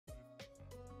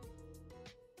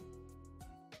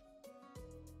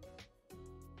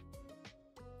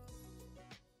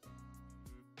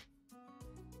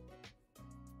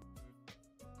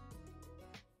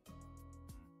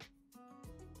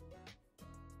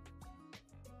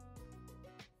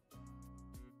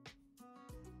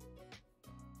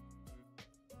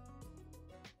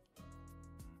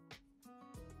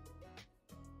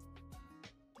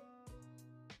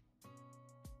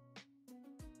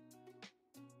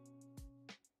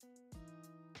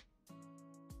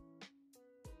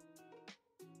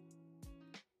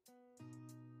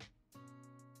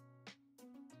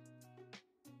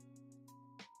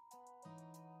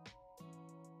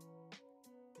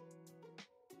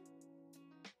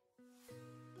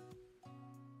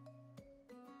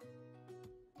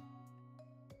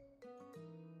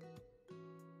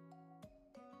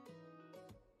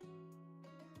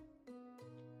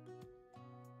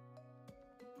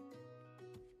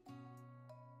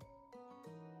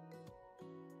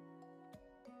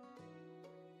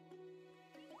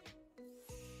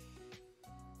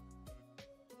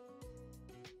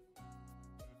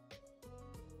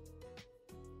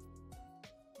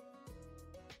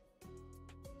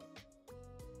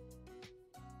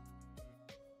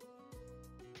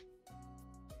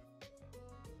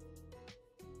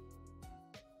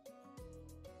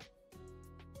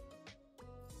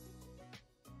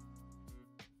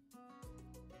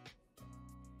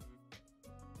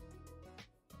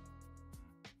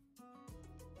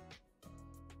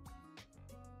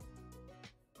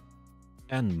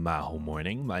And Mahou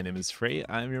morning, my name is Fray,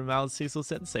 I'm your Mahou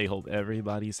Sensei. Hope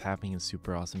everybody's having a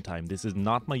super awesome time. This is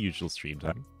not my usual stream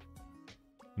time,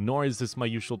 nor is this my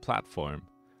usual platform.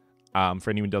 For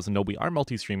anyone who doesn't know, we are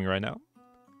multi-streaming right now,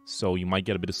 so you might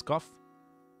get a bit of scuff,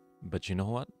 but you know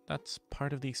what? That's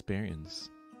part of the experience.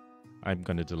 I'm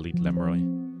gonna delete Lemroy.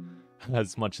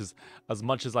 As much as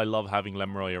I love having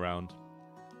Lemroy around,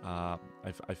 I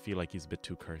feel like he's a bit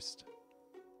too cursed.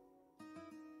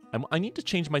 I need to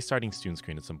change my starting student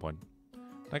screen at some point.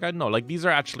 Like, I don't know. Like, these are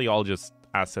actually all just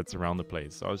assets around the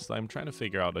place. So I'm trying to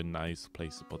figure out a nice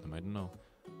place to put them. I don't know.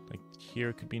 Like,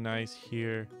 here could be nice.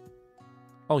 Here.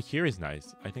 Oh, here is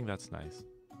nice. I think that's nice.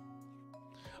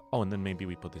 Oh, and then maybe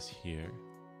we put this here.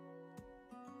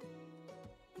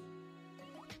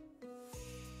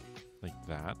 Like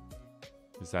that.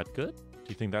 Is that good? Do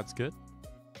you think that's good?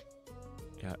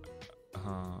 Yeah.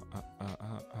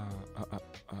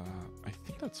 I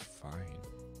think that's fine.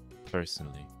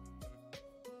 Personally.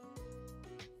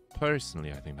 I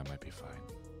think that might be fine.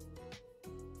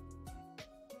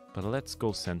 But let's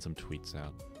go send some tweets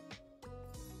out.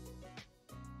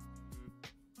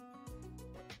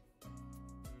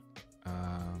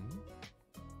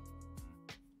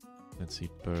 Let's see,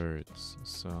 birds.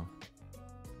 So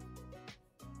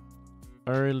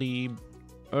early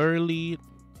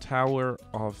Tower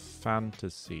of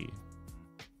Fantasy.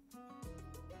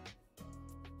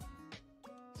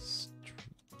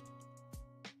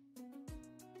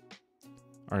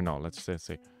 Or no, let's just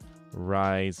say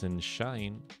rise and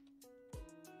shine.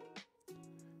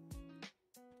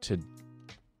 To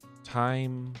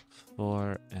time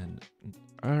for an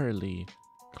early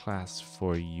class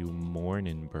for you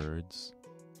morning birds.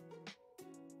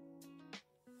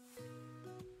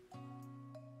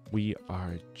 We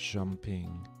are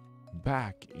jumping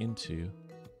back into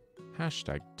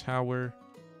hashtag Tower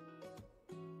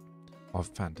of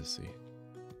Fantasy.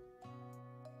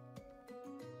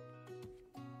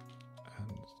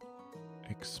 And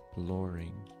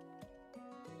exploring.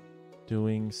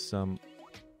 Doing some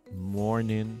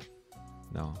morning.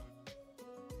 No.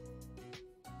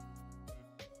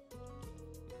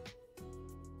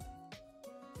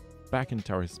 Back in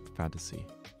Tower of Fantasy.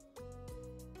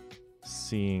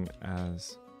 Seeing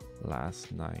as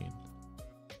last night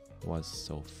was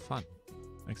so fun.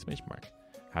 Exclamation mark.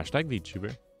 Hashtag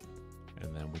VTuber.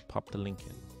 And then we pop the link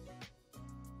in.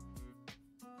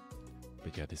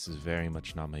 But yeah, this is very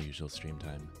much not my usual stream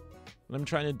time. And I'm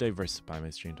trying to diversify my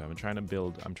stream time. I'm trying to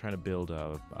build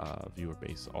a viewer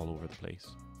base all over the place.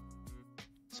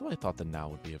 So I thought that now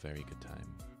would be a very good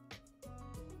time.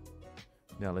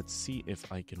 Now let's see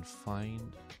if I can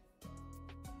find...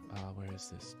 where is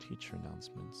this? Teacher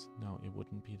announcements. No, it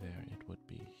wouldn't be there. It would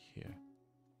be here.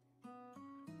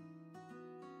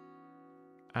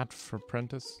 At for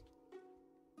apprentice.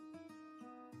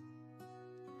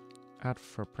 At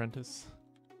for apprentice.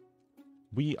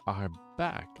 We are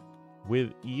back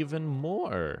with even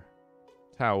more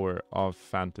Tower of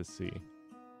Fantasy.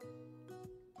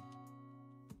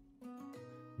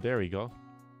 There we go.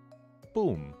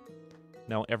 Boom.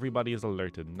 Now everybody is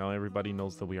alerted. Now everybody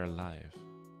knows that we are live.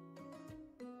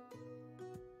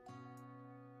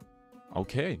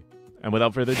 Okay. And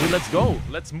without further ado, let's go.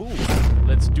 Let's move.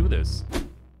 Let's do this.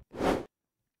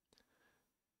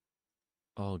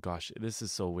 Oh gosh, this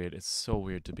is so weird. It's so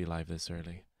weird to be live this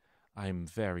early. I'm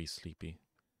very sleepy.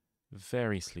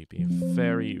 Very sleepy.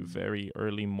 Very, very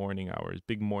early morning hours.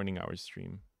 Big morning hours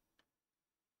stream.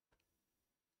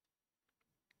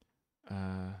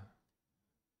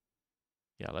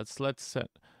 Yeah, let's set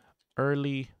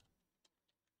early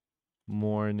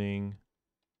morning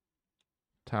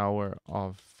Tower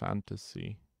of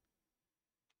Fantasy.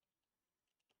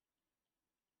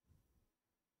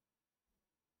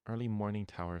 Early morning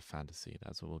Tower of Fantasy.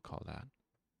 That's what we'll call that.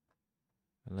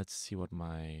 And let's see what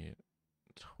my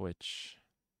Twitch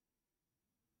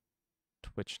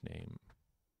name.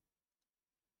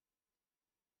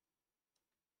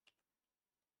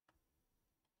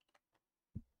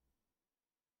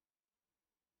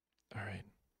 All right.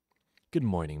 Good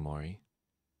morning, Maury.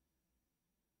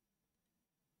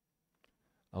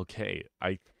 Okay,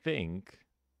 I think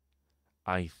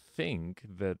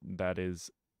that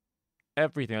is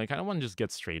everything. I kind of want to just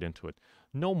get straight into it.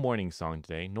 No morning song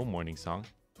today. No morning song.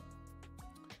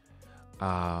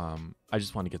 I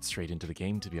just want to get straight into the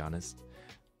game, to be honest.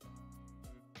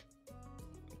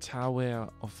 Tower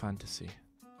of Fantasy.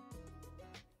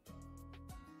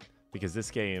 Because this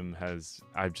game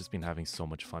I've just been having so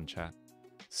much fun, chat.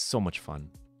 So much fun.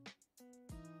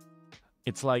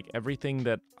 It's like everything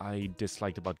that I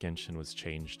disliked about Genshin was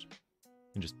changed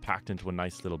and just packed into a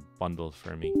nice little bundle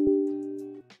for me.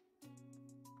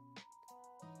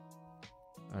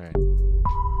 Alright.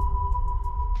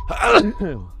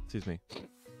 Excuse me.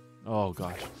 Oh,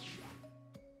 gosh.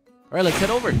 Alright, let's head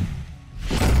over.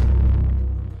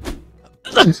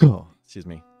 Oh, excuse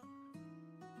me.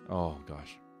 Oh,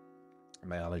 gosh.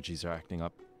 My allergies are acting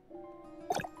up.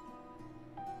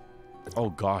 Oh,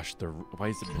 gosh. Why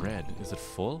is it red? Is it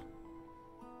full?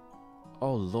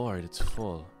 Oh, Lord, it's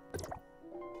full.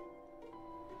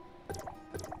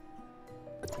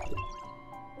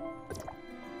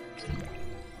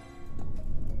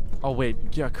 Oh, wait.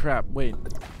 Yeah, crap. Wait.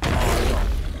 Oh, no.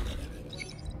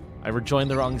 I rejoined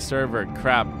the wrong server.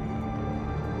 Crap.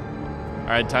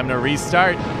 Alright, time to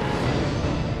restart.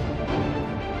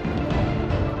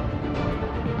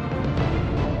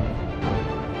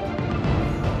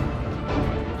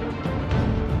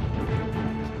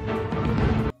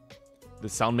 The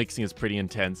sound mixing is pretty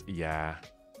intense. Yeah.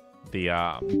 They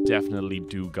definitely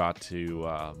do got to...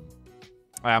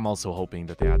 I am also hoping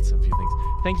that they add some few things.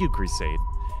 Thank you, Crusade.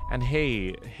 And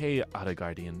hey, Ada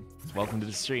Guardian. Welcome to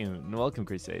the stream. Welcome,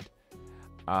 Crusade.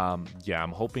 Yeah,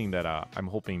 I'm hoping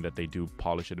that they do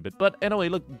polish it a bit. But anyway,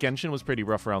 look, Genshin was pretty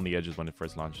rough around the edges when it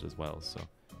first launched as well. So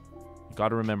you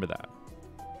gotta remember that.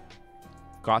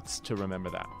 Gots to remember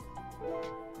that.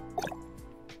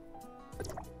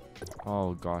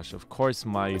 Oh gosh, of course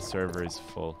my server is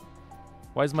full.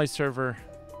 Why is my server...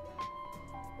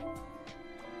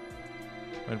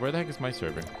 Wait, where the heck is my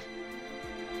server?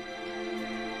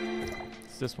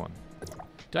 It's this one.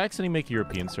 Did I accidentally make a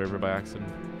European server by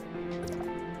accident?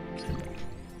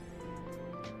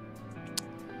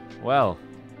 Well,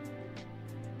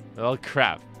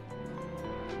 crap.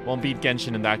 Won't beat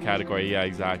Genshin in that category. Yeah,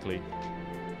 exactly.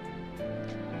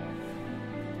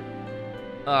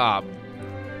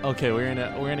 Okay, we're in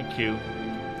a queue.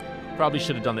 Probably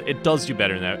should have done it. It does do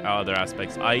better in other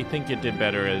aspects. I think it did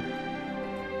better at...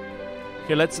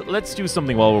 Okay, let's do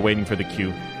something while we're waiting for the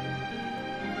queue.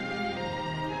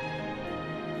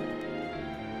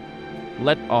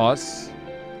 Let us...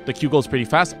 The queue goes pretty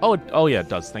fast. Oh yeah, it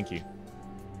does. Thank you.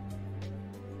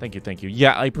 Thank you.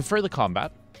 Yeah, I prefer the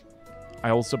combat.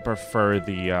 I also prefer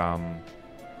the... I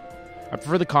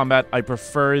prefer the combat. I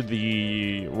prefer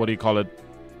the... What do you call it?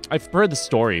 I prefer the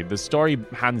story. The story,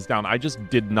 hands down. I just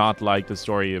did not like the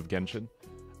story of Genshin.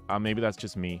 Maybe that's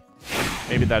just me.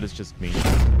 Maybe that is just me.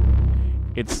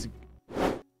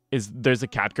 There's a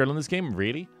cat girl in this game?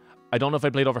 Really? I don't know if I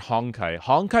played over Honkai.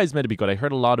 Honkai is meant to be good. I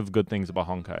heard a lot of good things about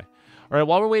Honkai. All right,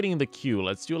 while we're waiting in the queue,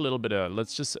 let's do a little bit of...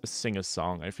 Let's just sing a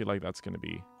song. I feel like that's going to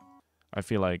be... I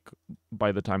feel like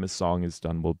by the time a song is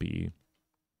done, we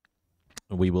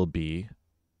will be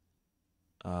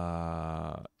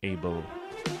able...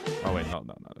 Oh wait, no.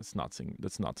 Let's not sing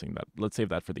that. Let's save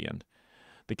that for the end.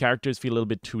 The characters feel a little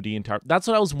bit 2D and that's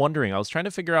what I was wondering. I was trying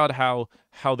to figure out how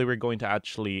they were going to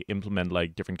actually implement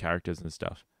like different characters and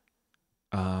stuff.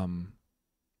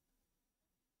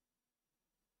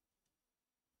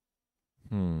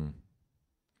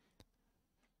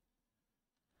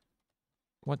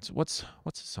 What's a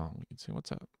song we can sing?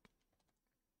 What's up?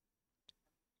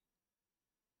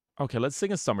 Okay, let's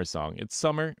sing a summer song. It's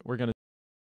summer. We're gonna...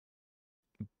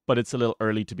 But it's a little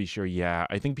early to be sure. Yeah,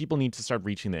 I think people need to start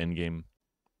reaching the end game.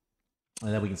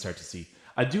 And then we can start to see.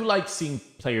 I do like seeing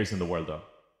players in the world, though.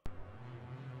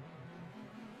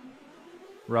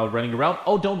 We're out running around.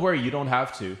 Oh, don't worry. You don't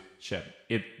have to. Shit.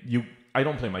 I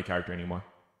don't play my character anymore.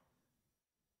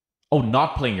 Oh,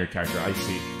 not playing your character. I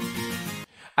see.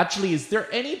 Actually, is there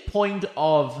any point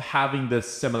of having the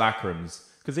simulacrums?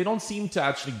 Because they don't seem to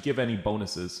actually give any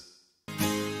bonuses.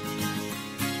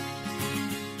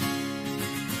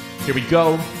 Here we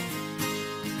go.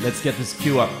 Let's get this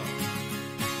queue up.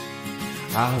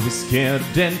 I was scared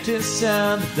of dentists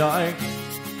and the dark.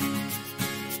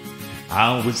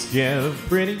 I was scared of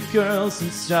pretty girls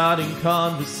and starting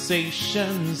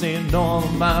conversations, and all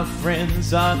of my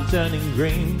friends are turning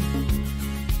green.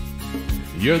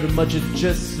 You're the much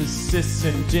just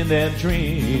assistant in their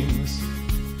dreams.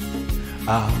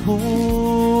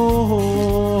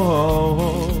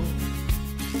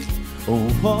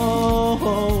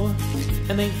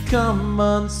 And they come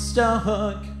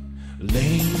unstuck,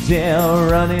 laying down,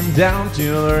 running down to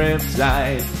the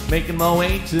riptide, making my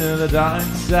way to the dark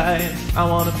side. I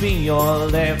wanna be your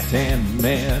left-hand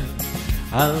man.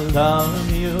 I love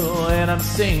you, and I'm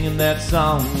singing that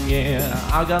song, yeah.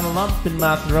 I got a lump in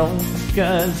my throat,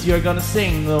 cause you're gonna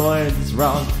sing the words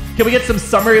wrong. Can we get some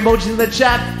summer emojis in the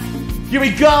chat? Here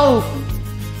we go!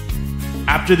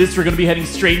 After this, we're gonna be heading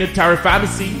straight into Tower of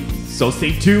Fantasy, so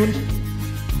stay tuned.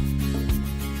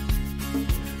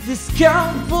 This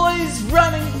cowboy's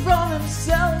running from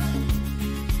himself,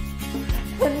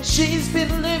 and she's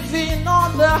been living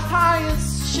on the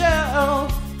highest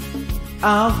shelf.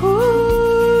 Still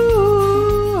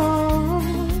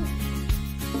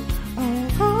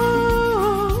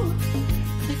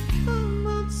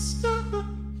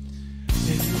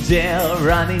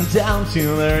running down to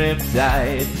the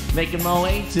riptide, making my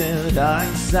way to the dark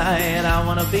side. I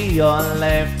wanna be your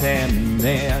left-hand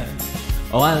man.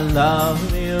 Oh, I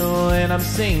love you when I'm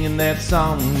singing that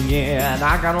song, yeah. And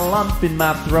I got a lump in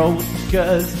my throat,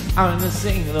 cause I'm gonna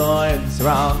sing the words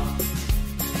wrong.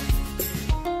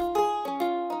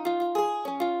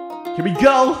 Here we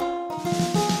go.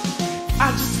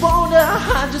 I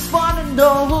just wanna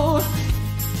know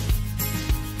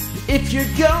if you're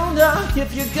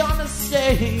gonna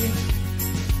stay.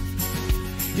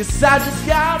 Yes, I just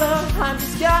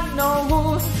gotta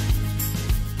know.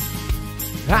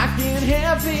 I can't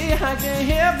have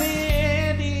it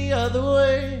any other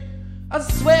way. I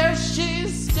swear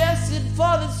she's destined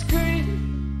for the screen,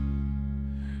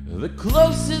 the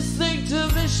closest thing to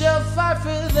Michelle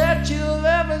Pfeiffer that you've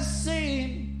ever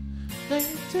seen.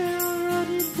 Later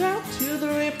running down to the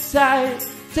riptide,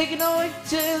 taking away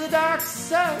to the dark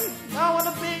side. I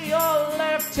wanna be your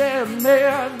left-hand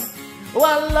man. Oh,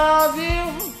 I love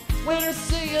you when you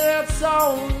sing that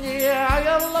song, yeah. I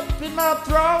got a lump in my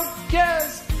throat,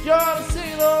 cause you're gonna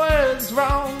sing the words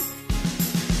wrong.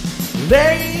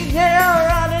 Laying here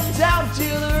running down to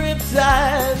the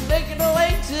riptide, making a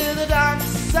way to the dark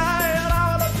side.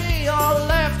 I wanna be your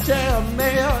left-hand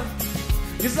man,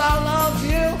 cause I love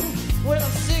you when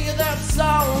I'm singing that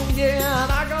song, yeah.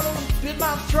 And I got a lump in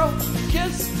my throat,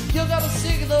 cause you're gonna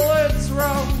sing the words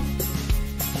wrong.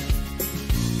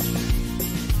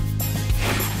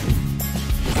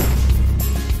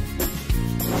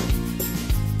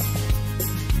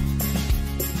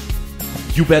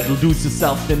 You better lose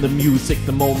yourself in the music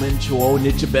the moment you own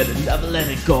it. You better never let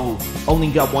it go. Only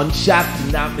got one shot,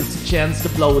 do not miss a chance to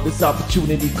blow. This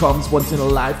opportunity comes once in a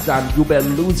lifetime. You better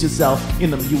lose yourself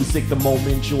in the music the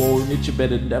moment you own it. You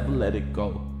better never let it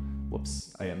go.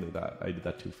 Whoops, I ended that. I did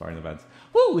that too far in advance.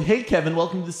 Woo! Hey Kevin,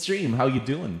 welcome to the stream. How you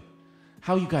doing?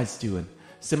 How you guys doing?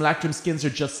 Simulacrum skins are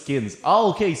just skins.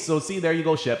 Oh, okay. So see, there you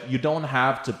go, Shep. You don't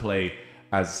have to play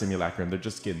as Simulacrum. They're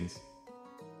just skins,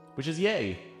 which is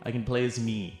yay. I can play as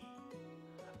me.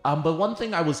 But one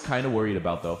thing I was kind of worried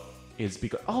about, though, is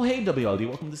because... Oh, hey, WLD,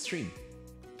 welcome to the stream.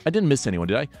 I didn't miss anyone,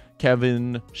 did I?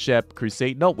 Kevin, Shep,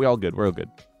 Crusade. No, we're all good. We're all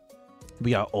good.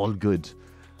 We are all good.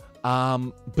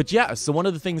 But yeah, so one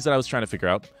of the things that I was trying to figure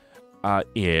out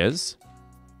is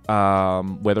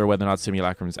whether or not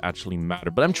simulacrums actually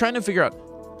matter. But I'm trying to figure out,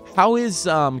 how is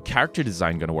character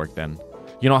design going to work then?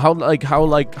 You know, how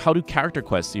do character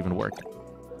quests even work?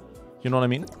 You know what I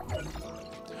mean?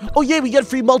 Oh, yeah, we get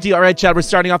free multi. All right, Chad, we're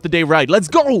starting off the day right. Let's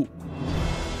go!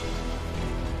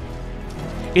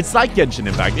 It's like Genshin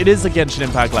Impact. It is a Genshin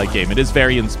Impact-like game. It is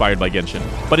very inspired by Genshin.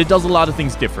 But it does a lot of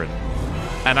things different.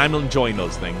 And I'm enjoying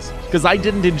those things. Because I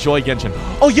didn't enjoy Genshin.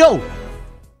 Oh, yo!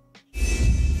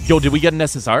 Yo, did we get an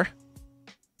SSR?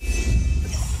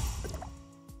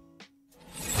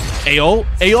 Ayo?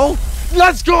 Ayo?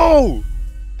 Let's go!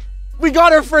 We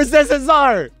got our first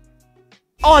SSR!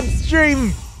 On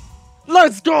stream!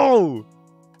 Let's go!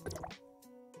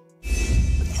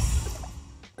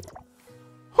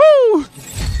 Woo!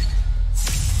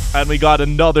 And we got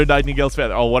another Nightingale's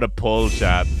Feather. Oh, what a pull,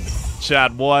 chat.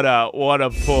 Chat, what a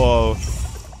pull.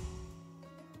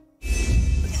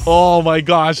 Oh my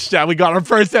gosh, chat, we got our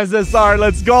first SSR.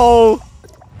 Let's go!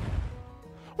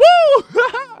 Woo!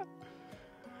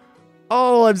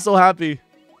 Oh, I'm so happy.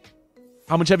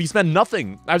 How much have you spent?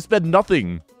 Nothing. I've spent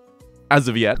nothing as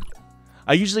of yet.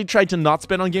 I usually try to not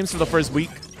spend on games for the first week.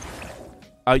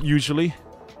 Usually.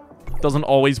 Doesn't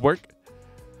always work.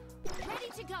 Ready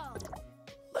to go.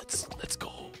 Let's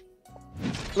go.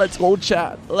 Let's go,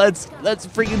 chat. Let's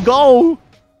freaking go.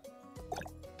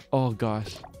 Oh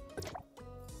gosh.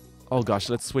 Oh gosh,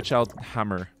 let's switch out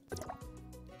hammer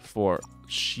for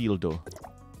shieldo.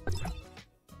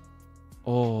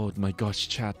 Oh my gosh,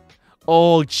 chat.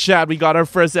 Oh, chat, we got our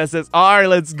first SSR.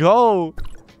 Let's go.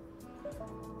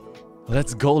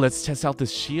 Let's go. Let's test out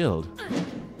this shield.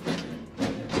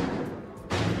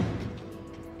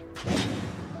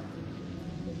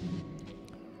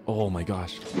 Oh my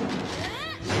gosh.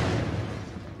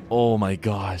 Oh my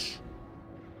gosh.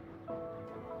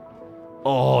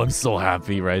 Oh, I'm so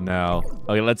happy right now.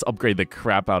 Okay, let's upgrade the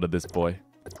crap out of this boy.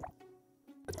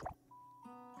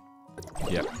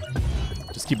 Yep.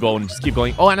 Just keep going. Just keep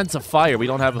going. Oh, and it's a fire. We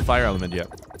don't have a fire element yet.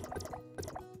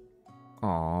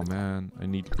 Oh man, I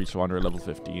need to reach Wanderer level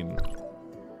 15.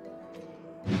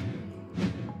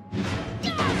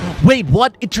 Wait,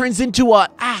 what? It turns into an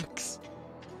axe.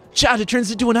 Chat, it turns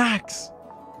into an axe.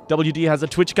 WD has a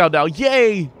Twitch account now.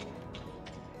 Yay!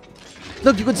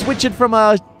 Look, you could switch it from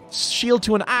a shield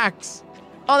to an axe.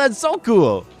 Oh, that's so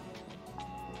cool.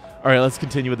 All right, let's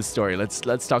continue with the story.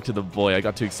 Let's talk to the boy. I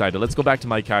got too excited. Let's go back to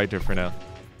my character for now.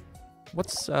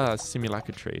 What's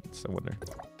simulacra traits? I wonder.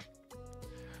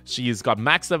 She's got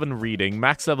max level reading,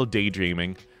 max level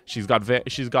daydreaming. She's got low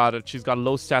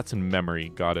stats in memory.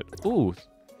 Got it. Ooh.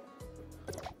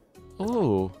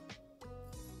 Ooh.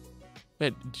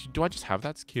 Wait, do I just have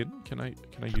that skin? Can I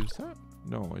use that?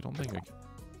 No, I don't think I can.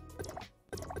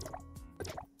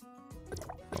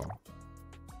 Oh.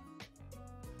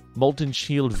 Molten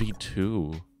Shield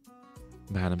V2.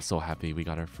 Man, I'm so happy we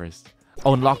got our first.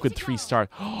 Oh, unlock with 3 stars.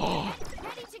 Oh.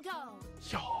 Ready to go.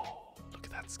 Yo, look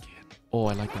at that skin. Oh,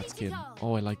 I like that skin.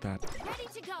 Oh, I like that. Ready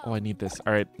to go. Oh, I need this.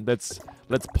 All right, let's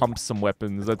pump some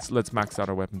weapons. Let's max out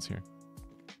our weapons here.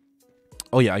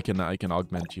 Oh yeah, I can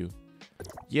augment you.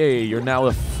 Yay, you're now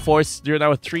a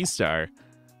 3-star.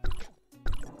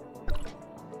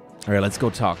 All right, let's go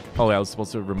talk. Oh, I was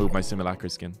supposed to remove my simulacra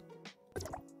skin.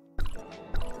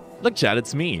 Look, chat,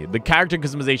 it's me. The character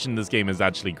customization in this game is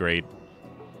actually great.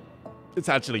 It's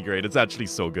actually great. It's actually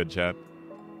so good, chat.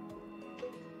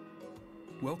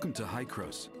 Welcome to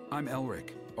Hykros. I'm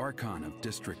Elric, Archon of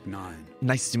District 9.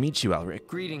 Nice to meet you, Elric.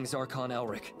 Greetings, Archon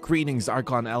Elric. Greetings,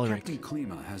 Archon Elric. Captain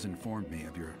Klima has informed me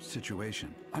of your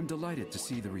situation. I'm delighted to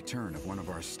see the return of one of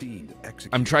our esteemed executors.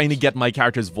 I'm trying to get my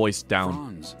character's voice down.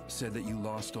 Franz said that you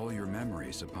lost all your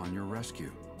memories upon your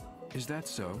rescue. Is that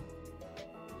so?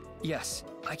 Yes,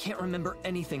 I can't remember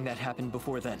anything that happened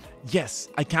before then. Yes,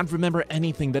 I can't remember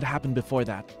anything that happened before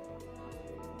that.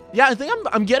 Yeah, I think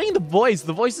I'm getting the voice.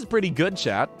 The voice is pretty good,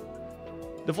 chat.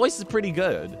 The voice is pretty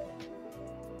good.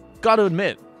 Gotta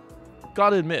admit.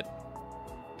 Gotta admit.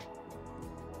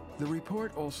 The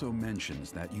report also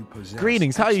mentions that you possess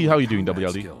Greetings, how are you doing, combat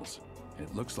WLD? skills.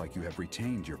 It looks like you have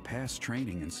retained your past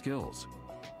training and skills,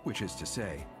 which is to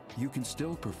say, you can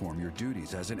still perform your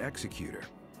duties as an executor.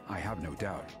 I have no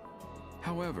doubt.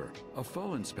 However, a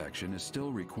full inspection is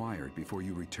still required before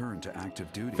you return to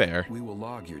active duty. Fair. We will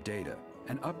log your data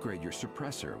and upgrade your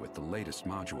suppressor with the latest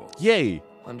modules. Yay.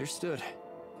 Understood.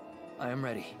 I am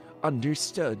ready.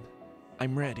 Understood.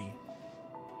 I'm ready.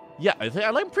 Yeah, I think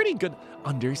I'm pretty good.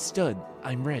 Understood.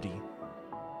 I'm ready.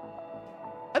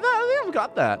 I think I've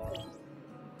got that.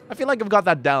 I feel like I've got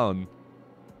that down.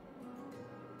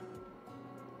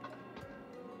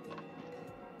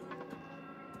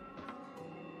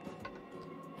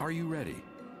 Are you ready?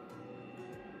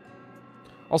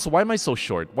 Also, why am I so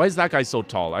short? Why is that guy so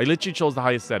tall? I literally chose the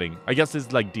highest setting. I guess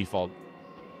it's like default.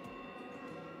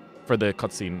 For the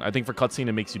cutscene. I think for cutscene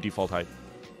it makes you default height.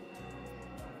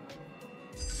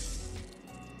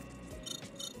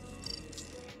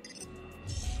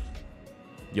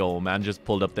 Yo, man just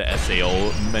pulled up the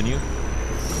SAO menu.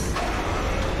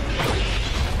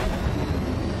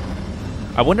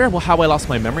 I wonder how I lost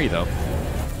my memory though.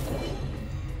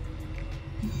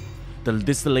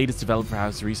 This is the latest developer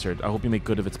house research. I hope you make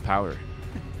good of its power.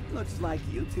 Looks like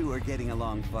you two are getting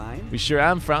along fine. We sure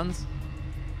am, Franz.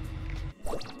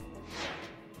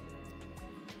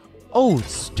 Oh,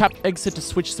 tap exit to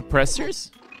switch suppressors?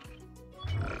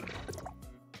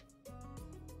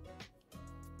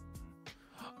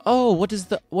 Oh, what does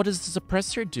the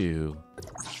suppressor do?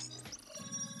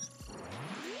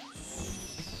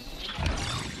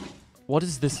 What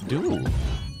does this do?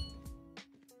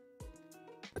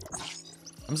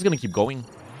 I'm just gonna keep going.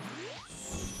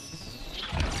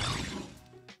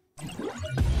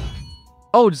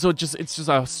 Oh, so it's just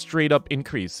a straight up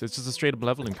increase. It's just a straight up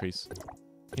level increase.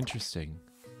 Interesting.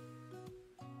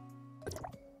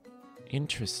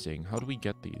 Interesting. How do we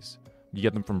get these? You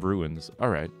get them from ruins. All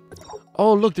right.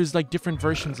 Oh, look, there's like different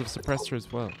versions of suppressor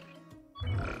as well.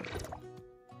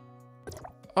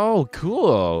 Oh,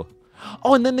 cool.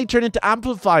 Oh, and then they turn into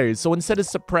amplifiers. So instead of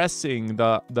suppressing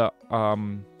the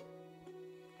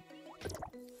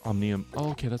Omnium.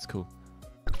 Oh, okay, that's cool.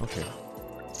 Okay.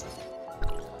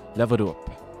 Leveled up.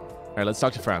 All right, let's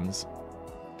talk to Franz.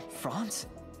 Franz,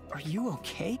 are you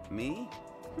okay? Me?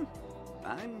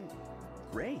 I'm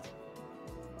great.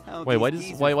 How Wait, these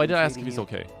geezers why been did I ask if treating he's you?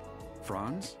 okay?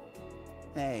 Franz?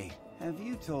 Hey, have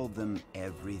you told them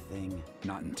everything?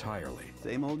 Not entirely.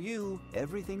 Same old you.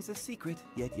 Everything's a secret,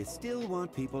 yet you still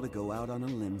want people to go out on a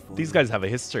limb for These you. guys have a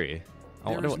history. I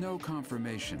There wonder is what... no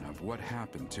confirmation of what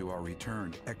happened to our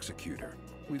returned executor.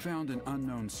 We found an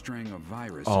unknown string of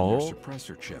virus in Oh. their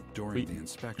suppressor chip during the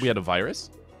inspection. We had a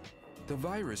virus? The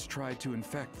virus tried to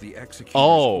infect the executor's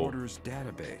Oh. orders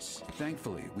database.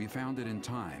 Thankfully, we found it in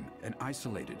time and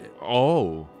isolated it.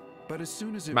 Oh. But as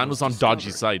soon as it Man was on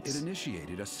dodgy discovered, sites. it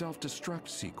initiated a self-destruct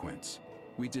sequence.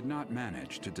 We did not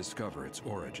manage to discover its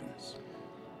origins.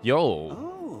 Yo.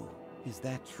 Oh, Is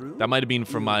that true? That might have been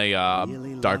from my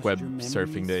really dark lost web your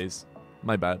surfing memories? days.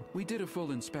 My bad. We did a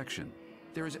full inspection.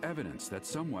 There is evidence that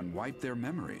someone wiped their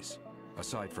memories.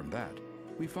 Aside from that,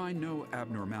 we find no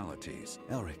abnormalities.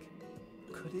 Elric,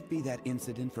 could it be that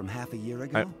incident from half a year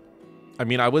ago? I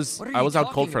mean, I was What are I you was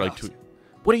out cold talking for like about? 2.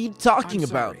 What are you talking I'm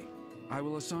about? sorry. I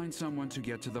will assign someone to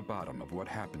get to the bottom of what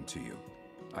happened to you.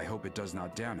 I hope it does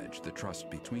not damage the trust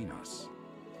between us.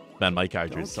 Man, my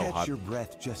character Don't is so catch hot. your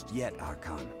breath just yet,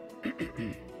 Archon.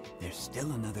 There's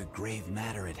still another grave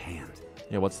matter at hand.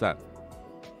 Yeah, what's that?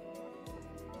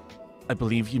 I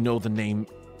believe you know the name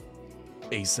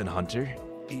Aeson Hunter.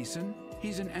 Eason?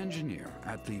 He's an engineer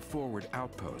at the Forward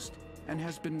Outpost and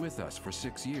has been with us for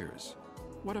 6 years.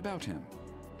 What about him?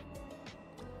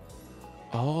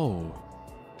 Oh.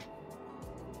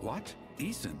 What?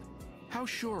 Eason? How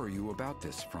sure are you about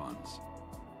this, Franz?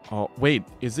 Oh, wait,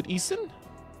 is it Eason?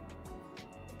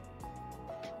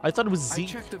 I thought it was I Zeke.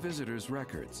 checked the visitors'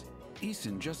 records.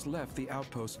 Eason just left the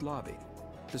outpost lobby.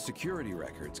 The security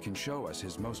records can show us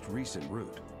his most recent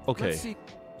route. Okay. Let's see.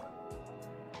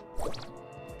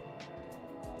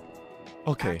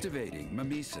 Okay. Activating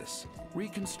Mimesis.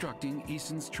 Reconstructing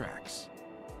Eason's tracks.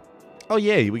 Oh,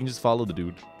 yay, we can just follow the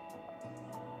dude.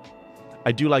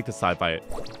 I do like the sci-fi.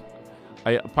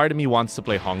 Part of me wants to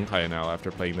play Honkai now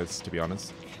after playing this, to be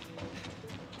honest.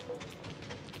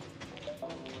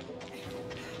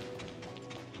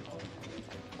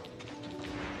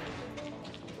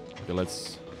 Okay,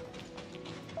 let's...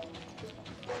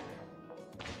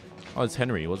 Oh, it's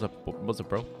Henry. What's up,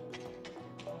 bro?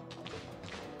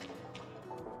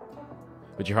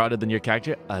 But you're harder than your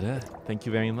character? Thank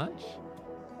you very much.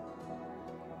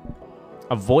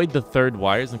 Avoid the third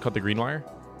wires and cut the green wire.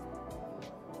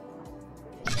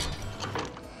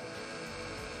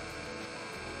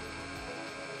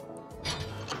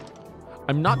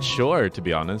 I'm not sure, to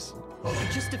be honest. I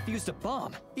just defused a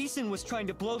bomb. Eason was trying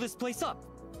to blow this place up.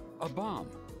 A bomb.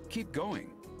 Keep going.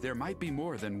 There might be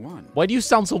more than one. Why do you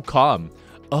sound so calm?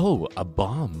 Oh, a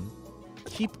bomb.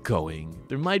 Keep going.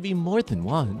 There might be more than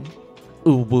one.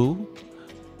 Ooh woo.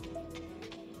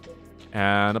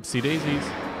 And upsy daisies.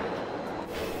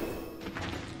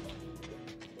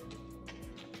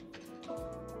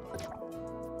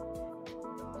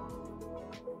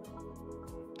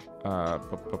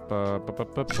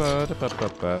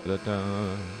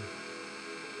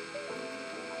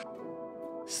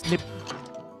 Snip.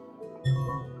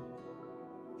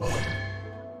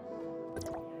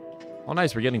 Oh,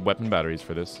 nice. We're getting weapon batteries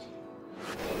for this.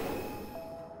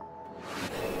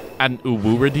 And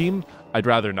Uwu redeem? I'd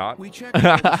rather not. We checked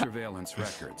all the surveillance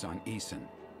records on Eason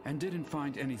and didn't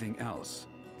find anything else.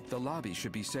 The lobby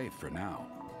should be safe for now.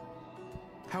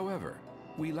 However,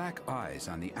 we lack eyes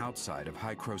on the outside of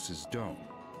High Cross's dome.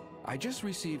 I just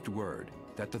received word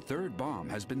that the third bomb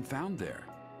has been found there.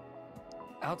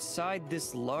 Outside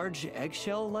this large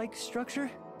eggshell-like structure?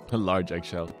 A large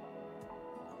eggshell.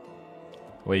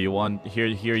 Wait, you want... Here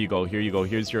you go. Here you go.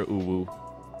 Here's your Uwu.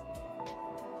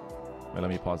 Wait, let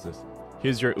me pause this.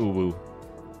 Here's your Uwu.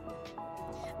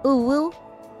 Ooh,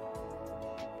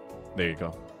 There you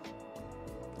go.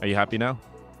 Are you happy now? Is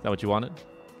that what you wanted?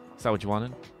 Is that what you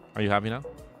wanted? Are you happy now?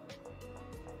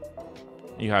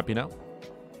 Are you happy now?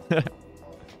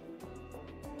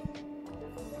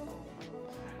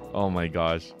 Oh my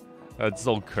gosh. That's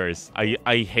so cursed.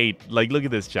 I hate... Like, look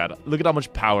at this, chat. Look at how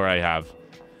much power I have.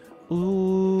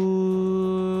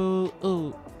 Ooh.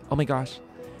 Ooh. Oh my gosh.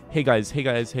 Hey guys. Hey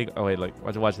guys. Hey... Oh, wait. Like,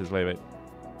 watch this. Wait.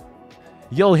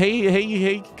 Yo,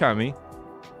 hey, Kami.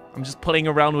 I'm just playing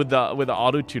around with the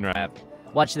auto-tuner app.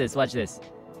 Watch this.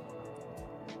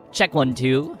 Check 1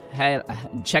 2. Hey,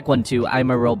 check 1 2.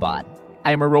 I'm a robot.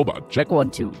 I'm a robot. Check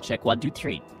 1 2. Check 1 2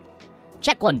 3.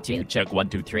 Check 1 2. Check 1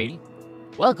 2 3.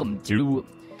 Welcome to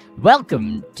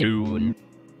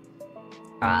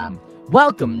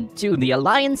the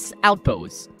Alliance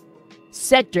Outpost,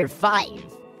 Sector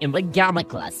 5 in the Gamma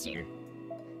Cluster.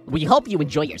 We hope you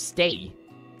enjoy your stay.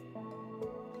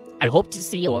 I hope to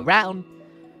see you around.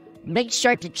 Make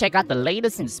sure to check out the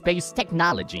latest in space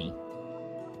technology.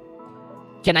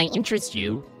 Can I interest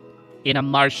you in a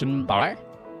Martian bar?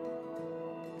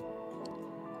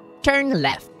 Turn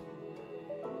left.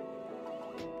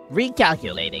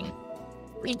 Recalculating.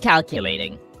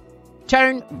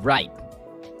 Turn right.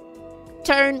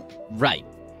 Turn right.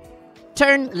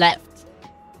 Turn left.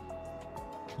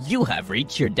 You have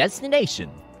reached your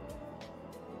destination.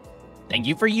 Thank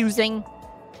you for using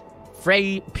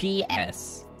Fray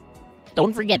PS.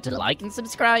 Don't forget to like and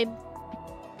subscribe.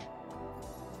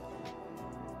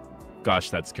 Gosh,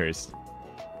 that's cursed.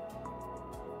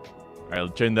 Alright, I'll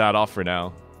turn that off for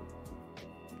now.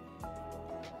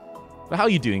 But how are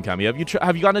you doing, Kami? Have you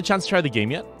gotten a chance to try the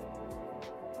game yet?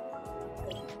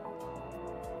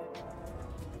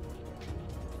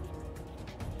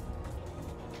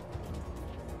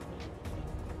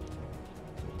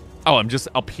 Oh, I'm just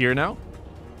up here now?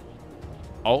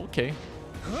 Oh, okay.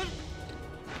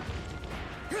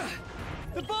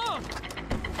 The bomb!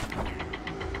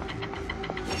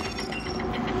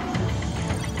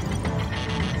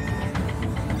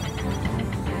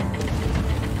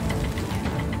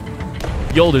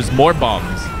 Yo, there's more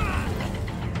bombs.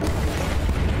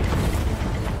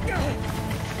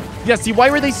 Yeah, see, why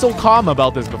were they so calm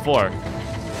about this before?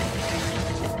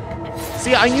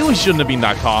 See, I knew he shouldn't have been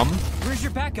that calm. Where's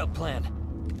your backup plan?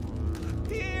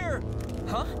 Here!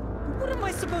 Huh? What am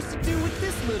I supposed to do with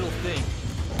this little thing?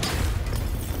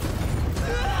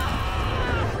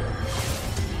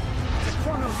 The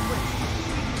chrono switch.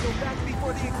 Go back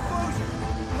before the explosion.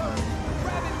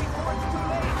 Grab it before it's too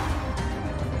late.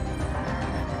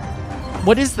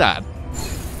 What is that?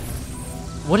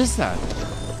 What is that?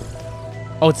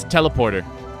 Oh, it's a teleporter.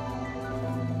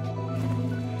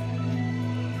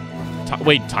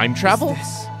 Wait, time travel? Is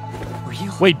this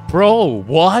real? Wait, bro,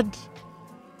 what?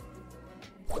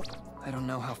 I don't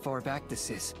know how far back this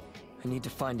is. I need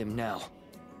to find him now.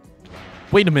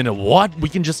 Wait a minute, what? We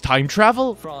can just time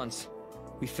travel? Franz,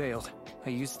 we failed.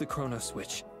 I used the chrono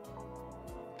switch.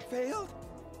 Failed?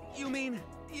 You mean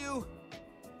you?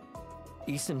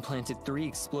 Easton planted 3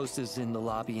 explosives in the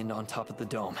lobby and on top of the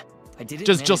dome. I didn't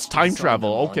Just manage to time disarm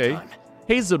travel, them on okay. time.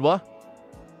 Hey, Zudwa.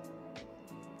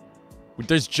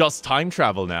 There's just time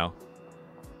travel now.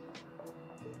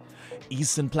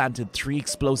 Easton planted 3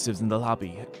 explosives in the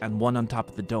lobby and 1 on top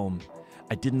of the dome.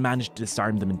 I didn't manage to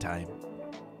disarm them in time.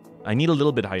 I need a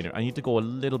little bit higher. I need to go a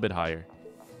little bit higher.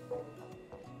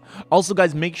 Also,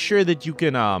 guys, make sure that you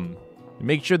can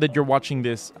make sure that you're watching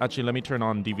this. Actually, let me turn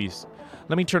on DVC.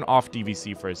 Let me turn off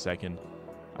DVC for a second.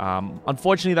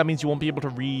 Unfortunately, that means you won't be able to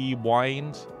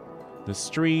rewind the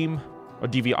stream or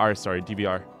DVR. Sorry,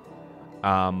 DVR.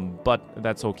 But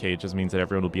that's okay. It just means that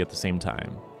everyone will be at the same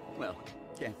time. Well,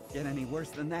 can't get any worse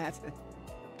than that.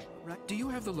 Right. Do you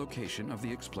have the location of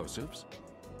the explosives?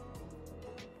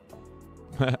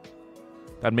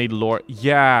 That made lore.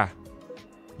 Yeah.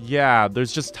 Yeah,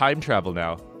 there's just time travel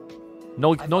now.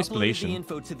 No I've uploaded explanation. the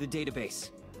info to the database.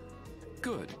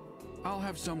 Good. I'll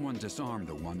have someone disarm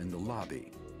the one in the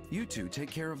lobby. You two take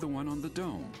care of the one on the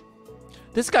dome.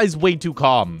 This guy's way too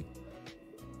calm.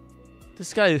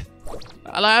 This guy...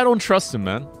 I don't trust him,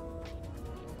 man.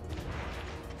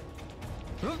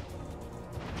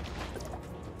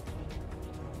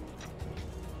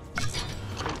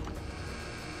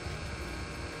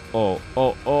 Oh.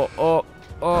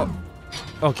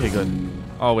 Okay, good.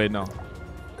 Oh, wait, no.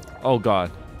 Oh,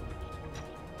 God.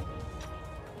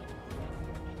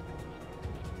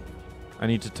 I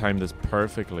need to time this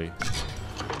perfectly.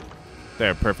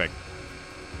 There, perfect.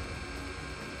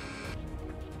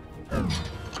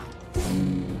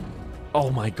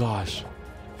 Oh my gosh.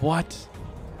 What?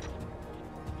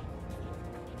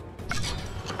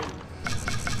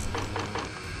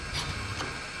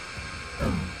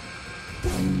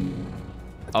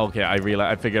 Okay,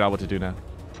 I figured out what to do now.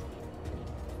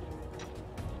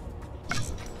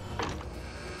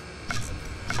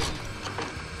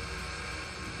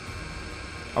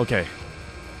 Okay.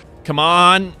 Come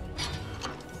on.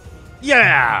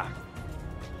 Yeah.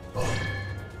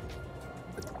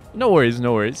 No worries,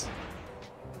 no worries.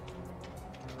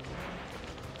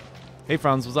 Hey,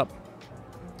 Franz, what's up?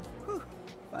 Whew.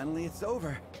 Finally, it's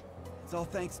over. It's all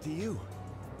thanks to you.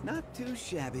 Not too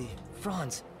shabby.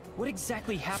 Franz, what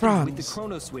exactly happened with the Franz.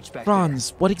 chrono switch back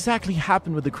Franz, what exactly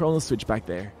happened with the chrono switch back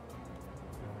there?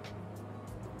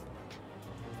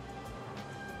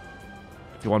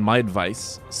 If you want my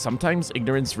advice, sometimes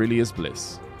ignorance really is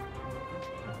bliss.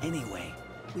 Anyway,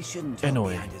 we shouldn't talk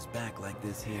behind his back like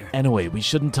this here. Anyway, we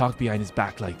shouldn't talk behind his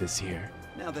back like this here.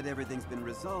 Now that everything's been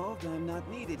resolved, I'm not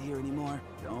needed here anymore.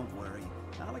 Don't worry.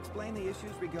 I'll explain the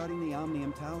issues regarding the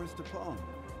Omnium Towers to Paul.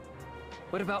 there?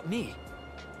 What about me?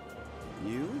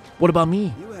 You? What about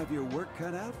me? You have your work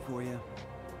cut out for you.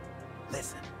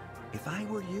 Listen, if I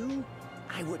were you,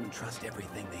 I wouldn't trust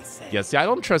everything they say. Yeah, see, I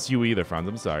don't trust you either, Franz.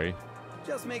 I'm sorry.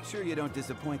 Just make sure you don't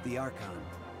disappoint the Archon.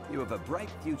 You have a bright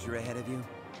future ahead of you.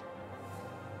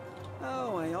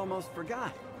 Oh, I almost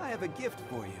forgot. I have a gift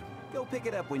for you. Go pick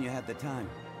it up when you have the time.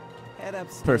 Head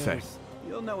upstairs. Perfect.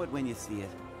 You'll know it when you see it.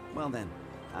 Well then,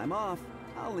 I'm off.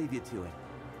 I'll leave you to it.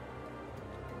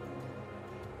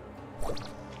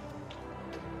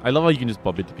 I love how you can just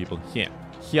bump into people. Here.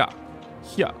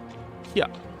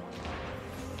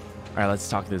 Alright, let's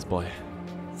talk to this boy.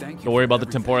 Thank you. Don't worry for about the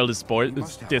everything. temporal You must have a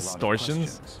lot of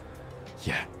distortions. questions.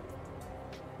 Yeah.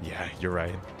 Yeah, you're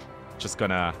right. Just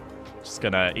gonna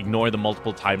ignore the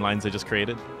multiple timelines I just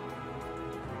created.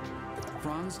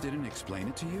 Franz didn't explain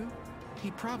it to you?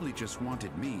 He probably just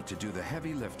wanted me to do the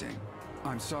heavy lifting.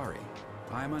 I'm sorry.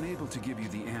 I am unable to give you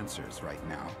the answers right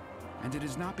now. And it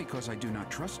is not because I do not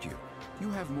trust you. You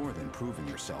have more than proven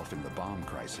yourself in the bomb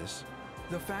crisis.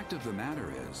 The fact of the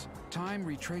matter is, time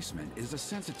retracement is a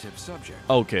sensitive subject.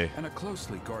 Okay. And a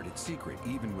closely guarded secret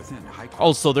even within high.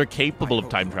 Oh, so they're capable of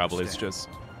time travel. It's just...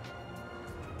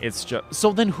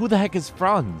 So then who the heck is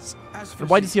Franz? And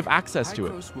why does he have access to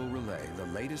it? Hycros will relay the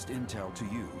latest intel to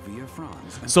you via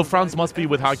Franz. So Franz must be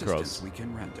with Hycros. We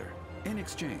can render. In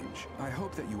exchange, I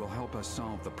hope that you will help us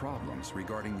solve the problems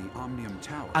regarding the Omnium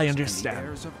Towers I understand. and the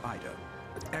heirs of Ida.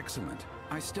 Excellent.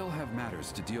 I still have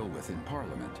matters to deal with in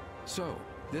Parliament. So,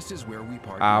 this is where we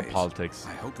part ways. Politics.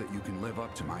 I hope that you can live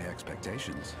up to my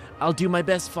expectations. I'll do my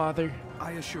best, Father.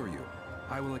 I assure you,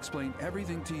 I will explain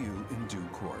everything to you in due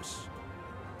course.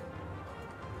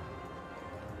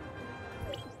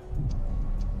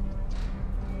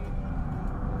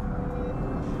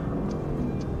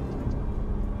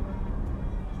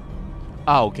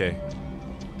 Ah, okay.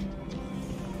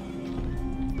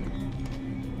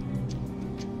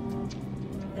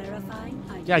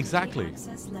 Yeah, exactly.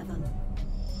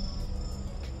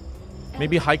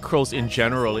 Maybe Hycros in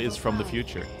general is from the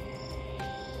future.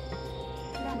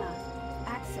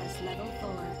 Access level 4.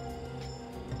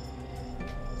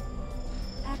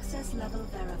 Access level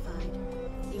verified.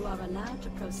 You are allowed to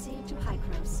proceed to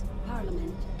Hycros,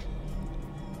 Parliament.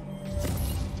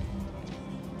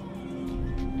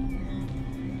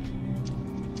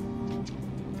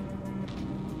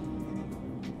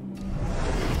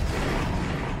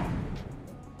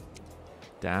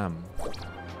 Damn.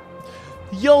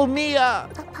 Yo, Mia!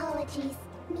 Apologies.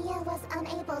 Mia was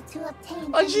unable to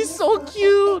obtain. Oh, she's so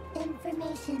cute!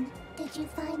 Information. Did you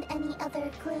find any other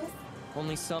clues?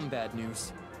 Only some bad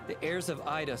news. The heirs of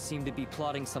Ida seem to be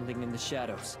plotting something in the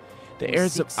shadows. The Was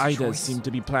heirs of Zeke's Ida choice seem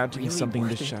to be planting really something in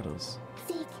the worth it? shadows.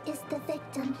 Zeke is the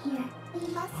victim here.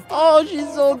 We must. Oh, stop she's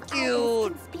heirs so of Ida's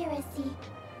cute. Conspiracy.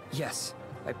 Yes,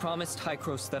 I promised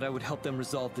Hycros that I would help them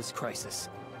resolve this crisis.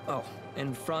 Oh,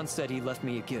 and Franz said he left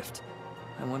me a gift.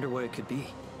 I wonder what it could be.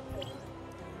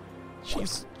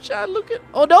 She's... Chad, look at...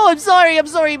 Oh no, I'm sorry,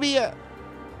 Mia!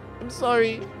 I'm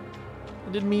sorry.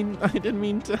 I didn't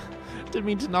mean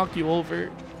to knock you over.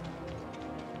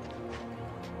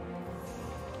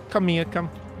 Come, Mia, come.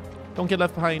 Don't get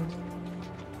left behind.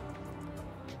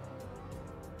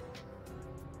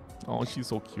 Oh, she's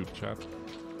so cute, Chad.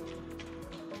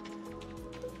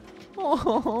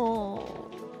 Oh.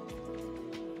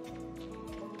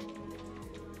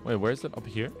 Wait, where is it? Up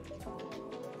here?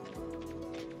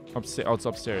 Upstairs. Oh, it's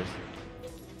upstairs.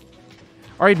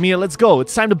 All right, Mia, let's go.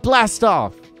 It's time to blast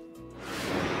off.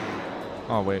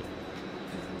 Oh, wait.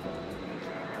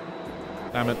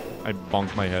 Damn it. I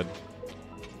bonked my head.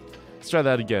 Let's try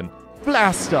that again.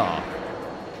 Blast off.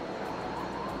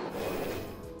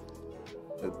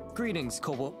 Greetings,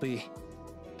 Cobalt B.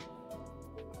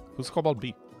 Who's Cobalt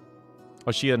B?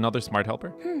 Oh, she another smart helper?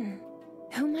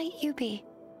 Who might you be?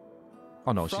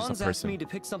 Oh, no, she's Franz a asked me person. to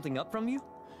pick something up from you?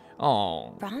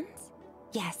 Oh. Franz?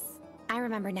 Yes, I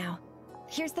remember now.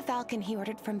 Here's the Falcon he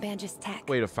ordered from Banjus Tech.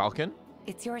 Wait, a falcon?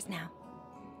 It's yours now.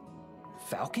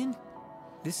 Falcon?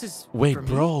 This is Wait, for me?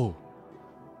 bro.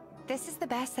 This is the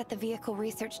best that the Vehicle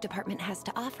Research Department has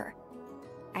to offer.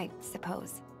 I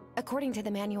suppose. According to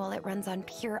the manual, it runs on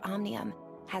pure omnium.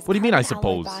 Has What do you mean, I carbon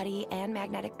alloy suppose? body and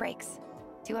magnetic brakes.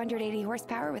 280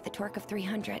 horsepower with a torque of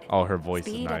 300. Oh, her voice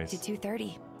Speed is up nice. to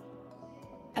 230.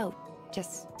 Oh,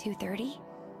 just 230?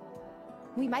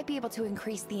 We might be able to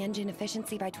increase the engine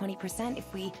efficiency by 20%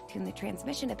 if we tune the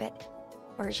transmission a bit.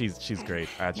 Or She's great.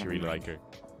 I actually never really mind. like her.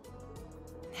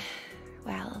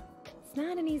 Well, it's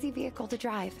not an easy vehicle to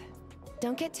drive.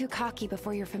 Don't get too cocky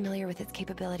before you're familiar with its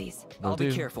capabilities. I'll be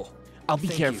do. careful. I'll be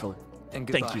Thank careful. You. And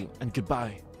goodbye. Thank you, and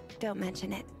goodbye. Don't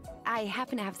mention it. I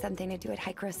happen to have something to do at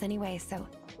Hycros anyway, so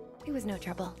it was no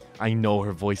trouble. I know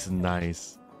her voice is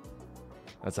nice.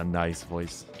 That's a nice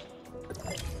voice.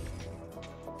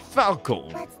 Falcon.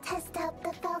 Let's test out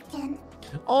the Falcon.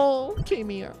 Oh, okay,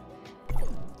 Mia.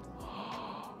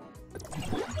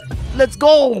 Let's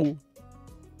go.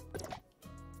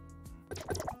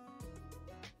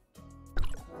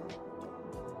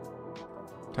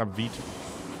 Tab V2.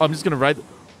 Oh, I'm just gonna ride.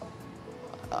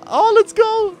 Oh, let's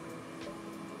go.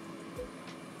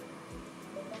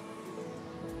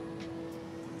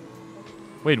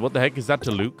 Wait, what the heck is that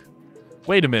to Luke?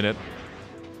 Wait a minute.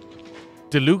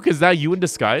 Luke, is that you in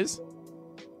disguise?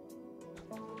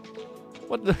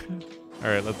 What the?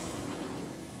 Alright, let's...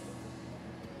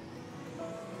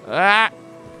 Ah!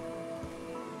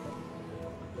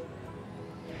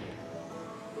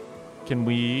 Can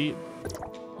we...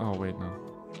 Oh, wait, no.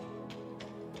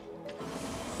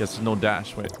 Guess there's no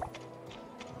dash, wait.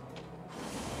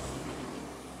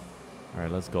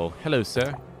 Alright, let's go. Hello,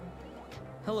 sir.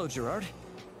 Hello, Gerard.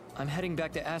 I'm heading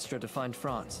back to Astra to find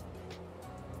Franz.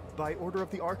 By order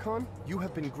of the Archon, you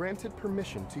have been granted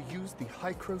permission to use the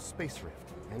Hykros Space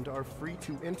Rift, and are free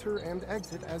to enter and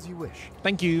exit as you wish.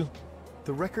 Thank you.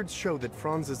 The records show that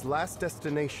Franz's last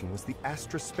destination was the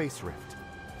Astra Space Rift.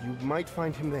 You might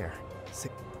find him there.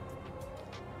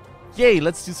 Yay,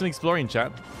 let's do some exploring,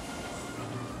 chat.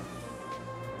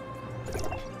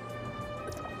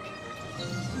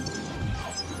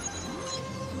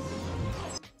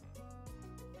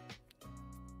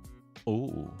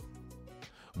 Oh.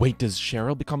 Wait, does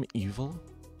Cheryl become evil?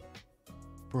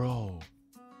 Bro.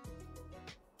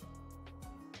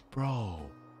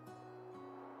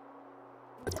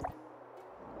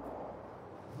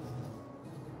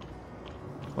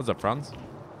 What's up, Franz?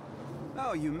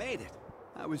 Oh, you made it.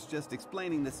 I was just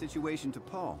explaining the situation to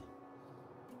Paul.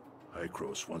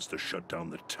 Hykros wants to shut down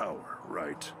the tower,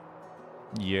 right?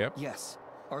 Yep. Yes.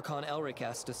 Archon Elric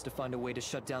asked us to find a way to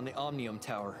shut down the Omnium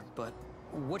Tower, but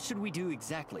what should we do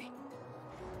exactly?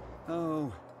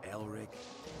 Oh, Elric.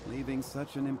 Leaving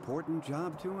such an important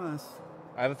job to us.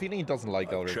 I have a feeling he doesn't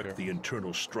like Elric. Check the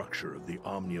internal structure of the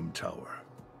Omnium Tower.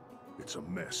 It's a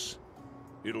mess.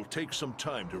 It'll take some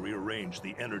time to rearrange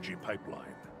the energy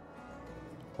pipeline.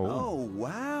 Oh,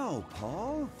 wow,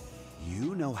 Paul.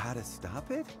 You know how to stop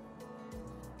it?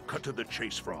 Cut to the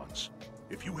chase, Franz.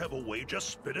 If you have a way, just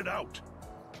spit it out.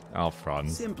 Oh,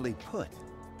 Franz. Simply put,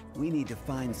 we need to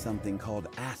find something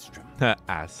called Astrum.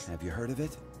 Ass. Have you heard of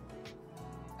it?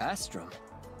 Astrum?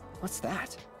 What's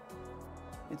that?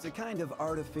 It's a kind of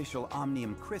artificial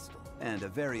omnium crystal and a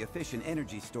very efficient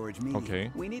energy storage medium.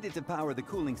 Okay. We need it to power the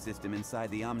cooling system inside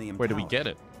the Omnium Where do Tower. we get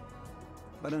it?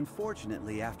 But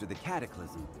unfortunately, after the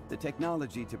cataclysm, the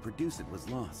technology to produce it was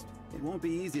lost. It won't be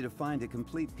easy to find a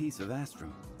complete piece of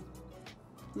Astrum.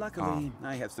 Luckily,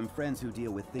 I have some friends who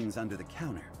deal with things under the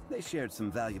counter. They shared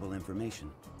some valuable information.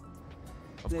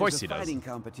 Of course he There's a does. fighting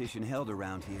competition held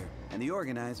around here, and the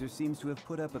organizer seems to have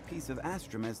put up a piece of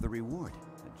Astrum as the reward.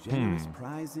 A generous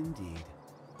prize indeed.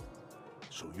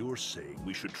 So you're saying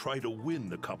we should try to win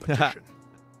the competition?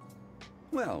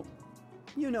 Well,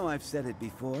 you know I've said it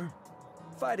before.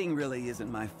 Fighting really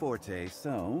isn't my forte,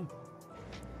 so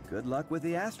good luck with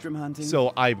the Astrum hunting.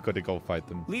 So I'm gonna go fight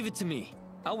them. Leave it to me.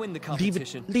 I'll win the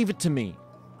competition. Leave it to me.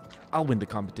 I'll win the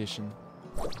competition.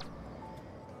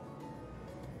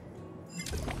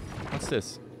 What's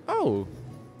this? Oh.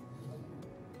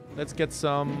 Let's get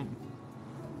some...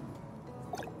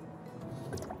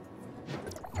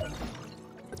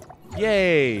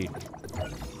 Yay!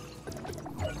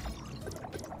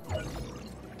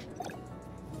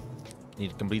 Need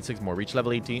to complete 6 more. Reach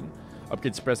level 18.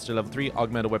 Upgrade suppressor to level 3.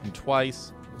 Augment a weapon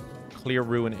twice. Clear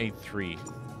ruin A3.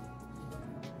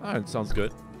 Oh, it sounds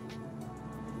good.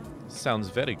 Sounds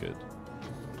very good.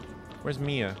 Where's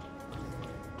Mia?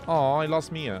 Oh, I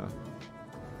lost Mia.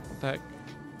 What the heck?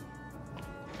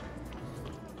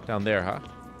 Down there, huh?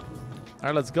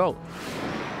 Alright, let's go.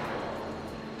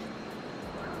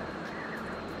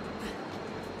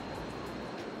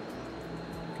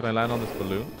 Can I land on this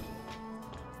balloon?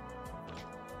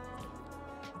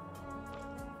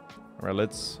 Alright,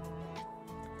 let's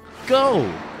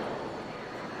go!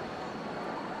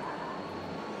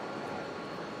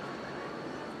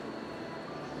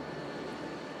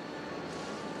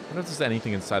 I wonder if there's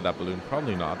anything inside that balloon.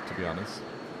 Probably not, to be honest.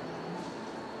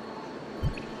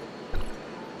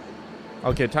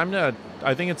 Okay, time to...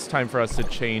 I think it's time for us to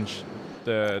change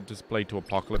the display to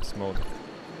apocalypse mode.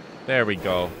 There we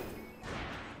go.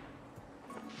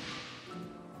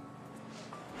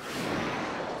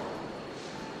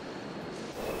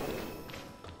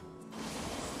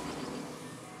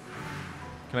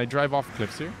 Can I drive off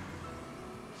cliffs here?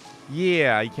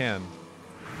 Yeah, I can.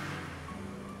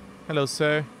 Hello,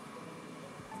 sir.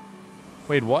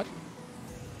 Wait, what?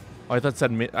 Oh, I thought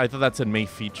that said May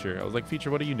feature. I was like,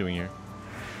 feature, what are you doing here?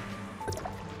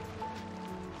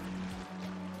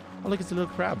 Oh, look, it's a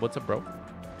little crab. What's up, bro?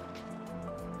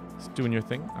 Just doing your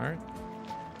thing. All right.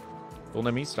 Don't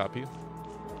let me stop you.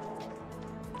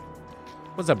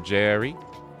 What's up, Jerry?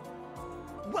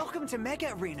 Welcome to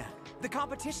Mega Arena. The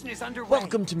competition is underway.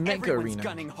 Welcome to Mega Everyone's Arena.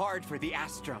 gunning hard for the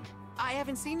Astrum. I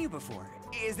haven't seen you before.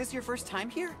 Is this your first time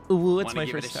here? Ooh, it's Wanna my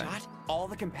give first it a time. shot? All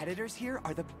the competitors here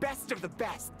are the best of the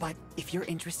best. But if you're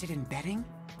interested in betting,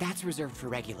 that's reserved for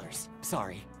regulars.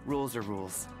 Sorry, rules are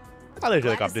rules. I'll enter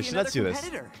the Glad to see competition. Let's do another this.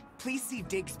 competitor. Please see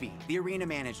Digsby, the arena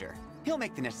manager. He'll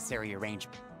make the necessary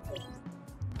arrangements.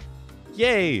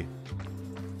 Yay!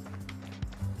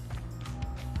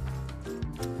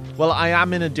 Well, I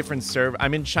am in a different server.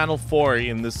 I'm in channel 4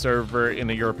 in the server in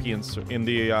the European in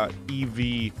the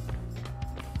EV.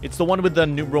 It's the one with the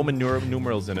Roman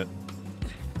numerals in it.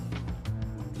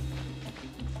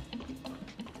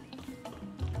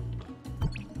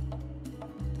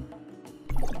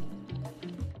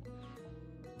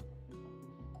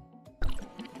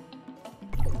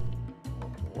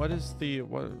 What is the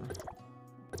what?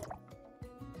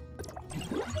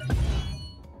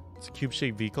 It's a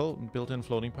cube-shaped vehicle, built-in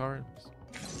floating power.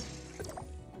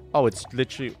 Oh, it's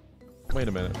literally. Wait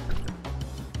a minute.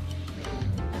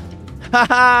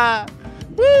 Haha!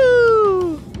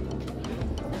 Woo!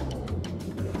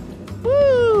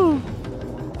 Woo!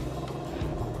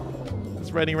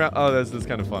 It's riding around. Oh, this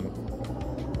kind of fun.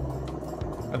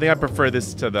 I think I prefer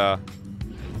this to the.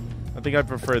 I think I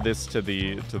prefer this to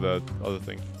the other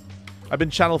thing. I've been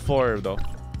channel 4 though,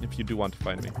 if you do want to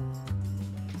find me.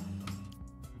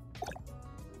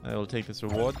 I will take this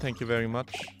reward. Thank you very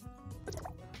much.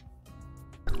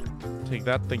 Take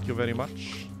that. Thank you very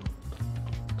much.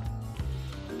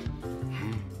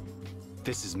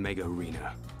 This is Mega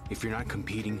Arena. If you're not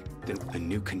competing, then a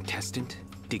new contestant?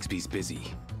 Digby's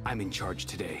busy. I'm in charge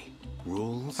today.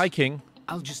 Rules? Hi, King.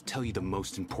 I'll just tell you the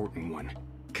most important one,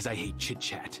 because I hate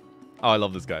chit-chat. Oh, I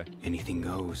love this guy. Anything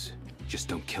goes. Just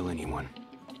don't kill anyone.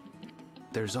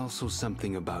 There's also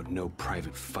something about no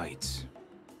private fights.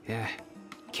 Yeah,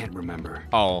 can't remember.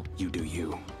 Oh. You do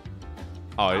you.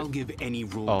 Oh, I'll give any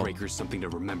rule breakers something to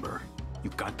remember. You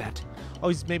got that?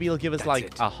 Oh, maybe he'll give us like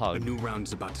it. a hug. A new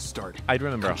round's about to start. I'd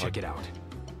remember Come a hug. check it out.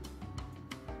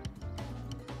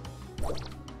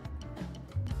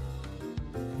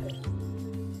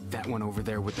 That one over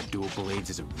there with the dual blades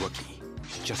is a rookie,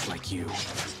 just like you.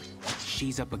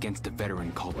 She's up against a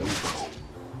veteran called Nico,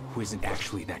 who isn't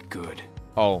actually that good.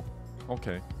 Oh,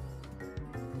 okay.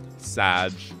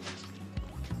 Sag.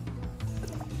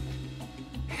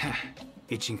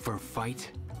 Itching for a fight?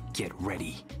 Get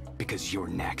ready, because you're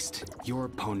next. Your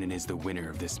opponent is the winner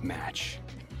of this match,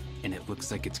 and it looks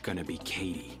like it's gonna be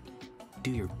Katie. Do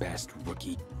your best,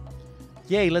 rookie.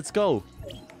 Yay, let's go.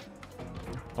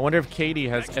 I wonder if Katie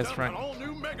has S rank.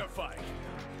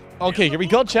 Okay, here we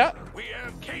go, chat. We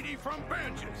have Katie from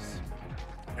Banges.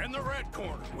 In the red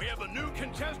corner, we have a new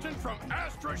contestant from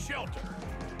Astra Shelter.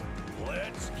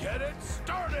 Let's get it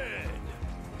started.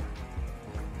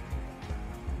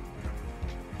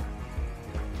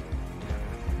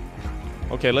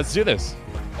 Okay, let's do this.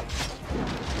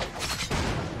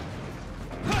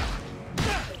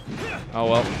 Oh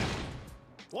well.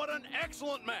 What an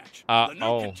excellent match. The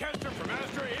new contestant from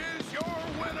Astra is your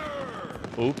winner.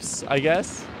 Oops, I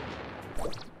guess.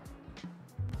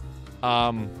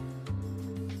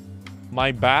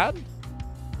 My bad?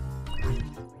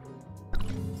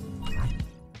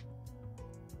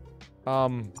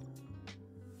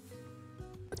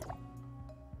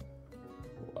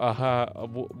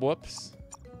 Whoops.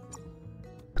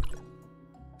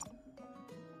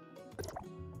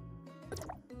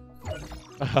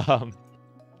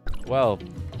 Well,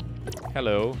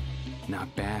 hello.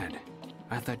 Not bad.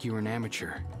 I thought you were an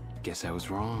amateur. Guess I was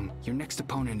wrong. Your next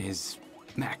opponent is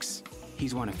Max.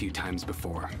 He's won a few times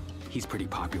before. He's pretty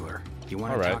popular. You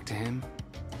want to talk to him?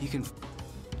 You can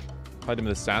fight him in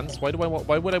the stands. Why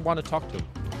would I want to talk to him?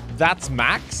 That's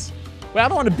Max? Wait, I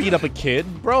don't want to beat up a kid,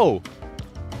 bro.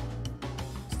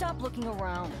 Stop looking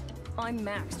around. I'm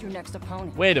Max, your next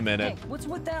opponent. Wait a minute. Hey, what's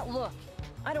with that look?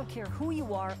 I don't care who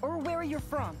you are or where you're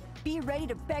from. Be ready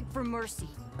to beg for mercy.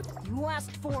 You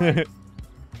asked for it.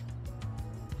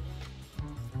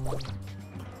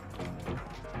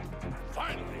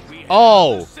 Finally, we have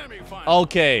oh, the semifinal.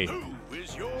 Okay.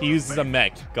 He uses a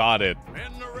mech. Got it.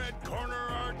 In the red corner,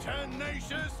 our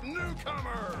tenacious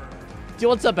newcomer. Yo,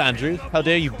 what's up, Andrew? How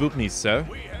dare you boop me, sir?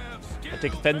 I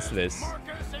take offense to this.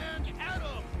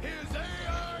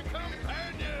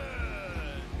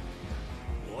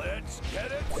 Let's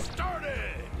get it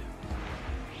started.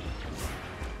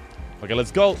 Okay,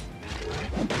 let's go.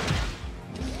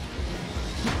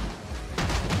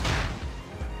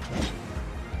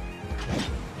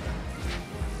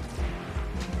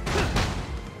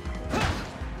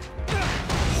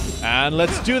 And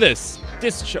let's do this.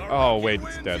 Oh, wait,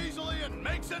 it's dead.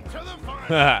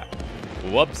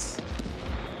 Whoops.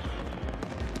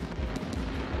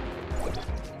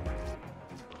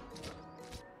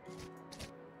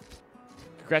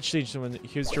 Congratulations,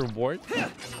 here's your reward.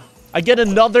 I get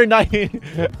another night.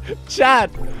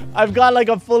 Chat, I've got like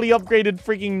a fully upgraded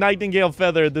freaking Nightingale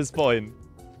feather at this point.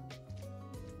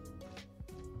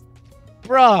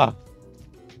 Bruh.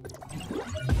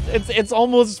 It's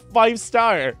almost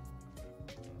 5-star.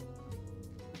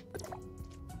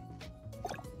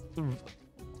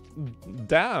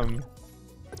 Damn.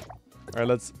 All right,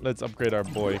 let's upgrade our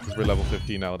boy because we're level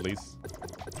 15 now at least.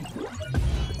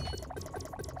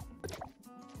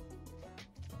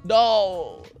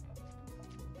 No.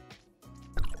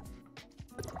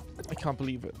 I can't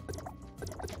believe it.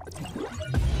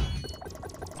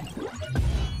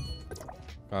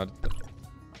 God.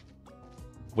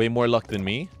 Way more luck than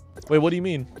me? Wait, what do you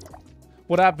mean?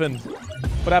 What happened?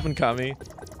 What happened, Kami?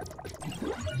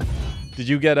 Did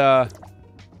you get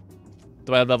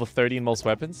do I have level 30 in most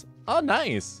weapons? Oh,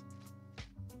 nice.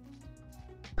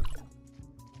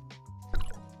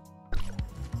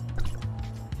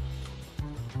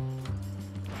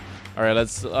 Alright,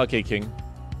 let's... Okay, King.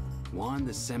 Won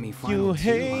the semifinal. You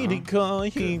hate it,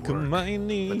 but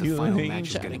the final match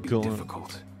is gonna be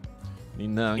difficult.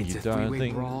 It's a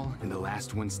 3-way brawl, and the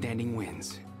last one standing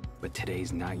wins. But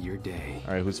today's not your day.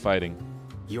 Alright, who's fighting?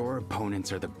 Your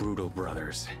opponents are the Brutal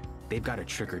Brothers. They've got a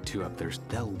trick or two up theirs.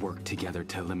 They'll work together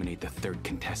to eliminate the third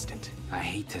contestant. I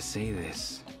hate to say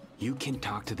this. You can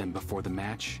talk to them before the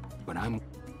match, but I'm...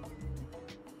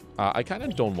 I kind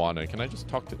of don't want to. Can I just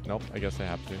talk to... Nope, I guess I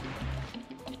have to.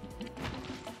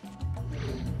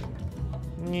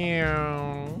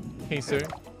 Meow. Hey, sir.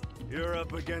 You're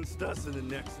up against us in the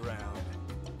next round.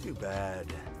 Too bad.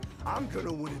 I'm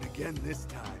gonna win it again this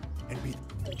time and be...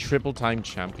 Triple-time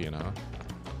champion, huh?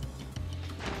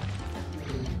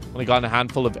 Only got a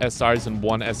handful of SRs and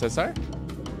 1 SSR?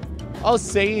 Oh,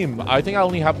 same. I think I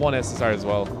only have 1 SSR as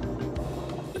well.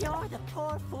 You're the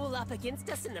poor fool up against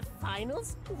us in the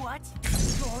finals? What?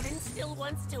 Gordon still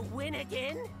wants to win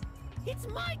again? It's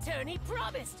my turn, he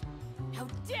promised. How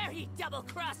dare he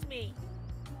double-cross me?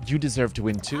 You deserve to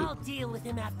win too. I'll deal with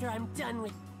him after I'm done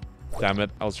with... Damn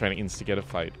it, I was trying to instigate a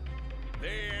fight. The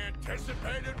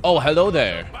anticipated... Oh, hello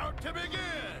there. About to begin.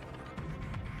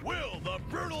 Will the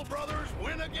Brutal Brothers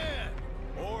win again?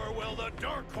 Or will the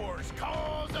Dark Horse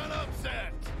cause an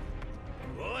upset?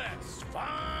 Let's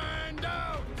find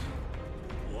out.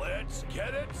 Let's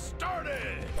get it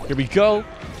started. Here we go.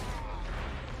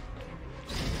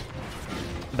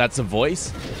 That's a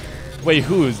voice? Wait,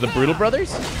 who's the Brutal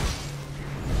Brothers?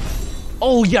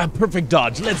 Oh yeah, perfect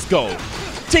dodge. Let's go.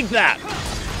 Take that.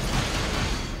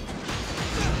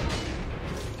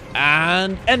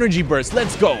 And energy burst.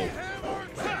 Let's go.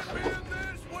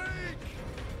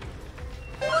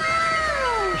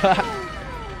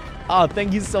 Oh,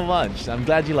 thank you so much. I'm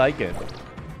glad you like it.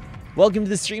 Welcome to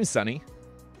the stream, Sonny.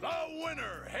 The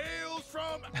winner hails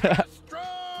from Astra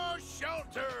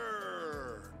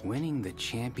Shelter. Winning the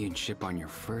championship on your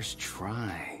first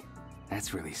try.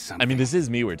 That's really something. I mean, this is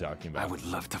me we're talking about. I would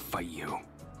love to fight you.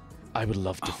 I would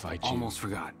love to fight you. Almost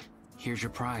forgot. Here's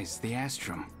your prize, the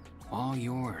Astrum. All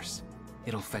yours.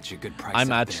 It'll fetch a good price.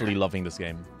 I'm actually loving this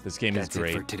game. This game is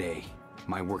great. That's it for today.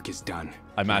 My work is done.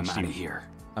 I'm out of here.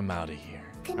 I'm out of here.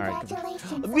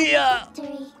 Congratulations. Right. Mia!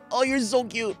 Oh, you're so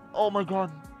cute. Oh my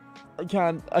god. I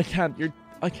can't.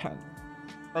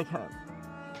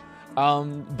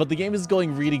 But the game is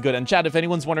going really good. And chat, if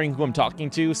anyone's wondering who I'm talking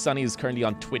to, Sunny is currently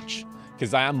on Twitch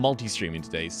because I am multi-streaming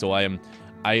today. So I am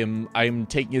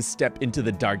taking a step into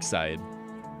the dark side.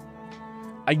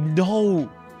 I know.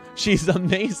 She's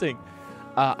amazing.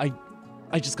 I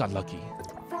just got lucky.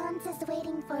 Franz is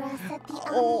waiting for us at the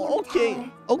Oh, okay.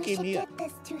 Tower. Okay, we should Mia. get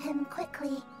this to him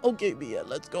quickly. Okay, Mia,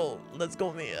 let's go. Let's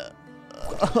go, Mia.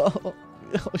 Oh,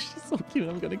 she's so cute.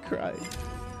 I'm gonna cry.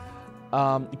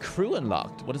 Crew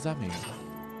unlocked. What does that mean?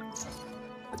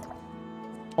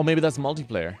 Oh, maybe that's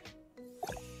multiplayer.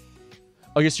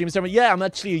 Oh, your stream starting? Yeah, I'm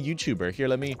actually a YouTuber. Here,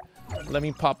 let me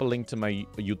pop a link to my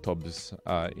YouTubes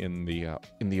in the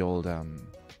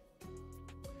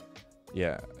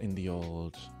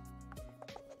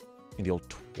old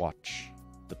Twatch,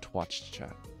 the Twatch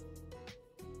chat.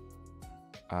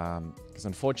 Because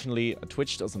unfortunately,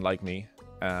 Twitch doesn't like me,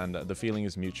 and the feeling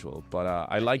is mutual. But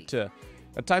I like to,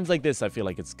 at times like this, I feel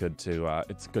like it's good to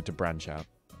branch out.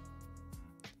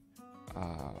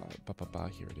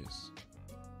 Here it is.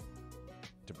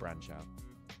 To branch out.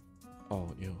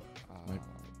 Oh, ew.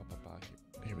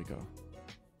 Here we go.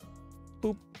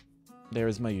 Boop. There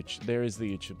is my YouTube. There is the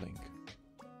YouTube link.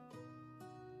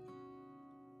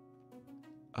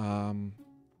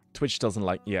 Twitch doesn't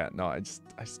like. Yeah, no, I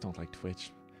just don't like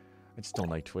Twitch. I just don't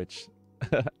like Twitch.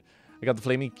 I got the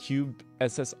Flaming Cube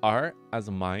SSR as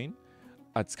a mine.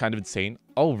 That's kind of insane.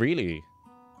 Oh, really?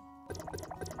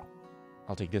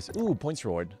 I'll take this. Ooh, points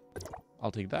reward.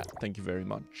 I'll take that. Thank you very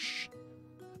much.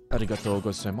 Arigatou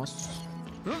gozaimasu.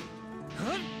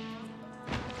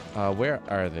 Where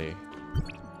are they?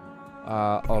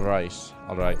 Alright.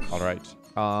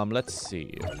 Let's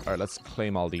see. Alright, let's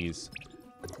claim all these.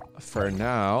 For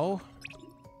now...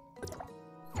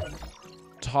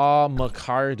 Ta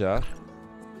Macarda.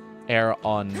 Air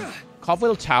on...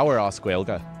 Cobwell Tower,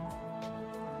 Osquelga.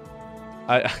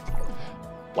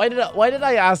 Why did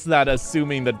I ask that,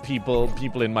 assuming that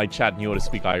people in my chat knew how to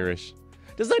speak Irish?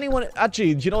 Does anyone...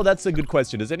 Actually, you know, that's a good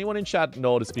question. Does anyone in chat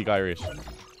know how to speak Irish?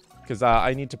 Because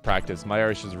I need to practice. My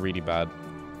Irish is really bad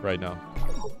right now.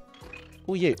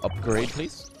 Oh, yeah. Upgrade,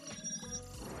 please.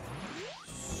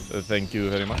 Thank you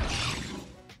very much.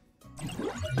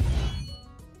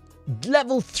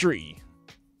 Level 3.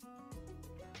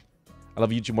 I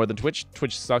love YouTube more than Twitch.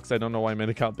 Twitch sucks. I don't know why I made an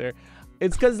account there.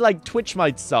 It's because, like, Twitch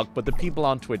might suck, but the people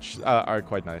on Twitch are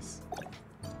quite nice.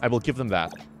 I will give them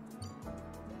that.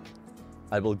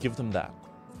 I will give them that.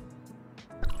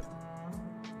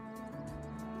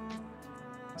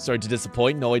 Sorry to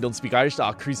disappoint. No, I don't speak Irish.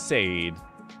 Ah, Crusade.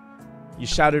 You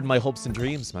shattered my hopes and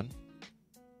dreams, man.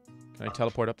 Can I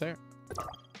teleport up there?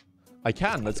 I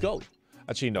can. Let's go.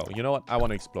 Actually, no. You know what? I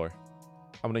want to explore.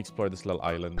 I want to explore this little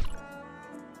island.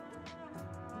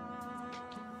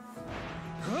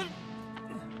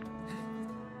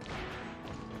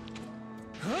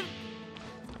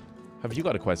 Have you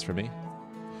got a quest for me?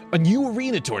 A new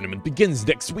arena tournament begins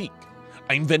next week.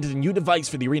 I invented a new device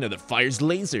for the arena that fires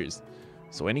lasers.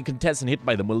 So any contestant hit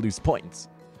by them will lose points.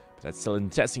 But that's still in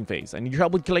the testing phase. I need your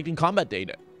help with collecting combat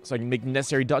data so I can make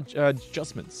necessary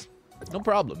adjustments. No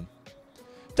problem.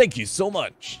 Thank you so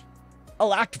much.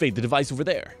 I'll activate the device over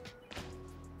there.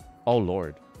 Oh,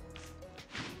 Lord.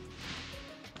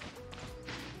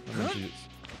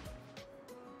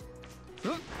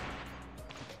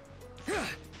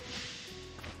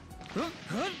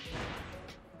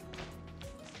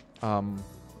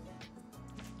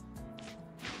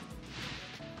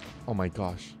 Oh my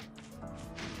gosh.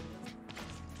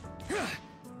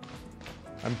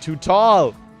 I'm too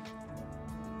tall.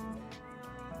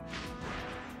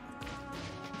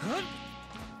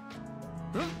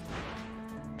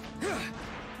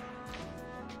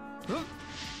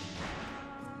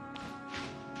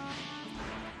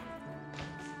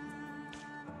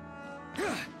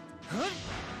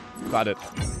 Got it.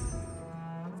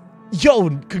 Yo,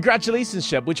 congratulations,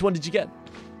 Shep. Which one did you get?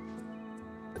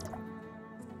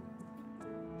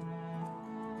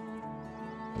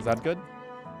 Is that good?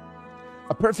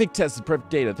 A perfect test of perfect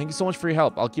data. Thank you so much for your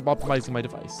help. I'll keep optimizing my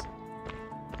device.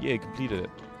 Yeah, completed it.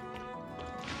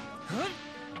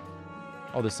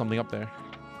 Oh, there's something up there.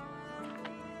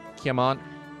 Come on.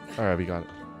 Alright, we got it.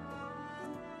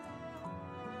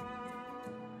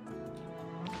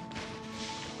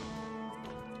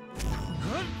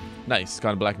 Nice.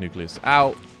 Got a black nucleus.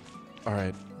 Ow.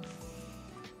 Alright.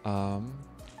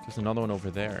 There's another one over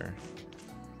there.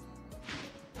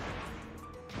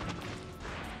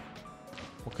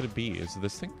 What could it be? Is it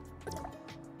this thing?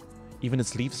 Even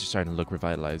its leaves are starting to look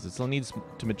revitalized. It still needs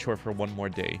to mature for one more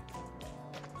day.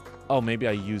 Oh, maybe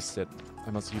I used it.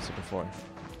 I must have used it before.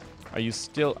 Are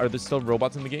there still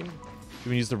robots in the game? You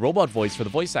can use the robot voice for the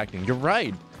voice acting. You're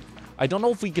right. I don't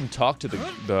know if we can talk to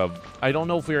the I don't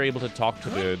know if we are able to talk to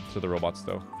the robots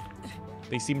though.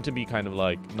 They seem to be kind of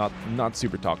like not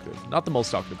super talkative. Not the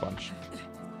most talkative bunch.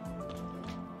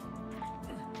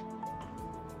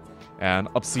 And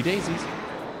upsy daisies.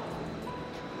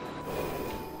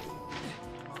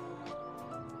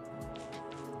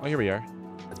 Oh, here we are.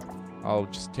 I'll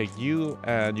just take you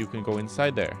and you can go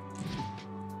inside there.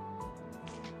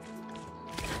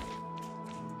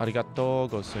 Arigato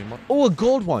gozaimasu. Oh, a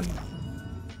gold one.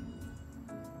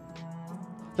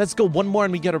 Let's go one more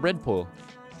and we get a red pull.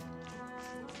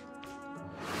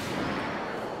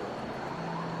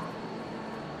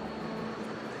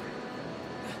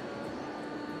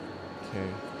 Okay.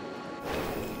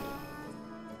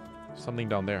 Something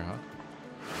down there, huh?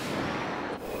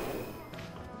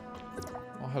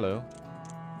 Oh, hello.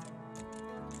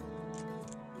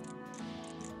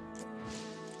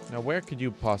 Now, where could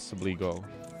you possibly go?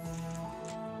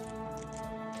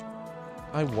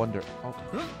 I wonder. Oh.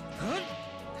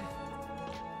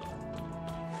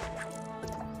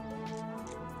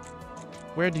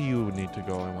 Where do you need to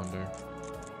go, I wonder?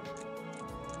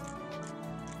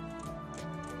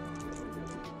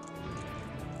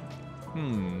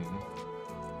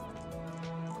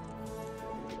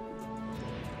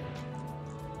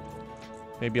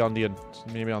 Maybe on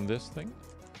this thing?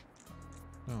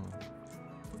 No.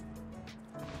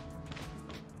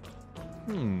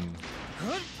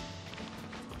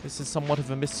 This is somewhat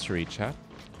of a mystery, chat.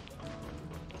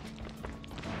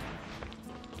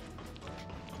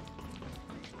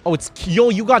 Oh, it's... Yo,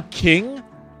 you got King?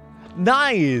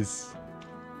 Nice!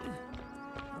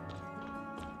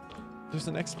 There's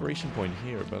an exploration point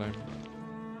here, but I'm...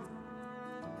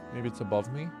 Maybe it's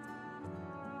above me?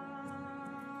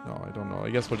 No, I don't know. I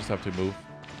guess we'll just have to move.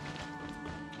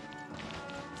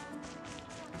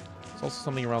 There's also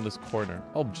something around this corner.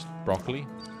 Oh, just broccoli.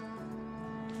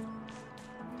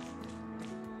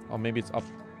 Oh, maybe it's up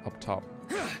top.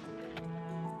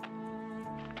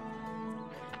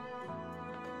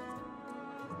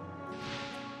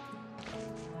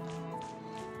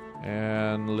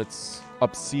 And let's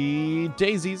upsee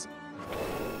daisies.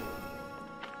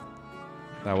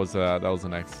 That was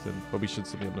an accident, but we should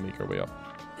still be able to make our way up.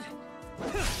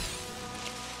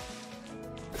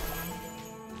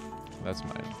 That's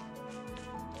mine.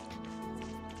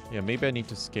 Yeah, maybe I need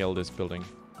to scale this building.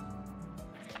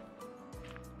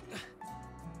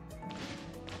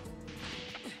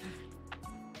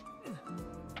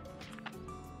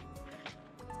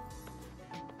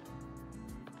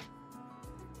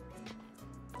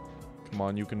 Come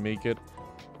on, you can make it.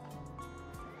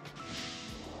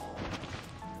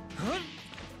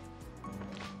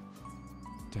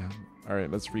 Damn. All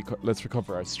right, let's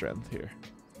recover our strength here.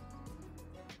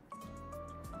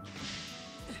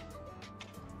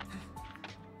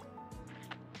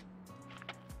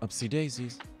 Upsy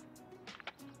daisies.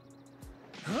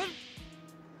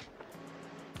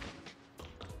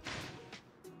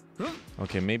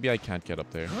 Okay, maybe I can't get up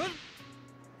there.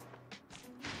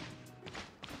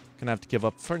 Gonna have to give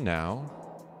up for now.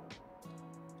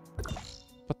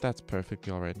 But that's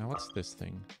perfectly alright. Now what's this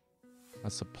thing? A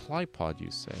supply pod,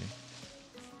 you say?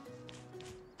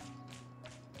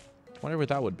 Wonder where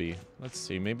that would be. Let's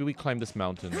see. Maybe we climb this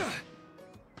mountain.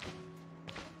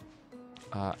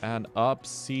 And up,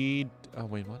 seed... Oh,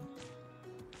 wait, what?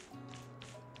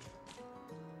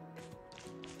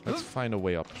 Let's find a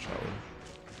way up, shall we?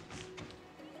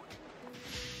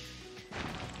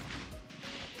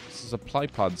 This is a supply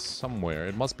pod somewhere.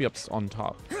 It must be up on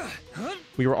top.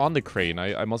 We were on the crane.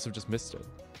 I must have just missed it.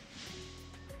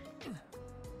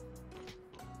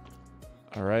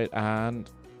 Alright, and...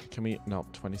 Can we... No,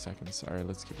 20 seconds. Alright,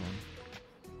 let's keep going.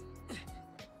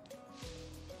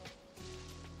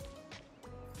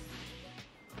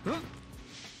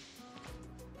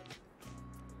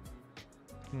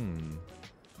 Hmm.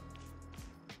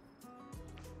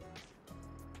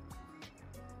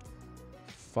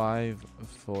 5,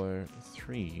 4,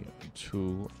 3,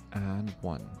 2, and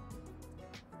 1.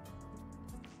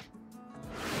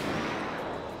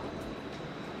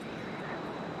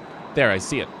 There, I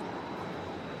see it.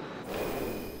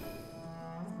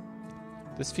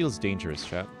 This feels dangerous,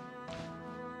 chat.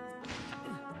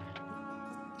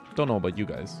 Don't know about you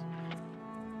guys.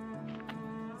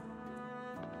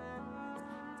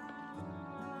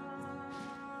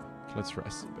 Let's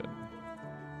rest a bit.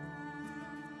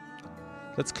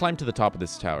 Let's climb to the top of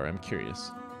this tower. I'm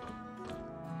curious.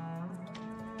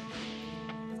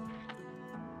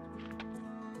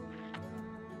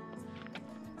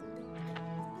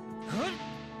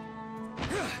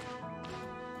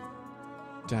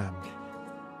 Damn.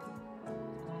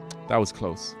 That was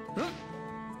close.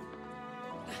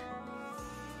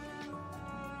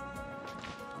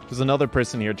 There's another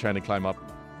person here trying to climb up.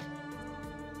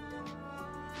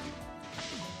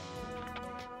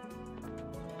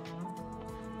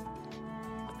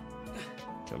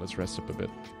 Okay, let's rest up a bit.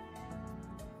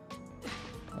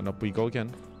 And up we go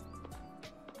again.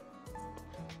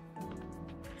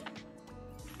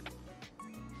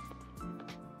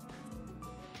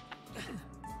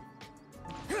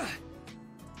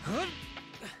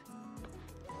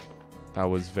 That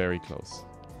was very close.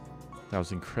 That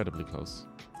was incredibly close.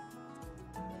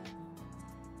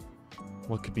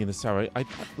 What could be in this tower? I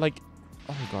like...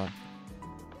 Oh, God.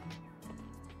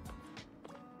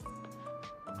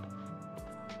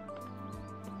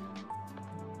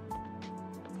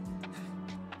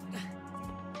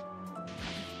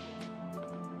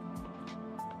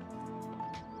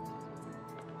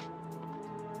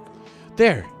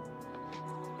 There!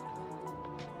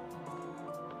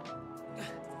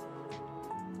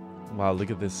 Wow,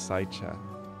 look at this side chat.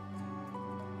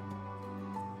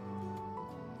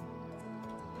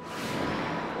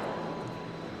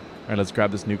 Alright, let's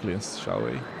grab this nucleus, shall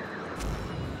we?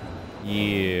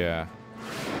 Yeah.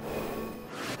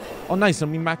 Oh, nice,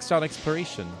 and we maxed out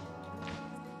exploration.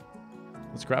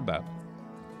 Let's grab that.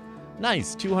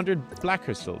 Nice, 200 black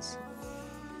crystals.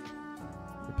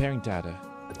 Repairing data.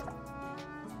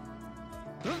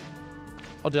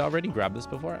 Oh, did I already grab this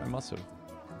before? I must have.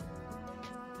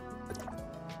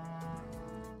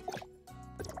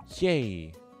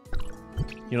 Yay.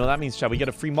 You know, that means, shall we get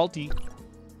a free multi?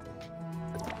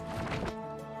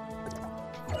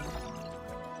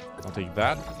 I'll take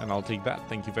that, and I'll take that.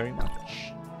 Thank you very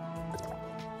much.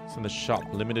 It's in the shop.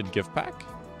 Limited gift pack?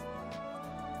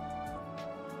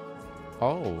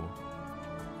 Oh.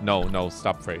 No, no.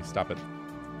 Stop, Fray. Stop it.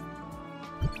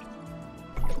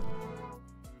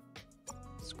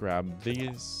 Let's grab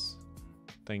these.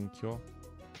 Thank you.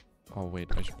 Oh, wait.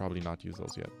 I should probably not use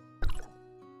those yet.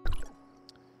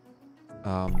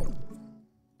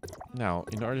 Now,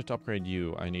 in order to upgrade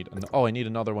you, I need... I need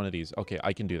another one of these. Okay,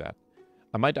 I can do that.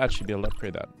 I might actually be able to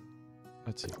upgrade that.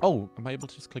 Let's see. Oh, am I able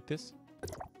to just click this?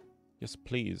 Yes,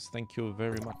 please. Thank you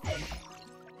very much.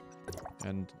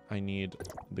 And I need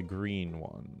the green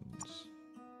ones.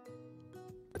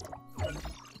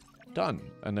 Done.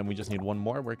 And then we just need one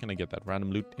more. Where can I get that?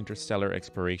 Random loot, interstellar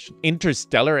exploration.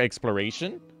 Interstellar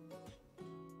exploration?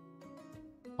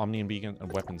 Omni and Beacon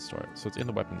and weapons store. So it's in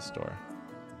the weapons store.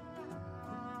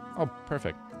 Oh,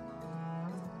 perfect.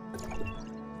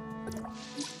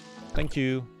 Thank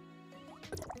you.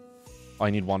 Oh, I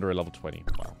need Wanderer level 20.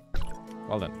 Wow.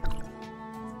 Well done.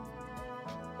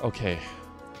 Okay.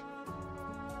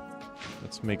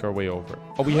 Let's make our way over.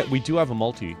 Oh, we do have a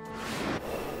multi.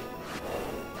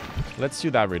 Let's do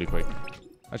that really quick.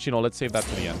 Actually, no, let's save that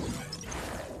to the end.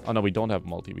 Oh, no, we don't have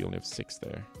multi. We only have 6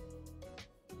 there.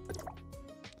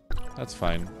 That's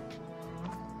fine.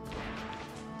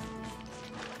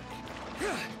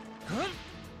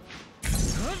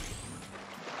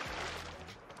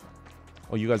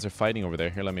 Oh, you guys are fighting over there.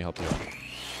 Here, let me help you out.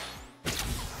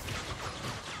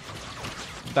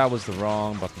 That was the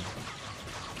wrong button.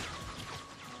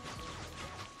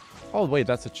 Oh, wait,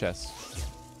 that's a chest.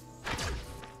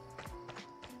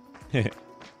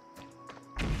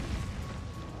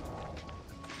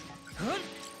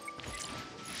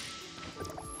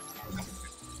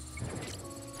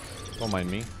 Don't mind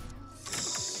me.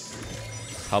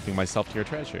 Helping myself to your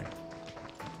treasure.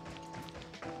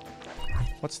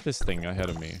 What's this thing ahead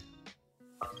of me?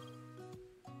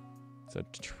 It's a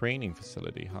training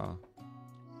facility, huh?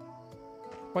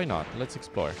 Why not? Let's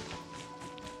explore.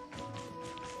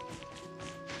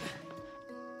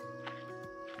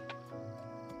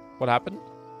 What happened?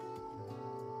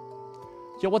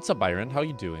 Yo, what's up, Byron? How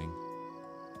you doing?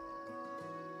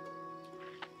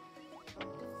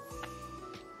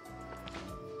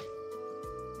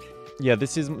 Yeah,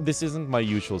 this isn't my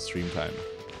usual stream time.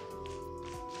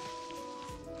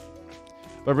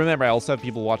 But remember, I also have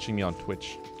people watching me on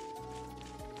Twitch.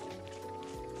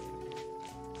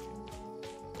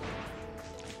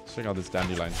 Let's check out this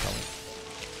dandelion color.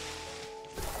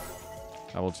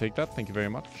 I will take that. Thank you very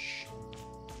much.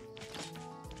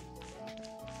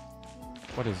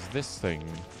 What is this thing?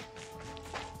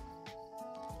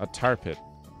 A tar pit.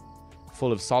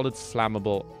 Full of solid,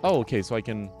 flammable... Oh, okay, so I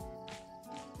can...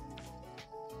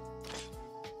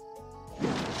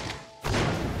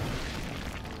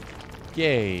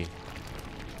 Yay.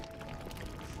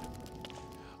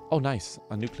 Oh, nice.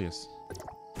 A nucleus.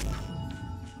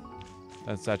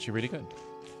 That's actually really good.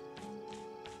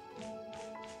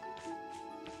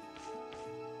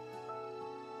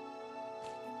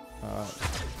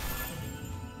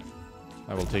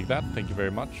 I will take that. Thank you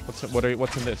very much. What's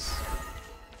in this?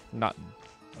 Nothing.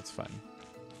 That's fine.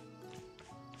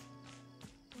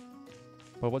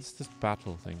 But what's this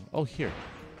battle thing? Oh, here.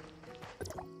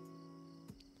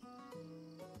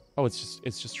 Oh, it's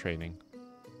just training.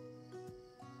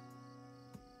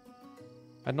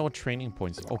 I know what training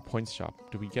points. Oh, points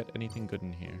shop. Do we get anything good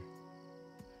in here?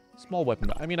 Small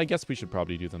weapon. I mean, I guess we should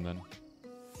probably do them then.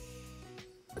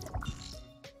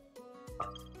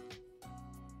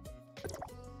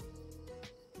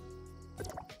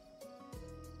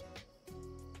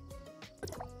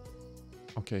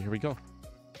 Okay, here we go.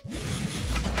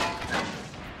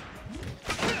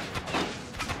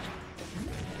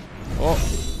 Oh,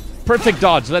 perfect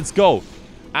dodge. Let's go.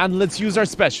 And let's use our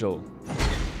special.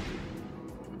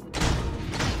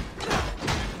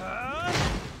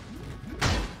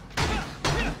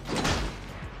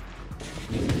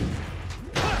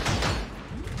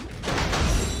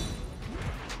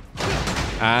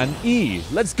 And E.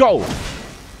 Let's go.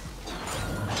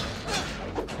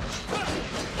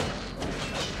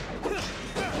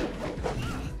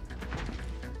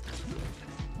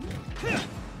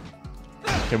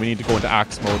 Okay, we need to go into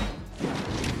axe mode.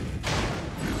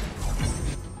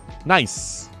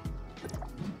 Nice.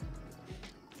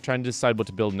 Trying to decide what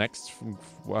to build next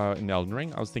in Elden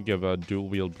Ring. I was thinking of a dual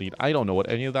wield bleed. I don't know what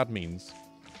any of that means.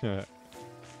 I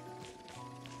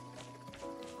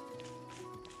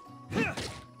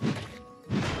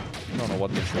don't know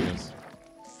what this thing is.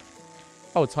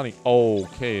 Oh, it's honey.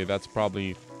 Okay, that's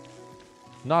probably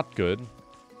not good.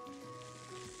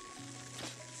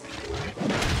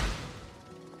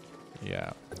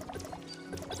 Yeah.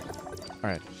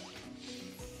 Alright.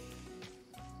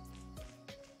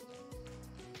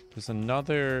 There's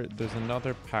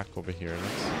another pack over here.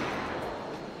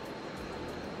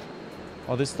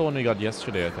 Oh, this is the one we got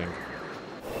yesterday, I think.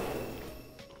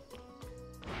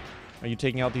 Are you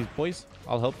taking out these boys?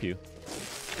 I'll help you.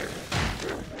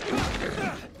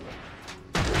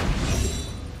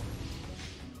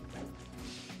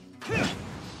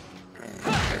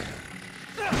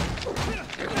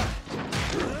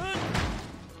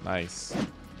 Nice.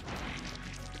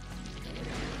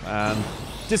 And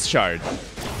discharge.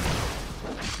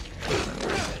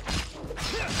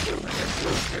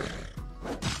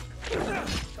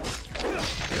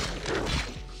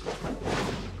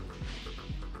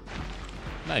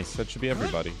 Nice, that should be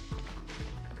everybody.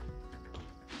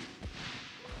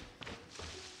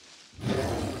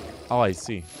 Oh, I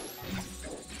see.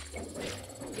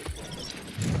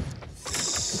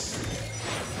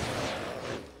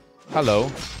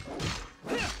 Hello.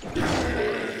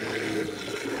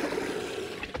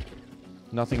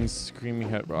 Nothing's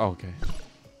screaming at... Oh, okay.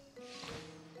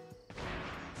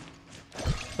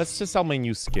 Let's just sell my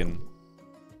new skin.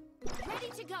 Ready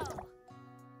to go.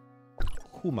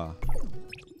 Kuma.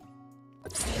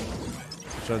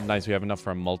 Which is nice, we have enough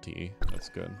for a multi. That's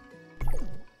good.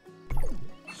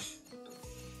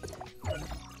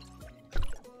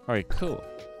 Alright, cool.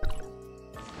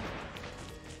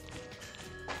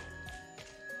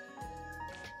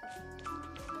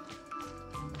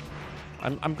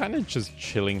 I'm kind of just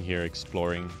chilling here,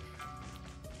 exploring.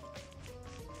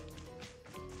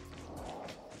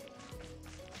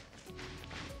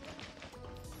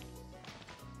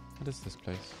 What is this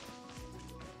place?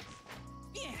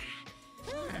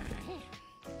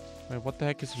 Wait, what the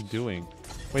heck is he doing?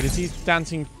 Wait, is he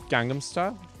dancing Gangnam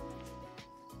Style?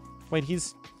 Wait,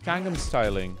 he's Gangnam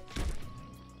styling.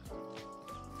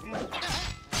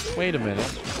 Wait a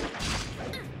minute.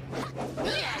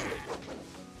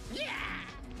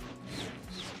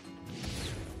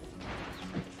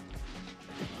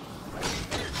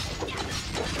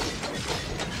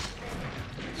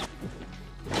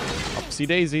 Upsy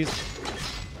daisies.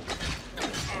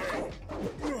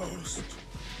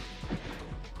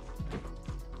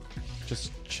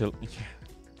 Just chill. Yeah.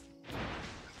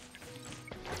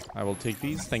 I will take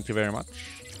these. Thank you very much.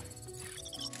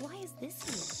 Why is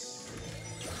this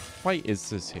here? Why is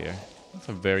this here? That's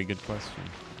a very good question.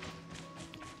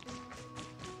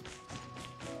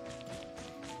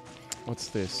 What's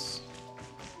this?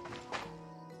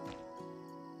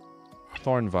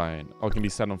 Thornvine. Oh, it can be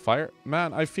set on fire?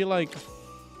 Man, I feel like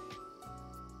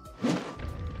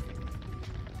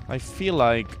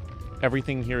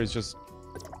everything here is just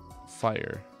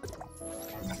fire.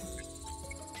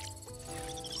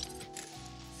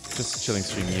 Just chilling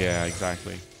stream. Yeah,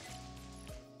 exactly.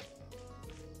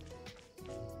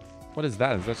 What is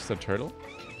that? Is that just a turtle?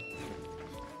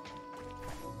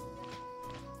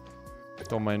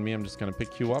 Don't mind me. I'm just going to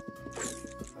pick you up.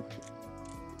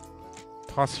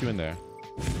 Toss you in there.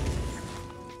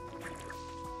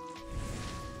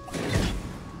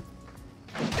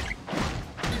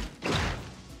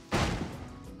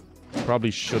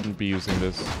 Probably shouldn't be using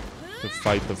this to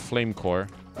fight the flame core.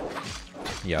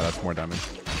 Yeah, that's more damage.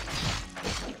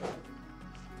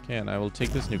 Okay, and I will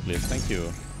take this nucleus. Thank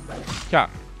you. Yeah.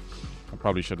 I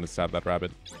probably shouldn't have stabbed that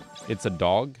rabbit. It's a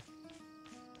dog?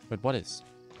 But what is?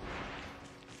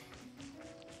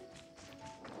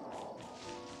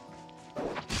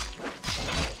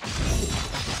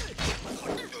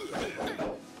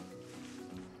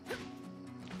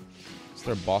 Is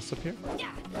there a boss up here?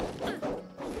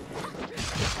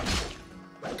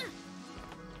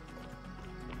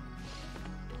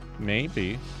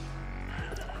 Maybe.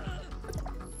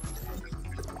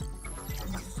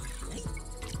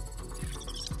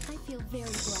 I feel very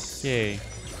blessed. Yay.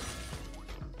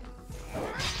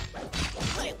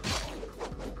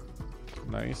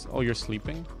 Nice. Oh, you're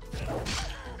sleeping?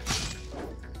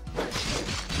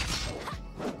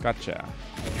 Gotcha.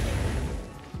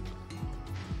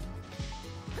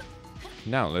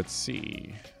 Now, let's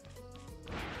see.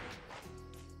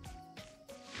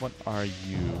 What are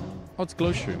you? Oh, it's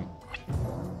Glowshroom.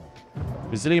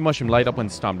 Resilient mushroom light up when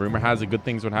stomped. Rumor has it good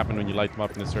things would happen when you light them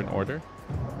up in a certain order.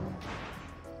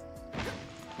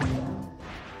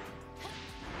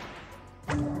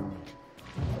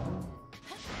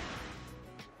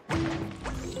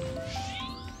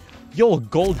 Yo, a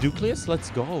gold nucleus? Let's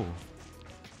go.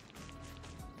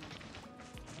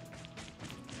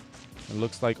 It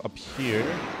looks like up here.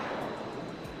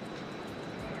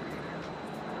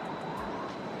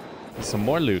 There's some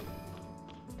more loot.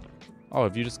 Oh,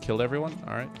 have you just killed everyone?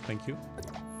 Alright, thank you.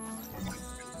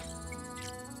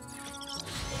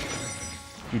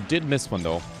 You did miss one,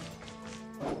 though.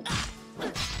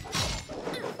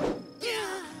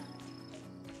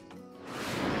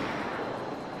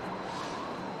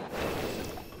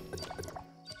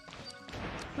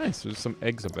 Nice, there's some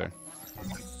eggs up there.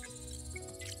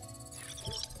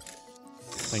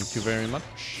 Thank you very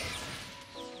much.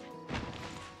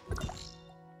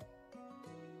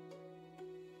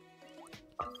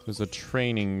 There's a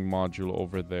training module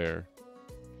over there.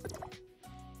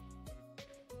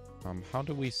 How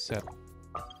do we set...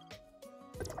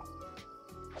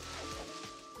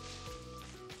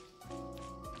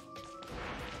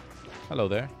 Hello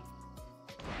there.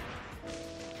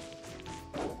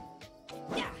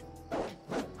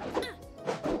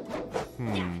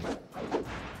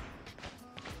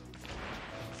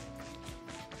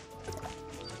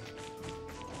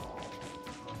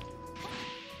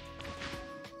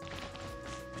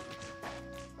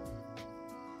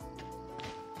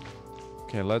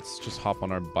 Okay, let's just hop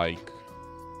on our bike.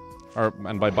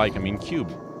 And by bike, I mean cube.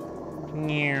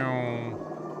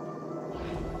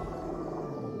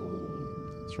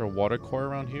 Is there a water core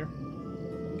around here?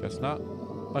 Guess not.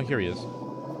 Oh, here he is.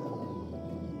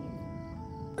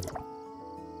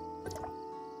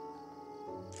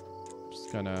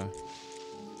 Just gonna...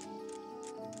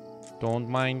 Don't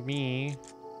mind me.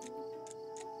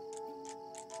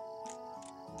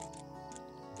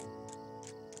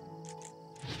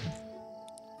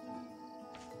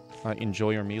 Enjoy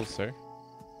your meal, sir.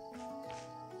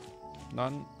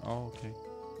 None? Oh, okay.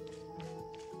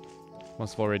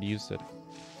 Must have already used it.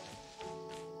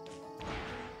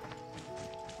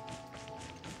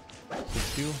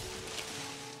 Thank you.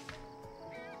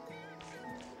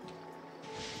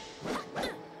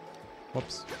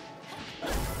 Whoops.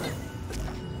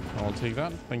 I'll take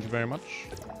that. Thank you very much.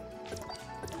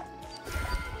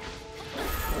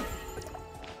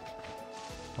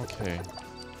 Okay.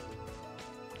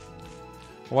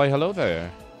 Why, hello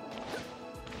there.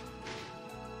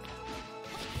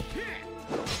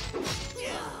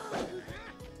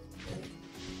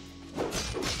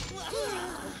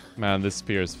 Man, this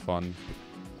spear is fun.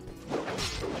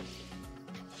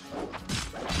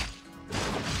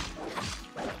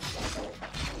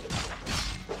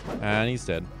 And he's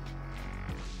dead.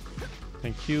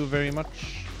 Thank you very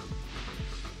much.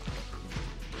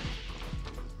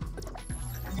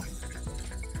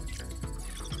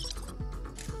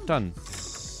 Done.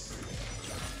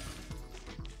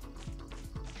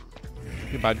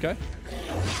 You bad guy?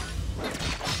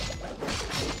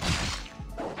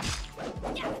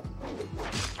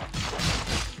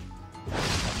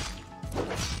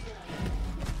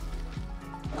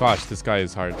 Gosh, this guy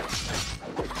is hard.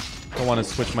 Don't want to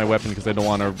switch my weapon because I don't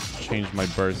want to change my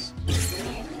burst.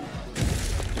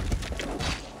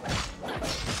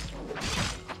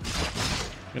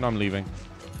 You know I'm leaving.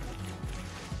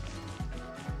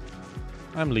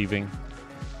 I'm leaving.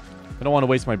 I don't want to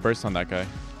waste my burst on that guy.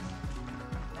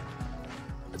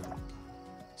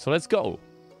 So let's go.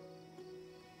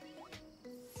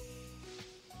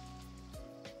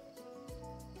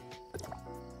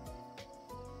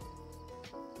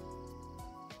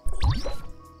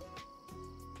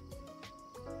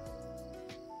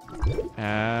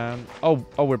 And oh,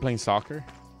 we're playing soccer.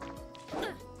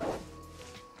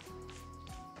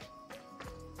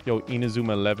 Yo,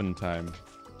 Inazuma 11 time.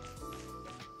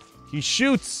 He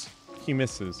shoots! He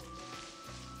misses.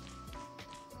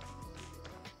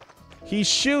 He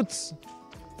shoots!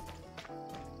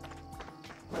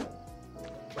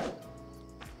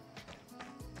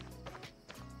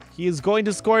 He is going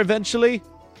to score eventually.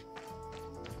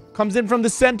 Comes in from the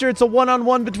center. It's a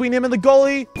one-on-one between him and the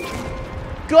goalie.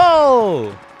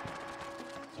 Goal!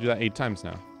 Do that 8 times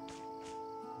now.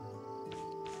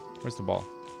 Where's the ball?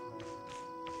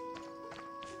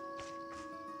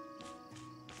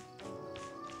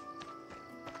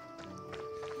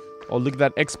 Oh, look at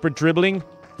that expert dribbling.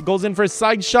 He goes in for a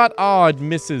side shot. Oh, it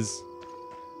misses.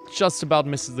 Just about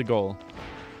misses the goal.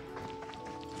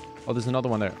 Oh, there's another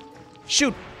one there.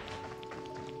 Shoot!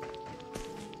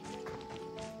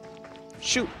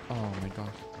 Shoot! Oh my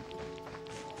god.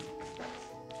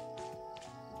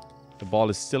 The ball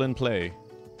is still in play.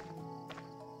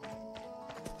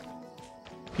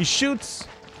 He shoots!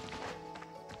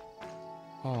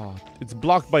 Oh, it's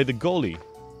blocked by the goalie.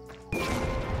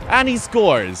 And he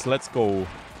scores! Let's go.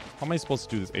 How am I supposed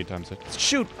to do this 8 times?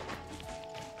 Shoot!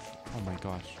 Oh my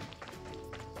gosh.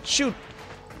 Shoot!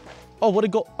 Oh, what a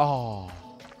goal. Oh,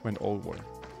 went over.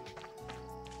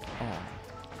 Oh.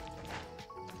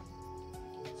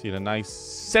 See the nice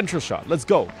central shot. Let's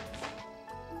go.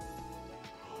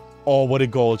 Oh, what a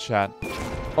goal, chat.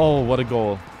 Oh, what a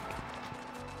goal.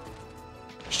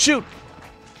 Shoot!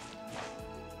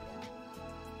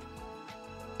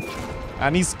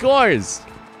 And he scores!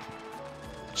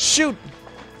 Shoot!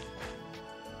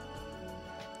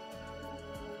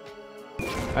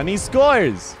 And he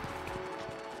scores!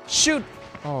 Shoot!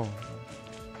 Oh.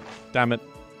 Damn it.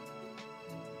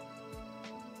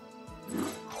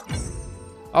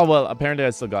 Oh, well, apparently I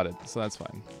still got it, so that's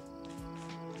fine.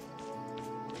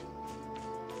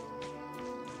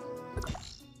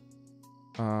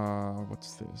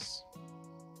 What's this?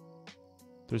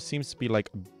 There seems to be like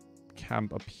a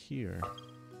camp up here.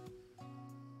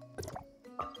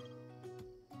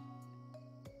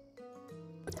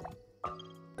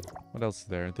 What else is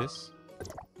there? This?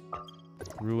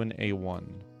 Ruin A1.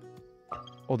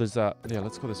 Oh, there's a... Yeah,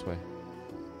 let's go this way.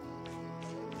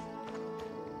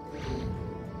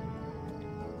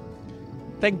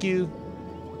 Thank you.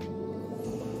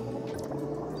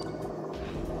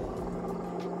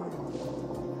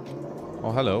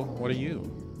 Oh, hello. What are you?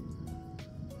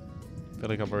 I feel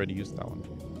like I've already used that one.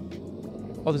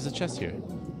 Oh, there's a chest here.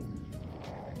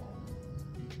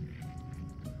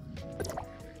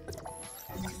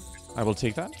 I will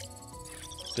take that.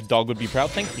 The dog would be proud.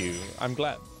 Thank you. I'm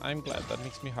glad. I'm glad. That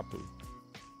makes me happy.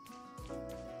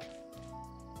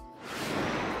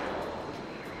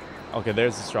 Okay,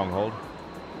 there's the stronghold.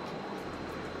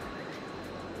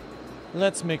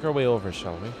 Let's make our way over,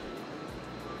 shall we?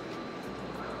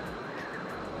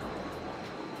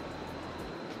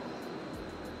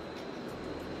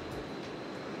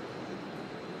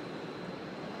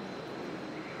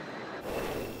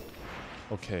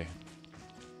 Okay.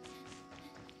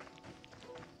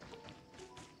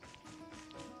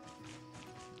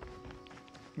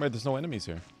 Wait, there's no enemies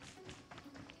here.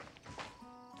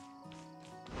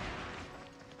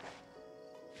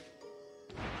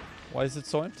 Why is it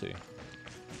so empty?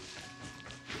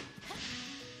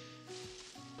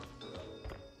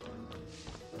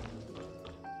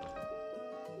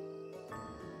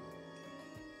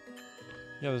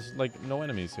 Yeah, there's like no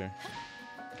enemies here.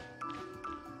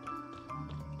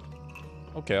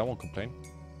 Okay, I won't complain.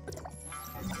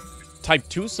 Type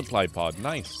 2 supply pod,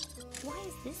 nice. Why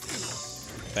is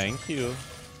this? Thank you.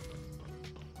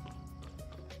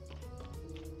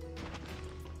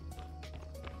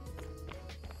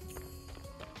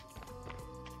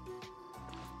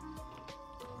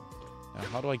 Now,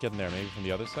 how do I get in there? Maybe from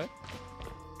the other side?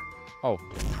 Oh.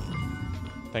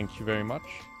 Thank you very much.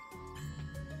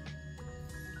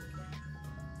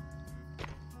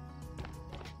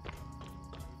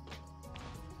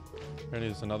 Apparently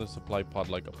there's another supply pod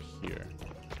like up here.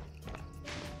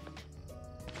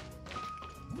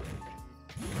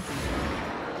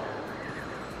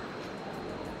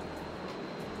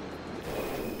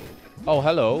 Oh,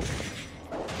 hello.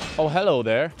 Oh, hello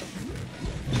there.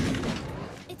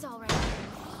 It's all right.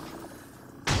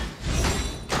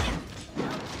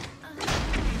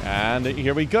 And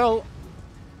here we go.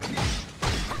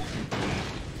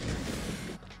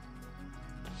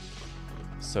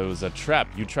 So it was a trap.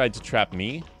 You tried to trap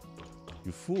me?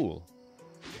 You fool.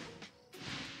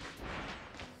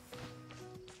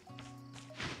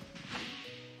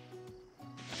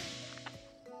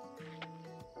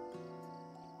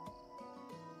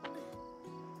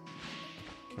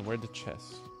 Okay, where'd the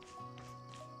chest?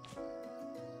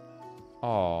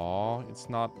 Aww, it's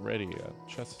not ready yet.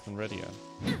 Chest isn't ready yet.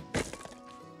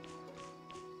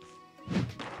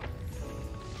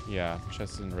 Yeah,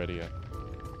 chest isn't ready yet.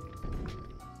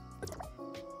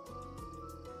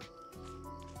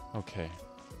 Okay.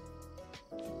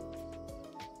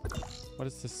 What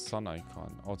is this sun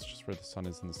icon? Oh, it's just where the sun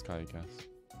is in the sky, I guess.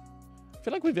 I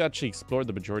feel like we've actually explored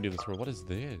the majority of this world. What is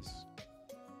this?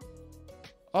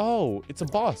 Oh, it's a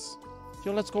boss.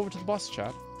 Yo, let's go over to the boss,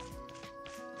 chat.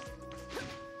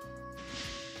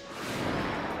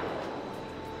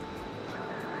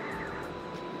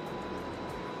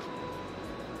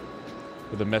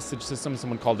 With a message system,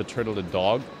 someone called the turtle a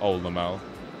dog. Oh, Lamel.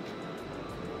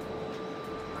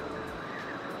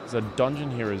 There's a dungeon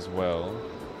here as well.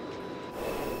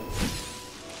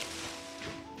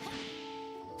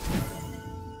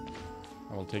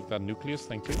 I will take that nucleus,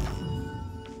 thank you.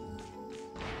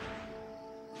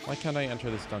 Why can't I enter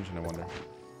this dungeon, I wonder?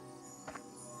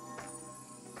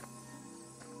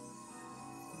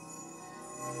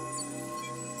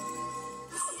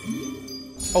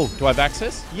 Oh, do I have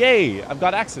access? Yay! I've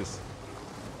got access.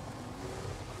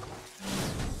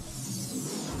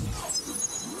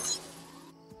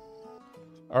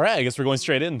 Alright, I guess we're going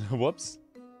straight in. Whoops.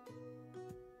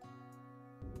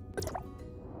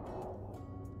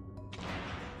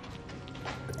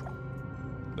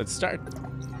 Let's start.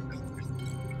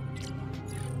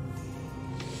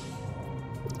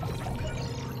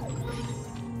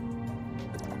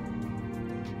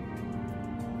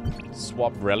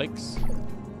 Swap relics.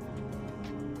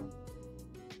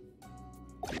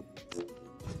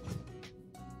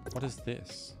 What is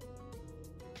this?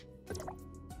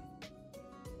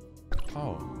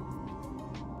 Oh.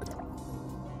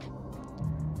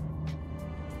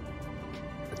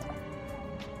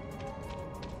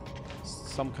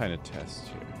 Some kind of test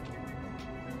here.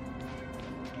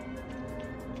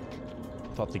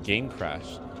 Thought the game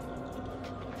crashed.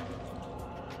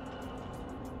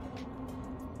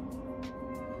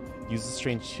 Use the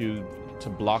strange tube to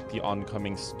block the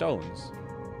oncoming stones.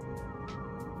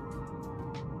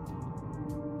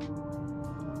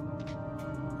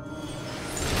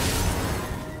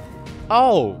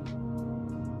 Oh!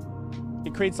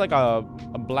 It creates like a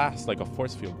blast, like a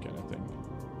force field kind of thing.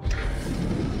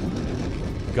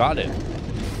 Got it.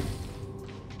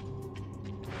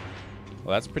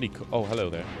 Well, that's pretty cool. Oh, hello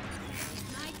there.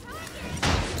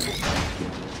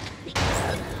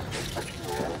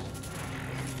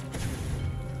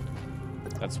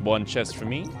 That's one chest for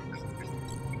me.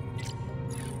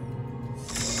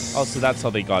 Oh, so that's how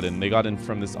they got in. They got in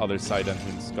from this other side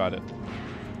entrance. Got it.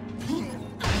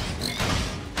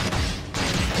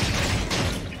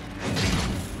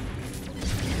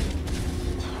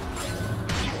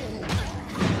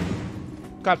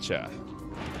 Gotcha.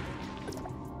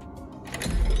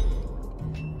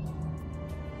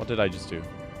 What did I just do?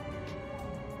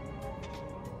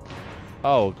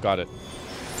 Oh, got it.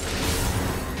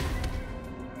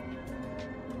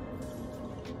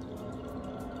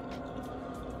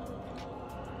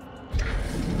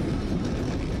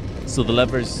 So the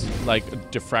levers like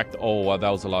diffract. Oh, wow, that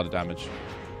was a lot of damage.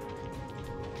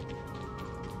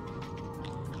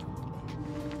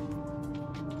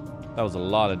 That was a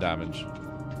lot of damage.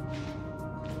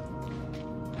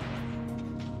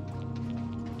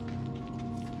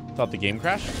 Thought the game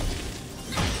crashed?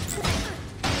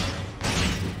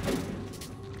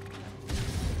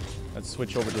 Let's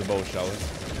switch over to the bow, shall we?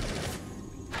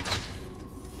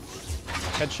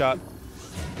 Headshot.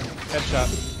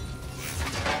 Headshot.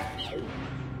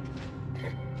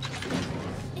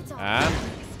 And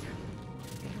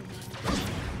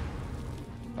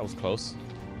that was close.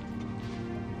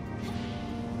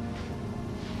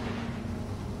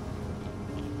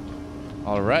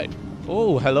 All right.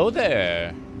 Oh, hello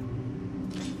there.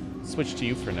 Switch to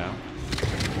you for now.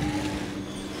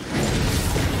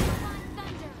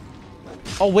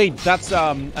 Oh wait, that's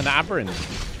an aberrant.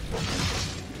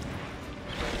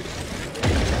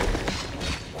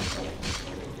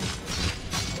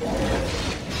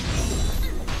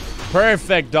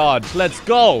 Perfect dodge. Let's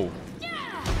go.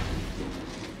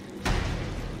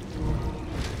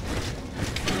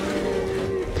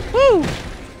 Woo!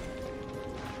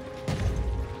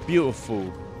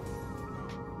 Beautiful.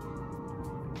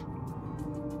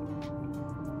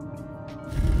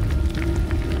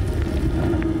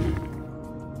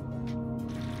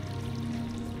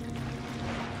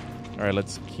 All right,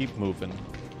 let's keep moving.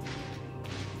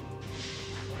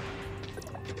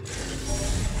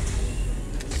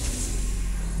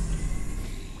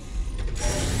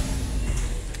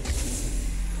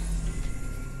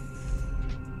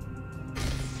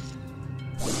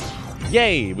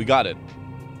 Yay, we got it.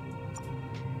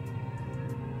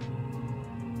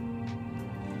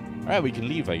 Alright, we can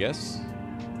leave, I guess.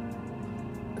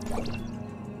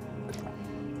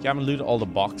 You haven't looted all the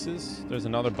boxes? There's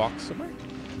another box somewhere?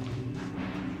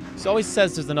 It always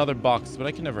says there's another box, but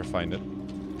I can never find it.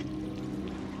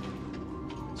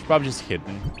 It's probably just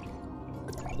hidden.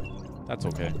 That's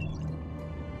okay.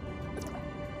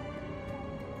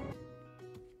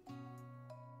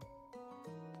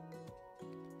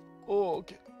 Oh,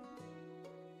 okay.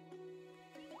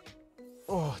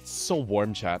 Oh, it's so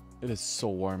warm, chat. It is so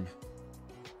warm.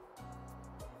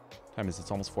 Time is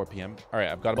it's almost 4 p.m. All right,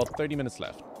 I've got about 30 minutes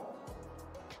left.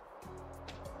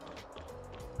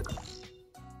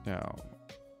 Now,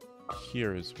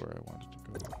 here is where I wanted to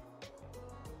go.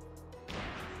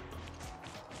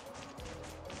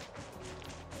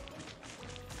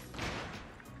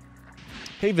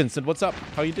 Hey, Vincent, what's up?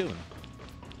 How you doing?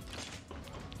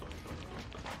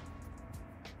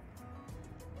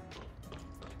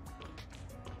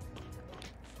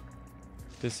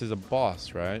 This is a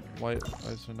boss, right? Why is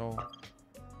there no...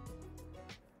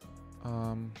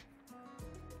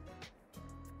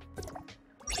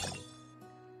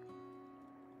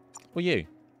 Oh, yay.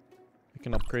 I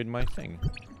can upgrade my thing.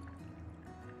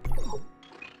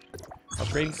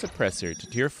 Upgrading suppressor to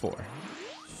tier 4.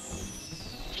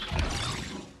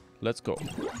 Let's go.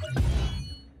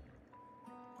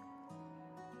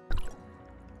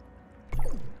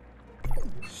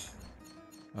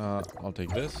 I'll take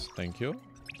this, thank you.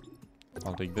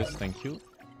 I'll take this, thank you.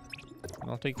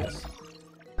 And I'll take this.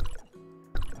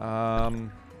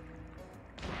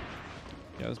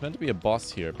 Yeah, there's meant to be a boss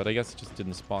here, but I guess it just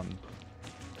didn't spawn.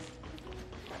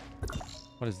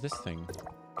 What is this thing?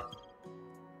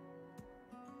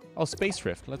 Oh, Space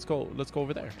Rift. Let's go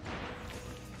over there.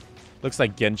 Looks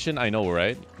like Genshin, I know,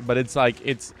 right? But it's like,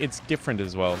 it's different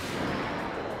as well.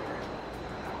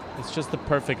 It's just the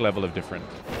perfect level of different.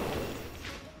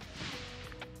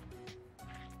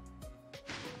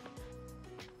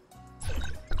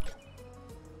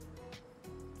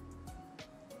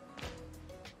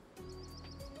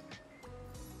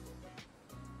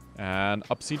 And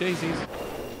upsy daisies.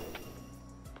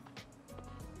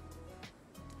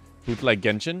 Bootleg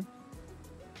Genshin.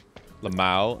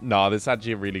 Mahou. No, this is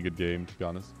actually a really good game, to be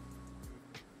honest.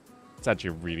 It's actually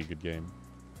a really good game.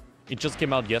 It just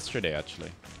came out yesterday,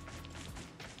 actually.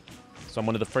 So I'm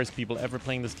one of the first people ever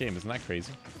playing this game. Isn't that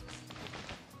crazy?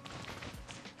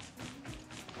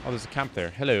 Oh, there's a camp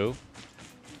there. Hello.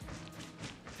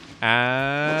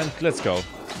 And let's go.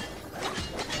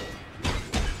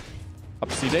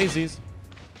 Upsy daisies.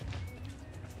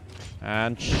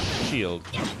 And shield.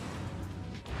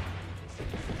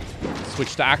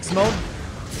 Switch to axe mode.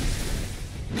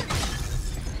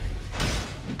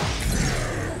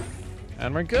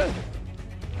 And we're good.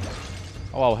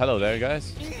 Oh, well, hello there,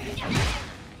 guys.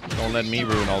 Don't let me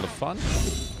ruin all the fun.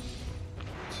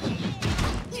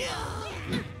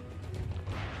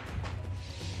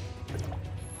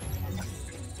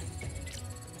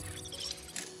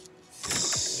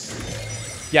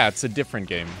 Yeah, it's a different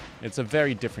game. It's a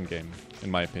very different game, in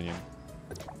my opinion.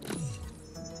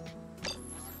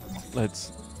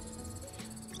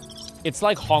 It's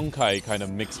like Honkai kind of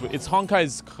mixed with... It's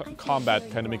Honkai's combat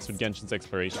kind of mixed with Genshin's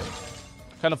exploration.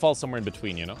 Kind of falls somewhere in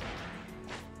between, you know?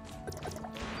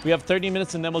 We have 30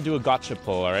 minutes and then we'll do a gotcha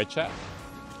poll, alright, chat?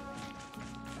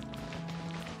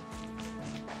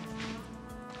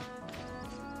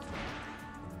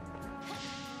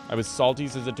 I was salty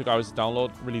since it took hours to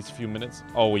download, release a few minutes.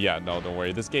 Oh yeah, no, don't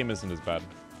worry. This game isn't as bad.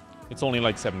 It's only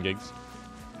like 7 gigs.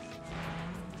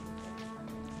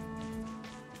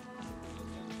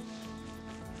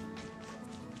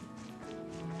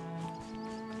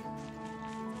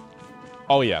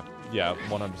 Oh yeah, yeah,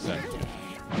 100%.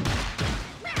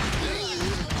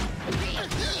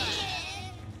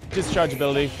 Discharge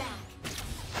ability.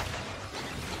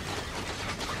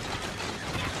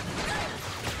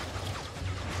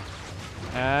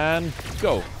 And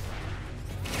go.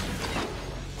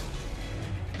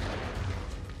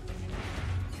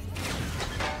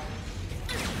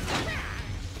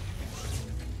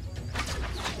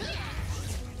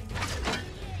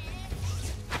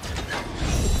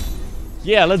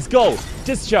 Yeah, let's go.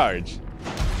 Discharge.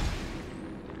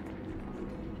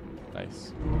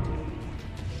 Nice.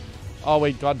 Oh,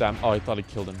 wait, goddamn. Oh, I thought I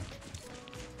killed him.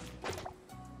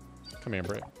 Come here,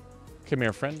 Brit. Come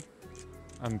here, friend.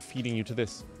 I'm feeding you to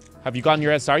this. Have you gotten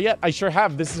your SR yet? I sure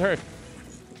have. This is her.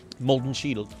 Molten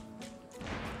Shield.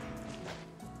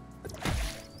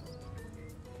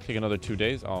 Take another 2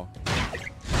 days. Oh.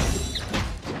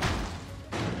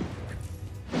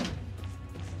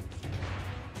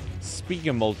 Speaking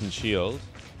of Molten Shield.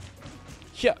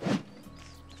 Yeah.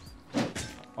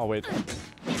 Oh, wait.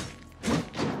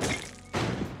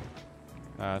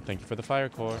 Thank you for the fire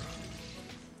core.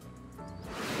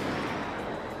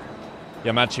 Yeah,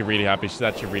 I'm actually really happy. She's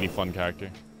actually a really fun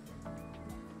character.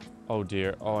 Oh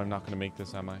dear. Oh, I'm not going to make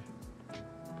this, am I?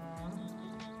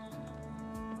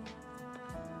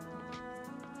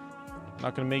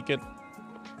 Not going to make it.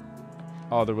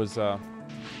 Oh, there was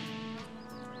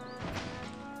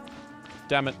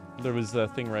damn it. There was a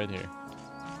thing right here.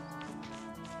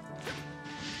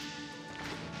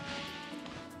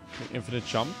 Infinite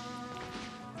jump.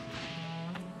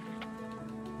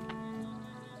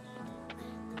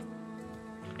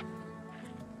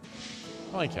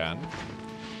 Oh, I can.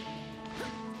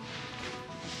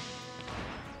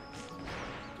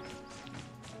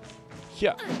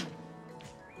 Yeah.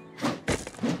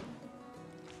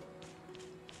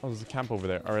 Oh, there's a camp over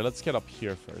there. Alright, let's get up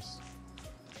here first.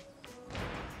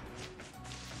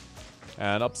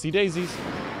 And upsy daisies.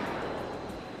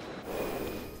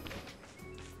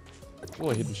 Oh,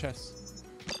 a hidden chest.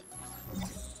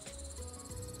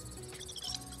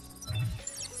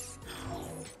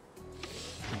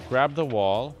 Grab the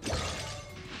wall.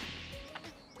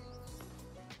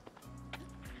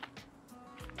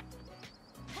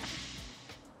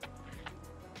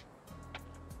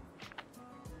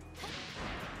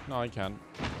 No, I can't.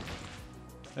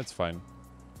 It's fine.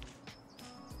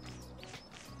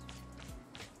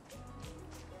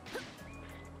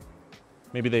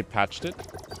 Maybe they patched it.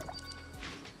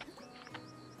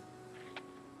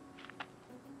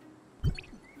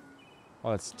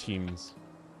 Oh, that's teams.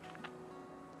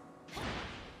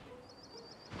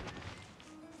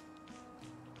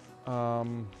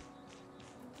 Okay,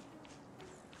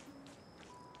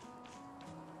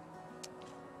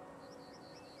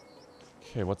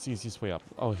 what's the easiest way up?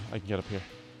 Oh, I can get up here.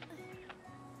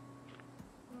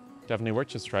 Definitely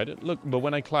worked, just tried it. Look, but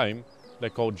when I climb,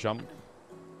 let go, jump.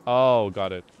 Oh,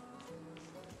 got it.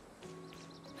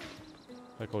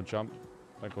 Let go, jump.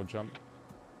 Let go, jump.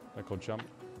 Let go, jump.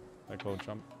 Let go,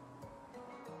 jump.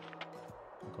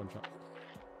 Let go, jump.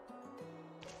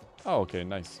 Oh, okay,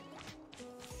 nice.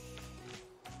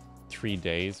 3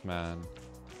 days, man.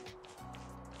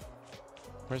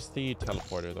 Where's the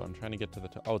teleporter, though? I'm trying to get to the...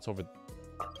 Oh, it's over...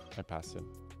 I passed it.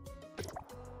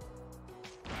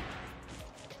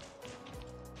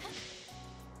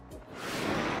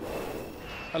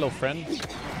 Hello, friend.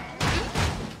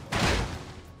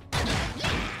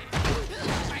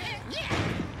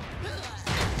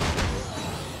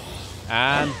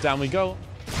 And down we go.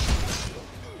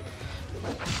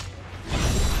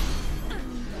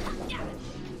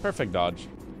 Perfect dodge.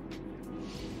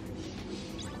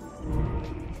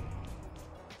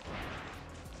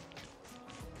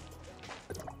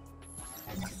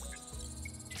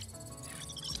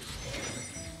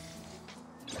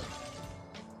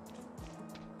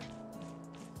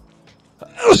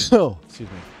 Oh, excuse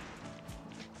me.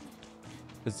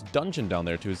 There's a dungeon down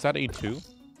there too. Is that A2?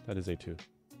 That is A2.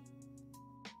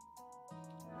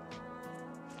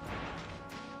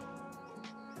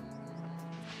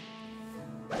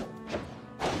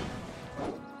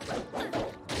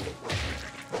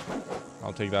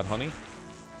 I'll take that, honey.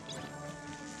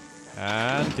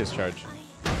 And discharge.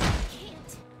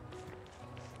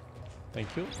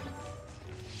 Thank you.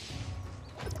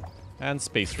 And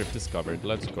space rift discovered.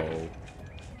 Let's go.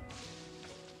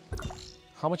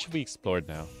 How much have we explored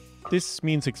now? This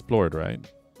means explored, right?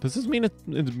 Does this mean it's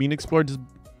been explored?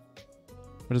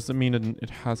 Or does it mean it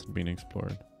hasn't been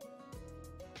explored?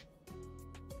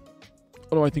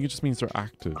 Oh, no, I think it just means they're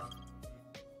active.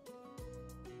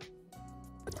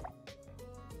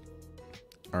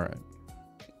 Alright.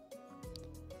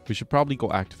 We should probably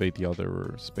go activate the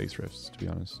other space rifts, to be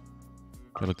honest.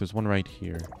 Yeah, look, there's one right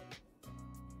here.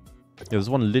 Yeah,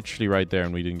 there's one literally right there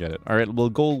and we didn't get it. Alright, we'll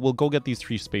go get these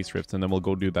 3 space rifts and then we'll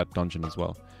go do that dungeon as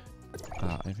well.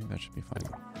 I think that should be fine.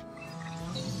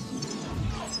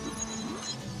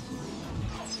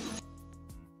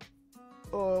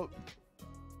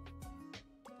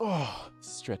 Oh,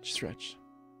 stretch.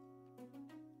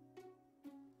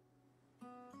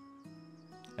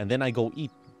 And then I go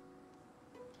eat.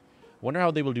 Wonder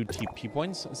how they will do TP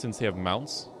points since they have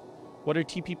mounts. What are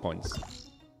TP points?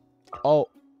 Oh.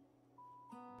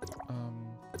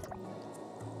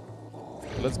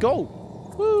 Let's go.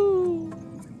 Woo.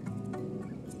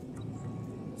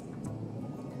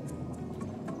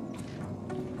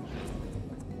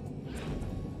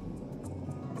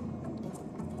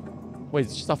 Wait,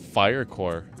 it's just a fire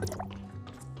core.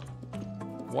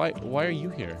 Why are you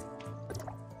here?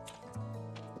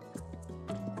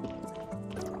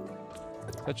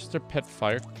 Is that just their pet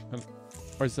fire?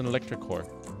 Or is it an electric core?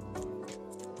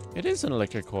 It is an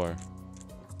electric core.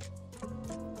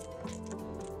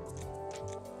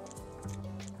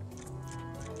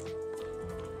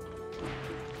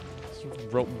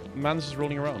 Man's just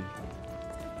rolling around.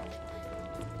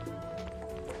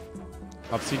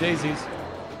 Upsy daisies.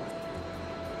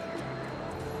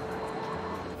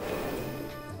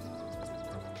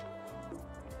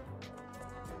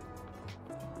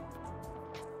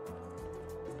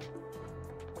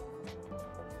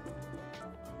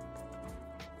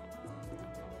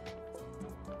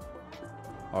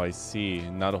 Oh, I see.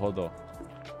 Naruhodo.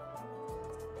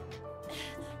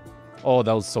 Oh,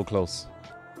 that was so close.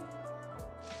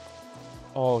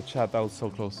 Oh, chat, that was so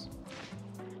close.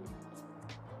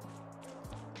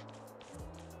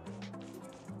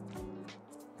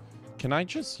 Can I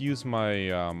just use my,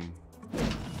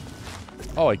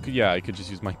 Oh, I could just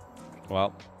use my...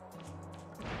 Well.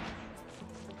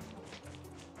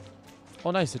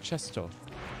 Oh, nice, a chesto.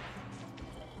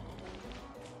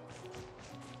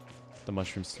 The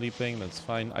mushroom sleeping, that's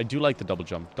fine. I do like the double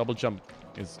jump. Double jump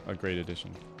is a great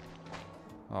addition.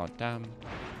 Oh, damn.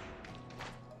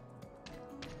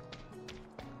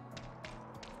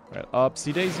 Right,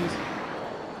 upsy daisies.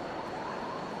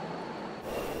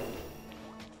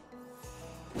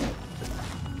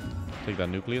 Take that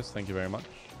nucleus, thank you very much.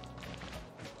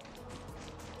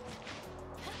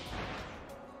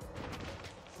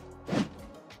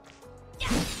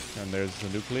 And there's the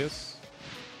nucleus.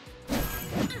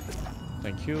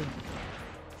 Thank you.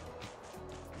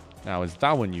 Now, is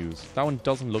that one used? That one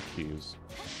doesn't look used.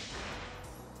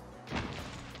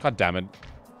 God damn it.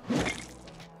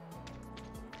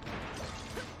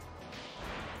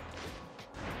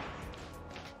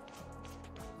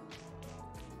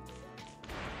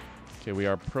 Okay, we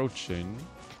are approaching.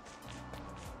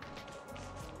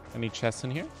 Any chests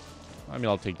in here? I mean,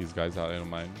 I'll take these guys out. I don't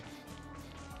mind.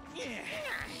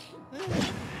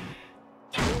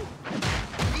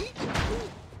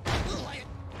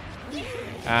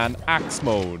 And axe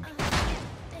mode.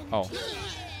 Oh.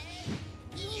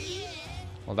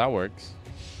 Well, that works.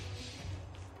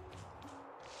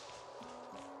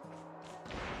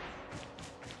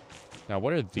 Now,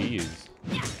 what are these?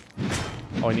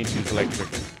 Oh, I need to use electric.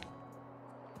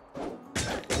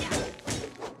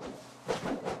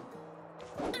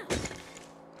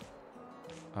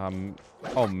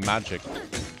 Oh, magic.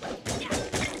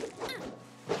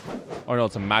 Oh no,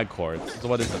 it's a mag cord. So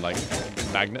what is it, like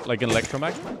magnet, like an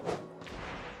electromagnet?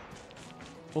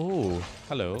 Oh,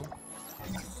 hello.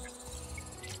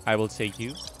 I will take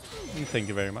you. Thank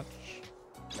you very much.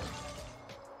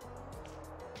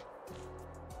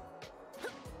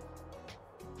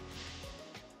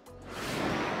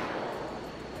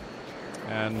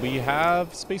 And we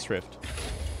have Space Rift.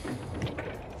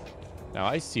 Now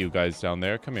I see you guys down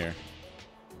there. Come here.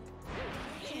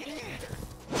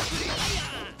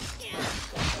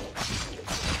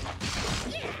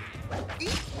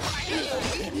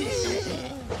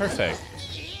 Perfect.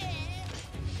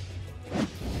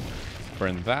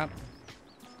 Burn that.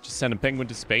 Just send a penguin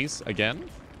to space again?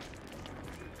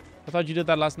 I thought you did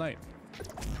that last night.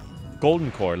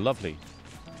 Golden core, lovely.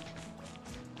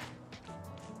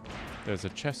 There's a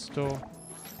chest door.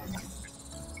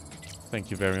 Thank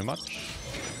you very much.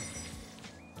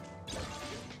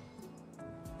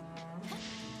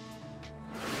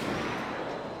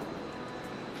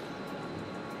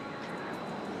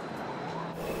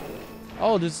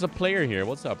 Oh, this is a player here.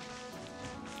 What's up?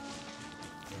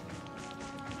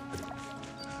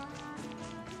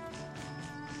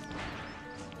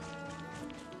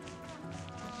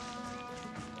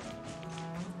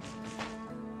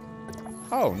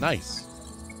 Oh, nice.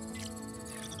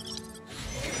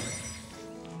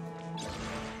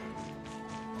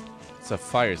 It's a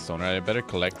firestone, right? I better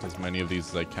collect as many of these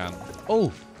as I can.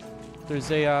 Oh,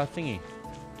 there's a thingy.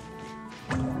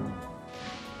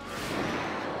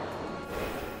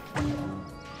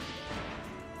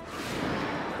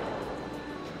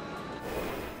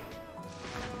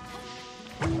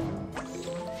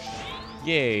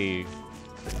 Yay.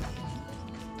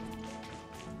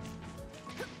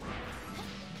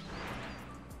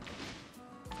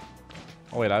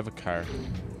 Oh wait, I have a car.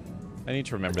 I need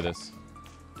to remember this.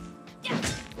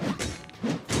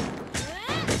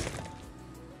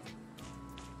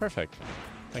 Perfect.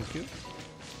 Thank you.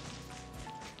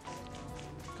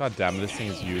 God damn, this thing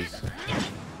is used.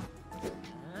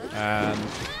 And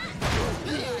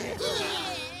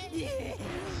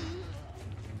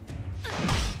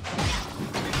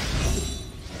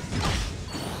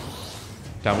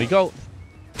down we go.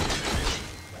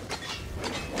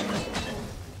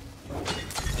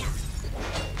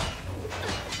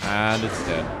 And it's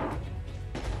dead.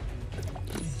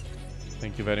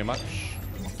 Thank you very much.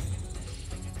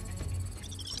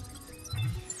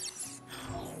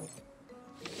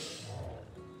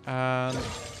 And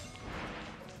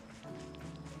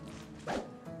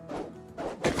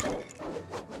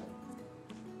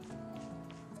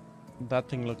that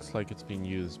thing looks like it's being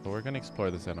used, but we're gonna explore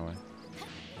this anyway.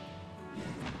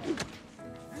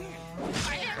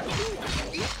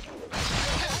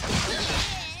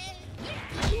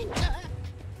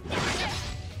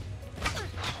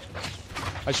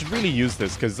 I should really use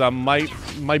this because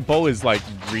my bow is like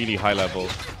really high level.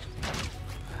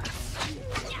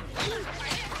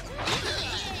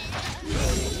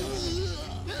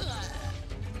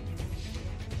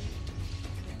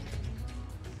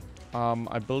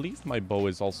 I believe my bow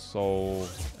is also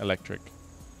electric.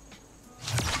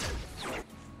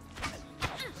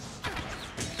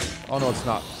 Oh no, it's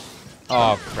not.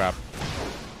 Oh crap.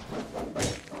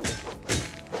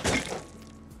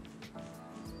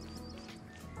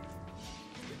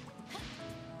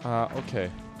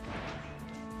 Okay.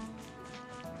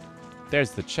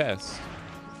 There's the chest.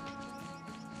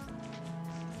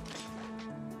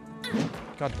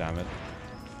 God damn it.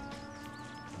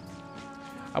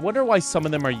 I wonder why some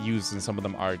of them are used and some of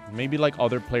them aren't. Maybe like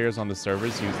other players on the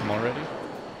servers use them already.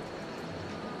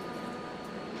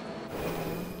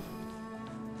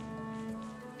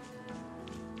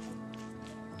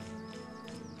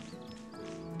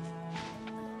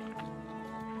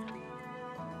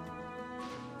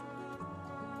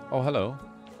 Oh, hello.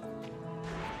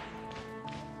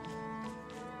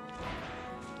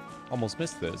 Almost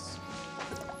missed this.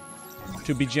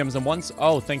 2 BGMs at once?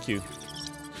 Oh, thank you.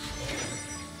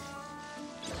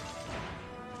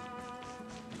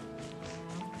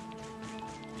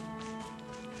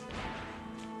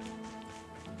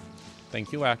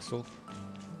 Thank you, Axel.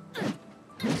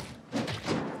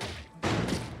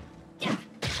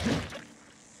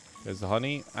 There's the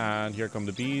honey, and here come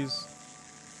the bees.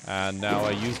 And now I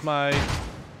use my...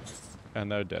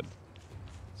 And they're dead.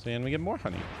 So then we get more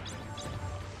honey.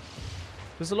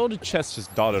 There's a load of chests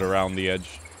just dotted around the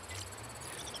edge.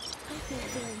 I feel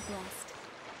very blessed.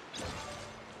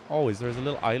 Always, there's a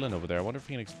little island over there. I wonder if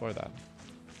we can explore that.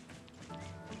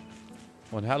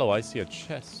 Oh, and hello, I see a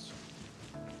chest.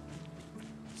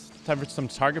 It's time for some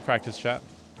target practice, chat.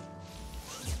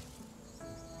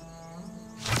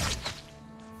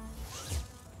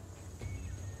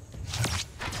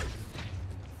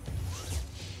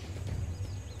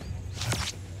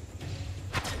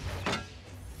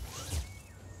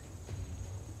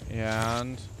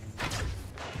 And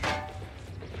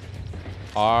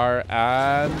R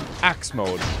and axe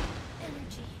mode.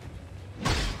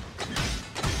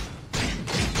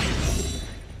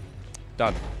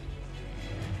 Done.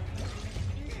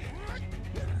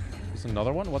 There's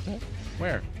another one? What the heck?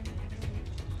 Where?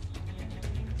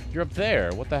 You're up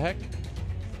there. What the heck?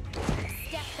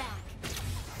 Step back.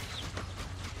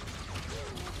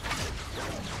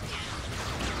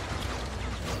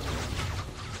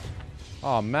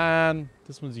 Oh man,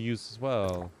 this one's used as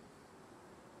well.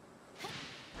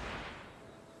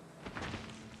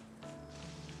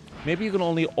 Maybe you can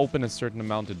only open a certain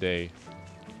amount a day.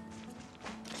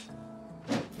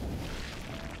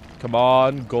 Come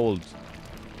on, gold.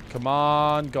 Come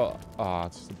on, gold. Ah,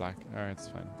 it's just a black. Alright, it's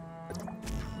fine.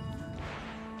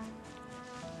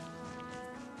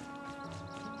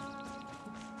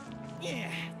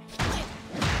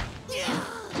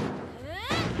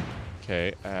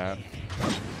 Okay, and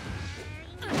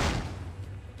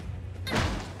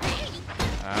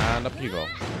up you go.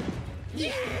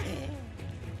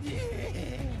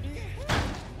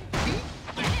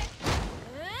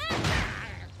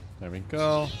 There we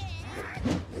go.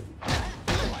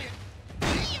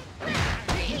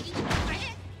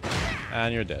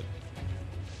 And you're dead.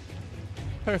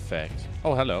 Perfect.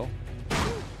 Oh, hello.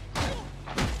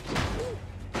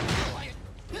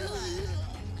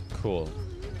 Cool.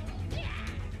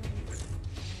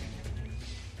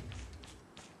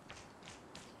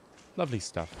 Lovely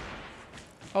stuff.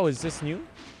 Oh, is this new?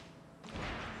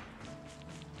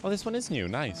 Oh, this one is new.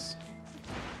 Nice.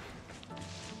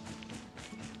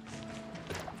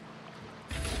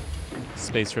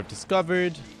 Space rift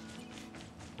discovered.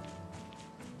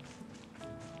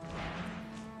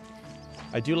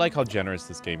 I do like how generous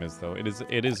this game is, though.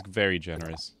 It is very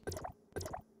generous.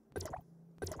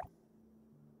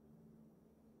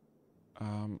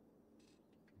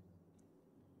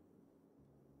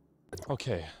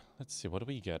 Okay, let's see. What do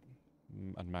we get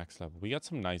at max level? We got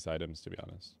some nice items, to be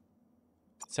honest.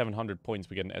 700 points,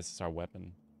 we get an SSR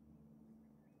weapon.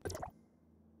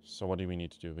 So what do we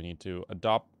need to do? We need to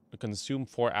consume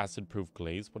 4 acid-proof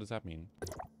glaze. What does that mean?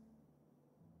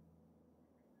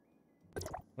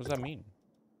 What does that mean?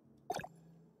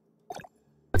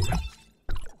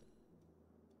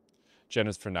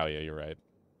 Generous for now, yeah, you're right.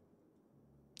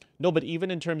 No, but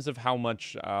even in terms of how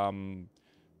much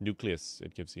nucleus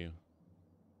it gives you.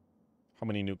 How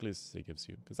many nucleus it gives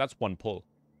you. Because that's 1 pull.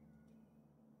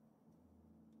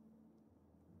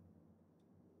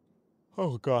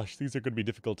 Oh gosh, these are going to be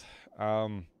difficult.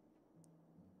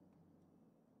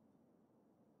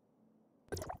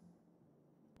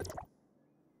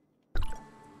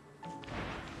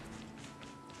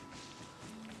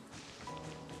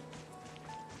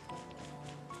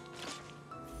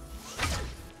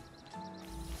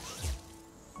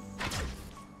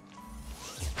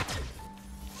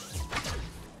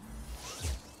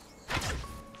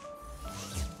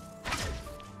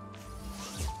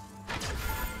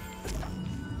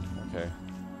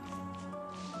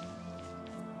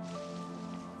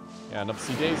 And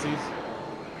upsy daisies.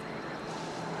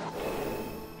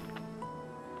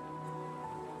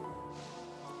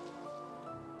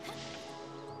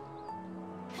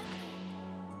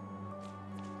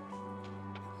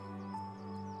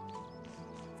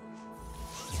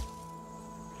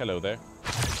 Hello there.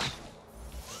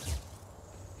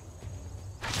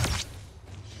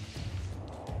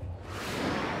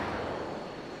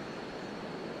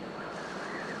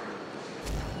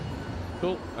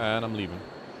 Cool, and I'm leaving.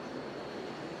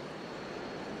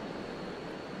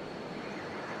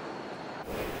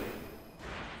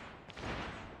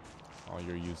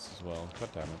 Your use as well. God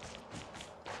damn it.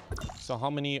 So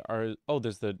how many are... Oh,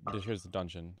 here's the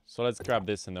dungeon. So let's grab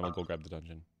this and then we'll go grab the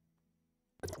dungeon.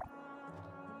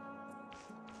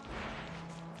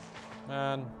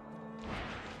 Man.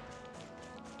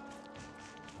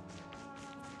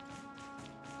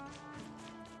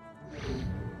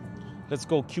 Let's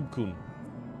go, Cube-kun.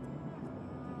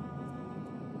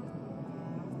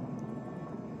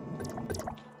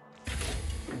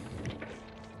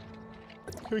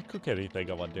 Can we cook anything,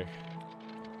 I wonder?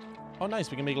 Oh, nice.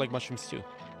 We can make, like, mushroom stew.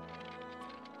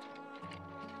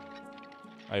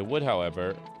 I would,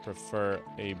 however, prefer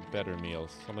a better meal.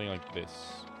 Something like this.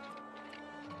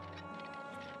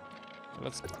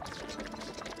 Let's...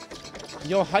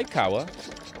 Yo, hi, Kawa.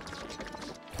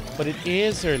 But it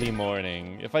is early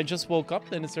morning. If I just woke up,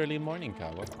 then it's early morning,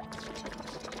 Kawa.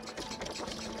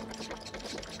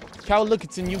 Kawa, look,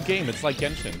 it's a new game. It's like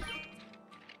Genshin.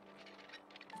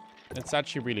 It's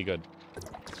actually really good.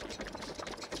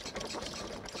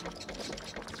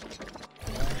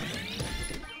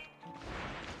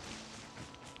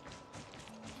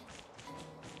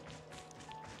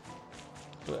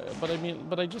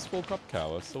 But I just woke up,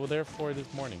 Kawa, so therefore it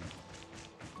is morning.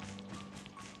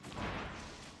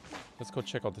 Let's go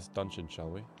check out this dungeon, shall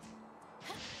we?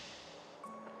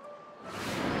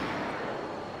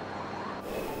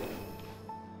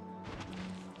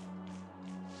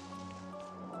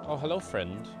 Oh, hello,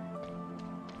 friend.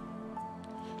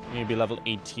 You need to be level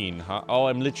 18, huh? Oh,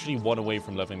 I'm literally 1 away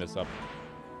from leveling this up.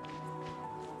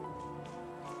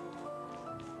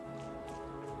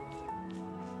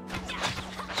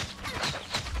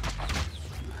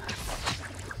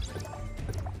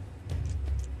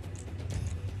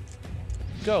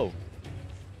 Go.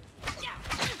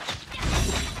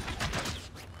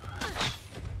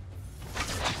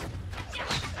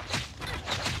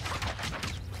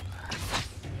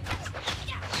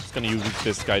 Just gonna use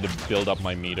this guy to build up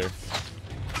my meter.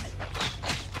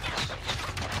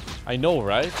 I know,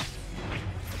 right?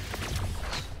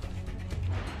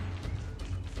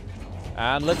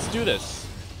 And let's do this.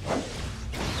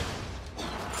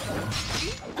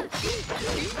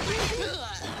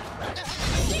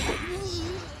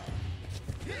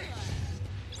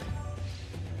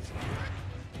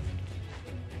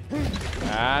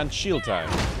 And shield time.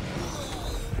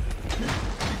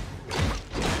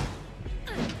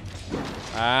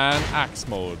 And axe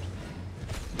mode.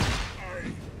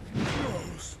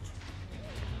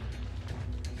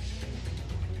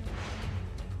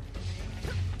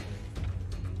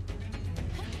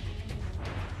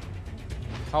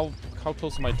 How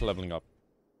close am I to leveling up?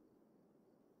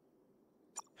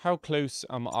 How close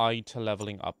am I to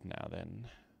leveling up now then?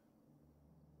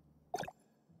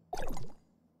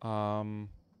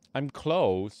 I'm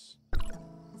close.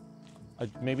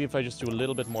 Maybe if I just do a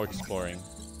little bit more exploring.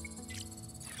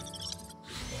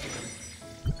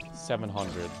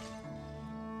 700.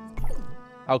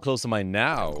 How close am I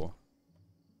now?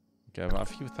 Okay, I'm a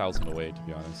few thousand away, to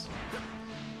be honest.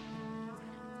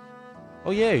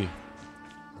 Oh, yay!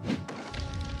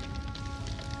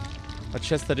 A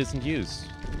chest that isn't used.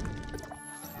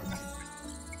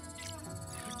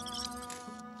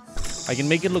 I can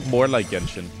make it look more like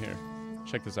Genshin. Here,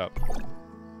 check this out.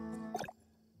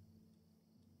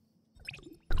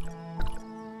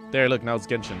 There, look, now it's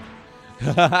Genshin.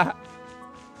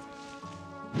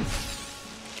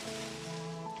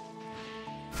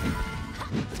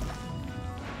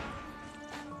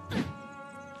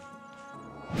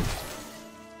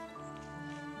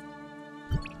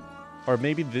 Or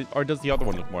maybe or does the other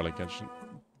one look more like Genshin?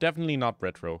 Definitely not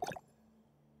retro.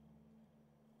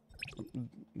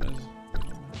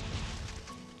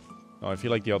 No, I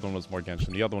feel like the other one was more Genshin.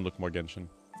 The other one looked more Genshin.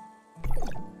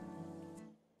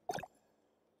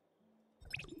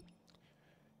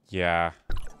 Yeah.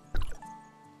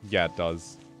 Yeah, it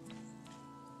does.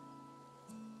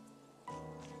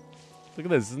 Look at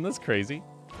this. Isn't this crazy?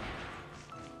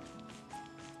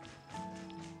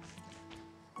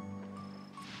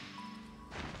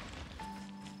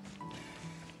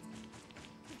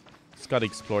 Just gotta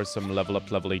explore some level up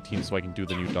to level 18 so I can do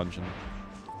the new dungeon.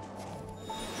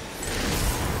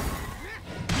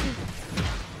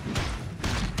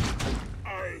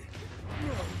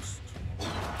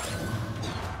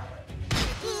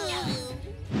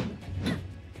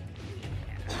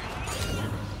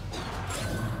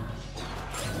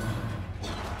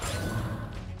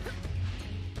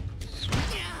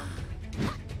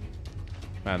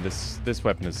 Man, this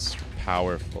weapon is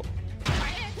powerful.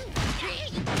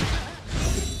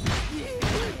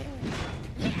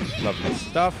 Lovely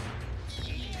stuff.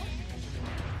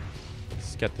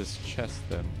 Let's get this chest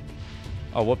then.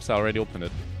 Oh, whoops, I already opened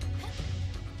it.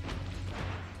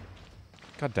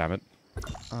 God damn it.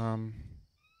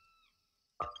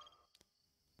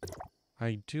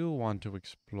 I do want to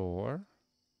explore.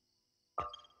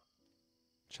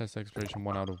 Chest exploration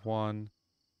 1 out of 1.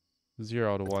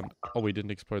 0 out of 1. Oh, we didn't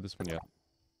explore this one yet.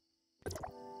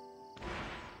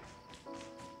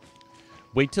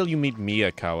 Wait till you meet Mia,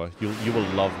 Kawa. You will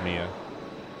love Mia.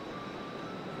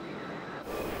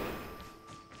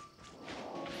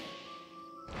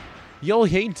 Yo,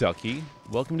 hey, Ducky.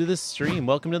 Welcome to this stream.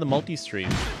 Welcome to the multi-stream.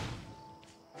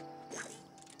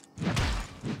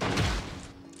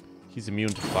 He's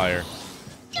immune to fire.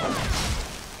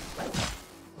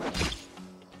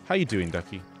 How you doing,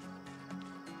 Ducky?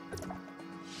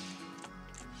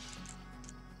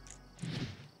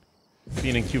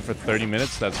 Being in queue for 30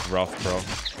 minutes? That's rough, bro.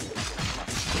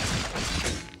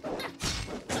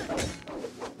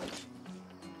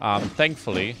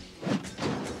 Thankfully.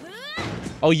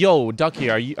 Oh, yo, Ducky,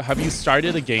 have you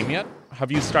started a game yet?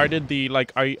 Have you started the,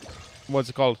 like, what's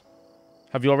it called?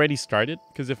 Have you already started?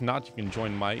 Because if not, you can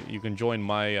join my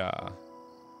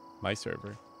my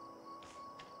server.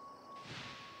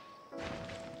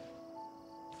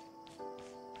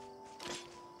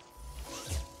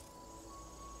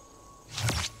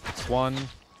 It's one.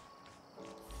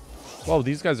 Whoa,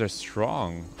 these guys are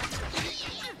strong.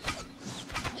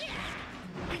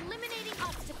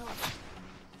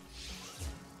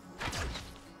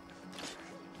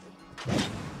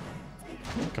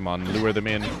 Come on, lure them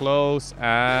in close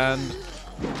and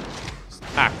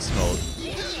axe mode.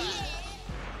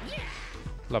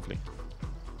 Lovely.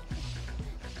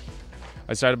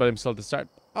 I started by himself to start.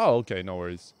 Oh, okay, no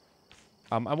worries.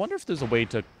 I wonder if there's a way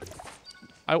to.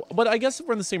 But I guess if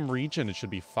we're in the same region, it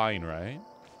should be fine, right?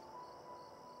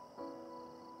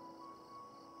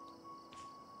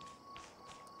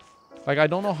 Like I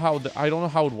don't know how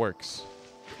it works.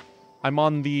 I'm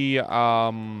on the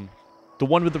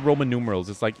one with the Roman numerals.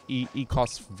 It's like E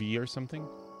costs V or something.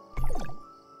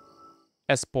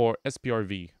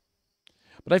 SPRV.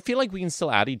 But I feel like we can still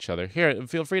add each other. Here,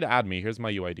 feel free to add me. Here's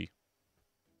my UID.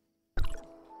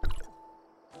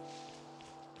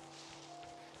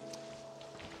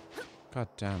 God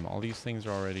damn, all these things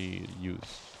are already used.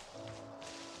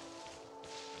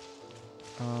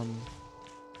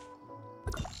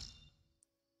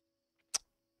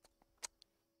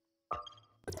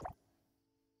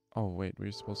 Oh, wait,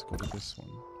 we're supposed to go to this one.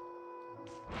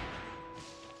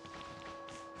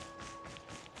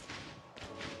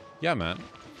 Yeah, man.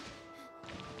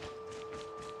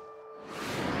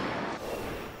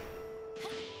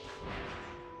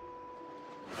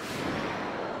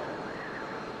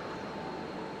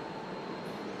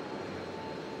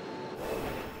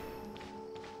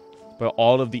 But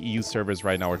all of the EU servers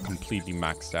right now are completely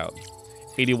maxed out.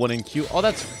 81 in queue. Oh,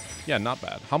 that's... Yeah, not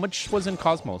bad. How much was in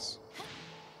Cosmos?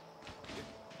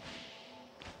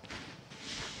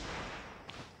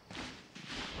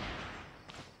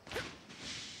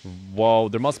 Whoa,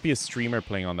 there must be a streamer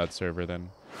playing on that server then.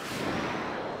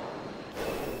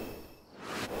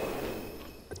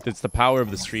 It's the power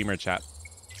of the streamer, chat.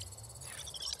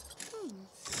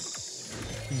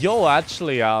 Yo,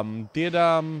 actually,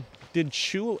 did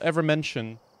Shu ever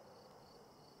mention...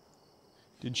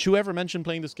 Did Shu ever mention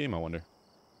playing this game, I wonder?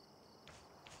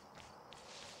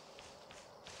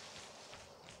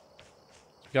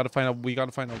 We gotta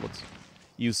find out what's...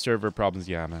 EU server problems,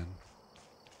 yeah, man.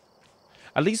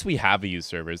 At least we have EU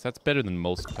servers. That's better than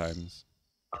most times.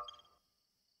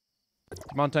 The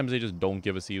amount of times they just don't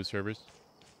give us EU servers.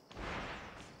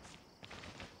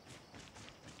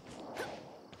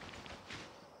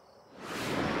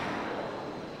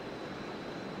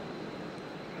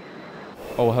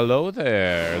 Oh, hello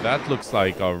there. That looks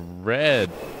like a red.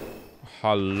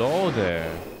 Hello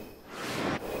there.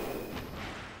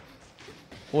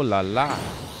 Oh la la.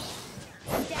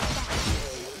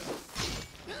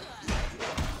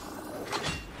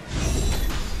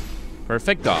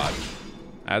 Perfect dodge,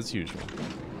 as usual.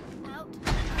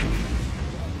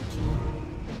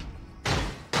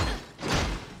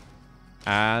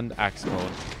 And axe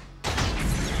mode.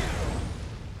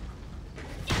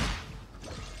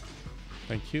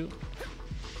 Thank you.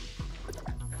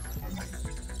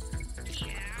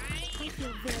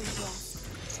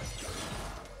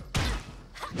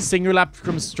 Single lap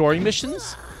from story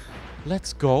missions?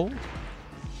 Let's go.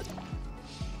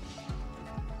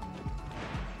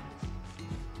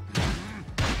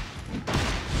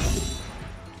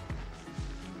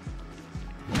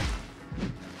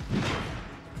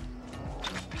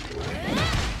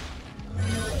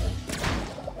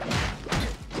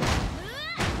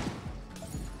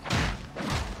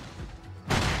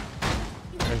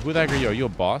 Who the heck are you? Are you a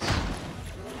boss?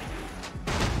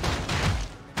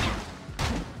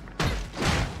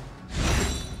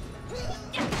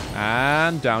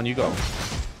 And down you go.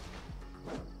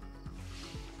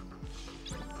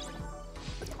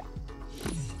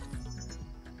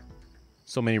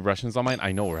 So many Russians on mine?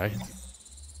 I know, right?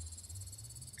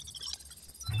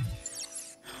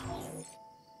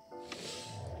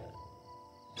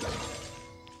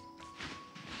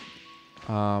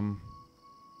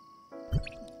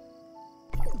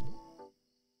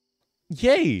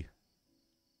 Yay!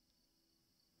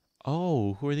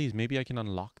 Oh, who are these? Maybe I can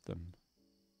unlock them.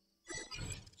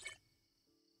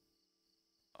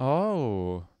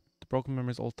 Oh, the broken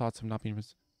memories, old thoughts have not been...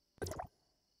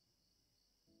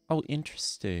 Oh,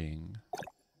 interesting.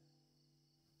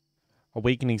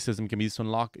 Awakening system can be used to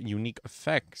unlock unique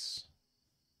effects.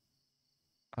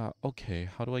 Okay,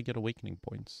 how do I get awakening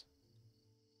points?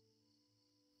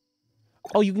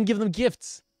 Oh, you can give them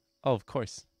gifts! Oh, of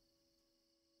course.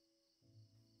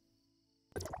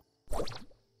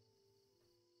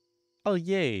 Oh,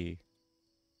 yay.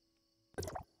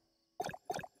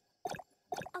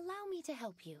 Allow me to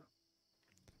help you.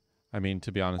 I mean,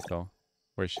 to be honest, though.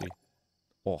 Where's she?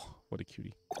 Oh, what a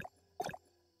cutie.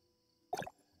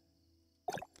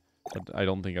 But I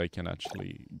don't think I can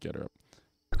actually get her up.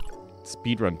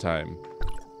 Speedrun time.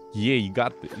 Yeah, you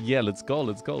got... Yeah, let's go,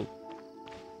 let's go.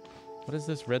 What is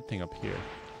this red thing up here?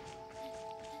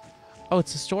 Oh,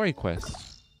 it's a story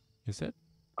quest. Is it?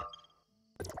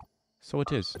 So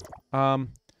it is.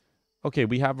 Okay,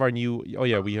 we have our new... Oh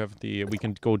yeah, we have the... We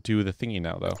can go do the thingy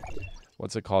now, though.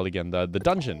 What's it called again? The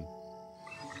dungeon.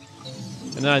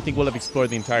 And then I think we'll have explored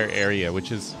the entire area,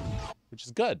 which is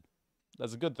good.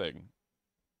 That's a good thing.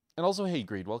 And also, hey,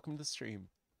 Greed, welcome to the stream.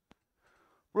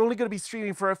 We're only going to be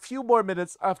streaming for a few more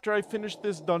minutes after I finish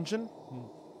this dungeon.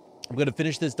 I'm going to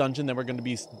finish this dungeon, then we're going to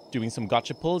be doing some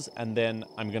gotcha pulls, and then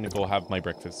I'm going to go have my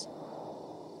breakfast.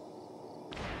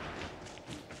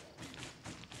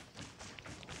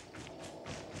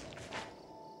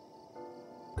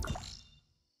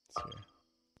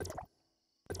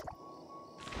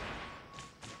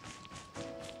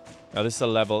 Now this is a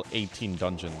level 18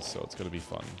 dungeon, so it's gonna be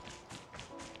fun.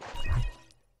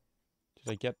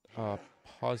 Did I get a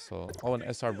puzzle? Oh, an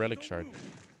SR relic shard.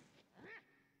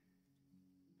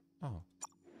 Oh.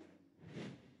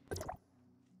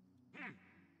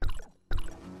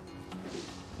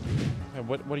 Yeah,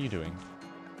 what are you doing?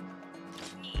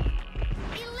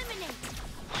 Eliminate.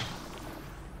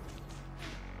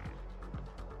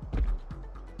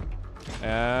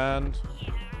 And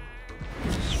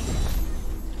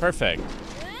perfect.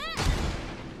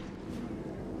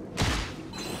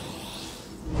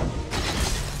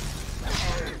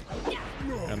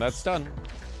 And that's done.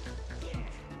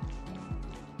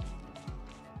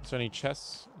 Is there any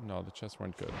chests? No, the chests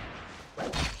weren't good.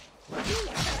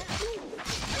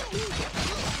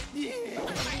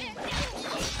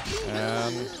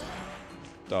 And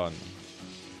done.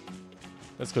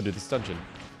 Let's go do this dungeon.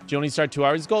 Did you only start 2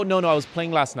 hours ago? No, I was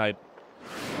playing last night.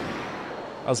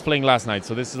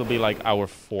 So this will be like hour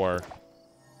 4.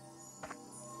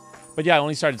 But yeah, I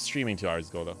only started streaming 2 hours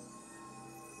ago, though.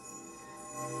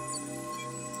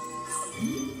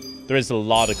 There is a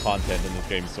lot of content in this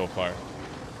game so far.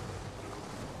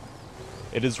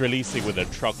 It is releasing with a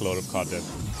truckload of content.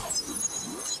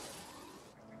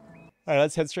 Alright,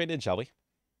 let's head straight in, shall we?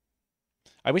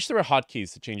 I wish there were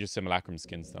hotkeys to change your simulacrum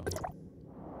skins, though.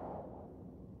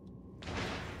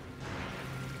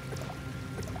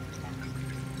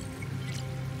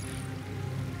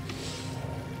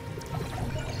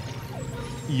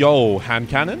 Yo, hand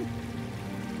cannon?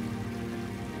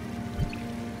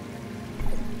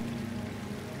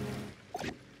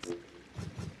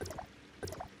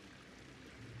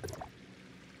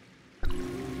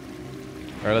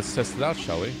 Alright, let's test it out,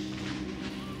 shall we?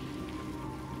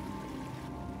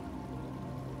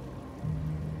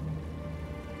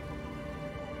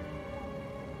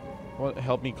 What,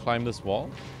 help me climb this wall?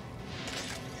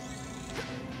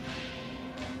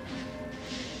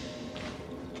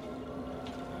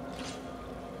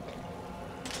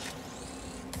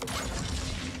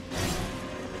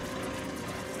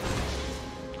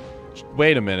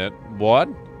 Wait a minute. What?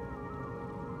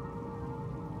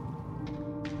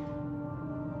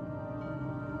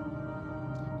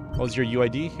 What was your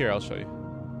UID? Here, I'll show you.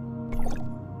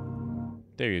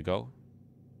 There you go.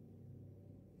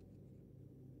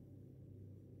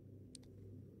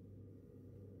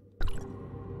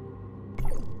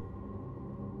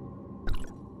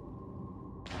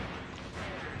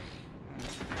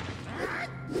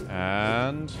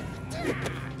 And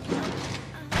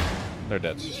they're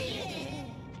dead.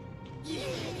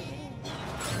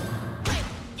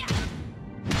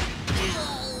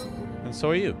 And so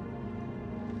are you.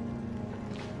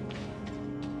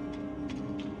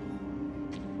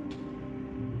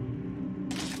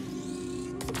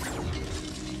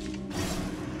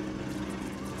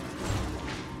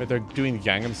 Wait, they're doing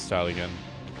Gangnam Style again.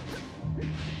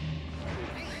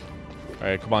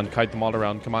 Alright, come on, kite them all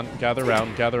around. Come on, gather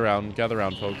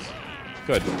round, folks.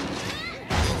 Good.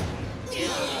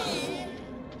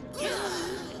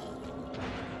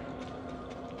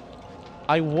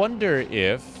 I wonder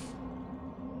if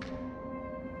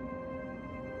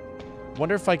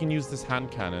I can use this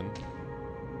hand cannon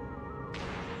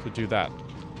to do that.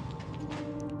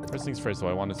 First things first, though,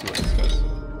 I want to see what this does.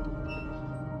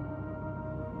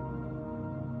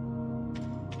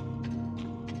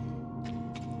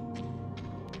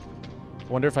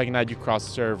 Wonder if I can add you cross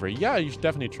server. Yeah, you should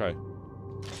definitely try.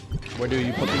 Where do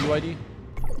you put the UID?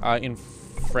 In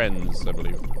friends, I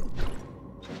believe.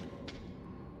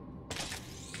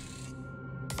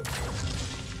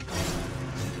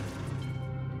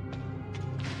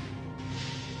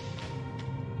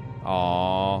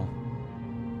 Aww.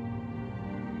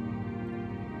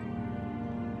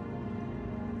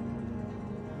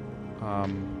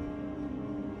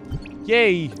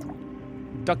 Yay!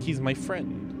 Ducky's my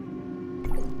friend.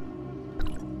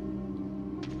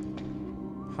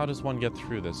 How does one get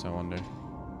through this, I wonder?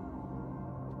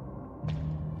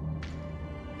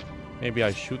 Maybe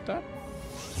I shoot that?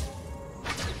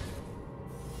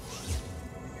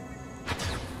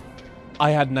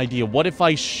 I had an idea. What if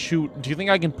I shoot... Do you think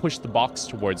I can push the box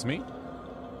towards me?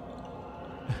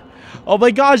 Oh my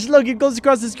gosh, look! It goes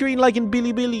across the screen like in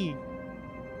Billy Billy.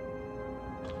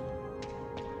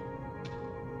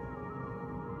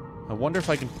 I wonder if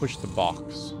I can push the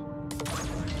box.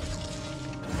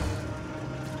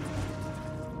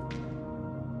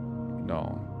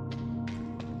 No.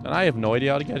 And I have no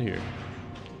idea how to get here.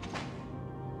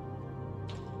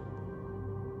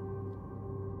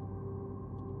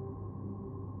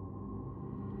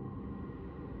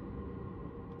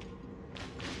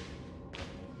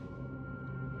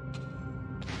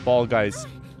 Ball guys.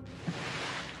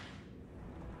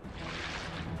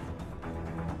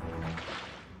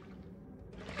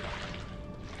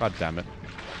 God damn it.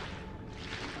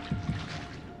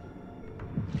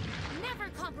 Never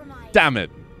compromise. Damn it.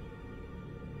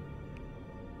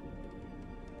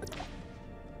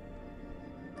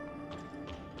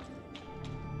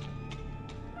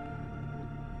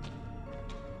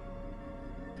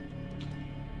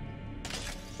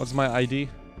 What's my ID?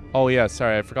 Oh yeah,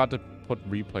 sorry, I forgot to put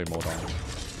replay mode on.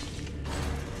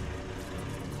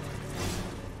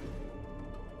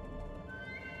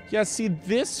 Yeah, see,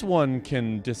 this one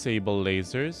can disable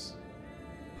lasers.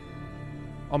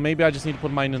 Oh, maybe I just need to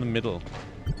put mine in the middle.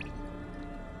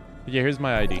 But yeah, here's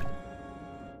my ID.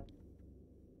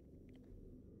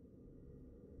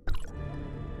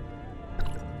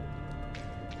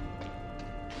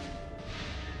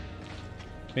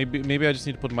 Maybe I just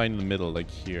need to put mine in the middle, like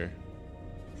here.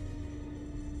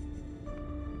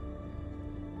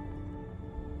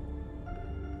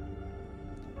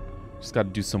 Just gotta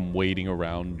do some waiting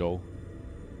around, though.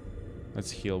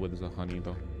 Let's heal with the honey,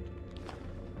 though.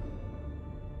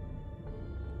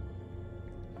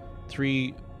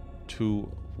 3,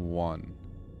 2, 1.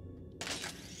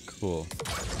 Cool.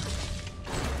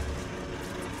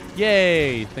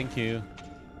 Yay! Thank you.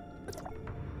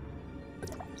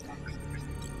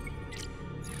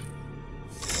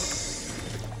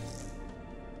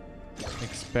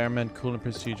 Experiment, cooling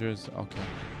procedures. Okay.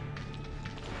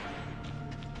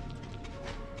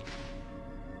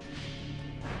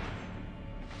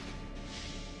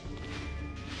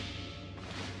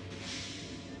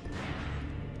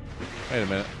 Wait a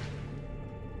minute.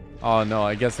 Oh no,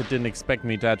 I guess it didn't expect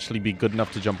me to actually be good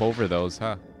enough to jump over those,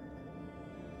 huh?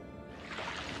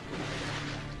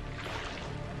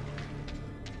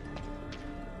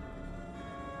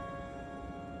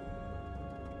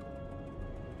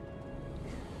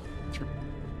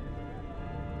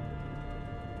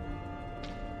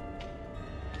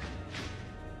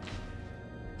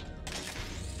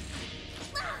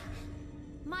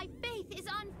 My faith is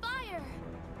on fire.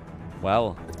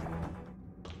 Well.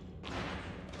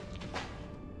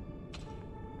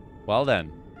 Well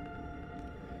then.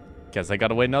 Guess I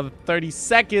gotta wait another 30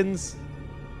 seconds.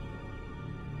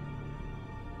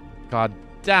 God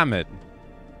damn it.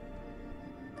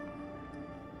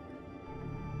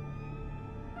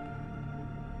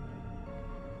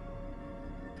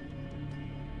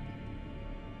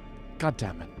 God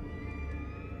damn it.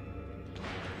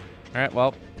 Alright,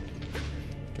 well.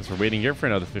 Guess we're waiting here for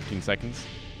another 15 seconds.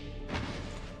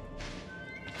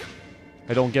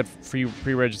 I don't get free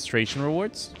pre-registration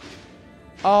rewards?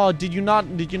 Oh, did you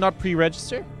not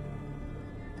pre-register?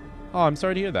 Oh, I'm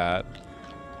sorry to hear that.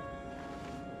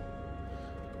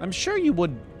 I'm sure you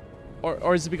would,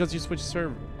 or is it because you switched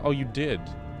server? Oh, you did.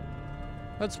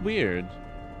 That's weird.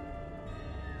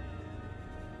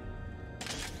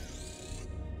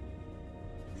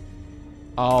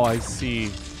 Oh, I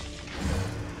see.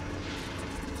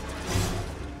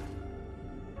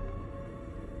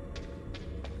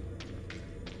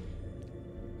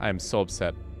 I am so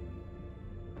upset.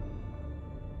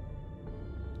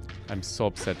 I'm so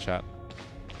upset, chat.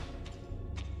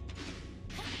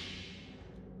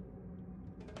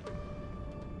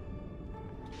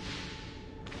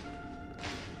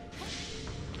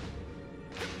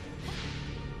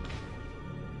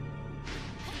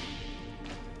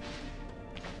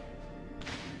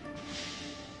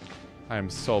 I am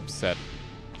so upset.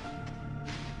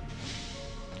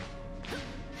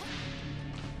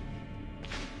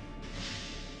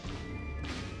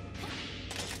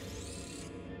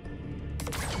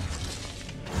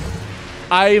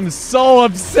 I am so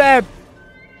upset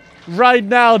right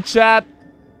now, chat.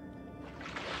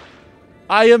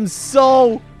 I am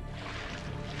so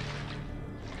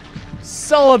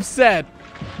upset.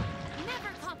 Never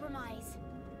compromise.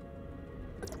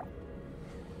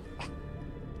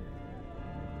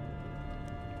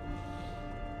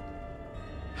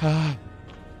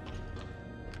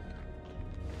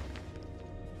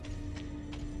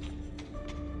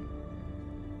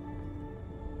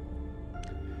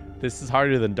 This is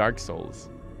harder than Dark Souls.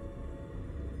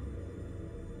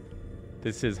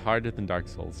 This is harder than Dark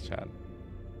Souls, chat.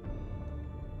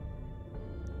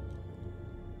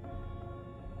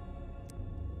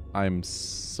 I'm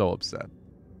so upset.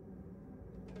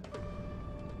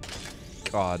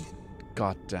 God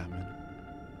damn it.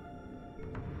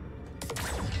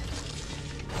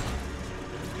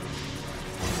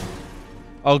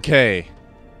 Okay.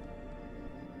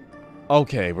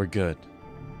 Okay, we're good.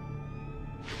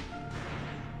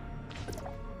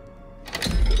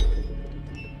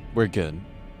 We're good.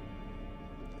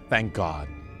 Thank God.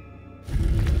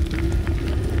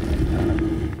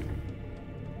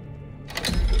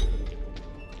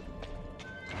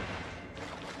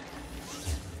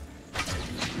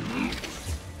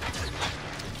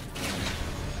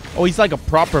 Oh, he's like a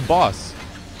proper boss.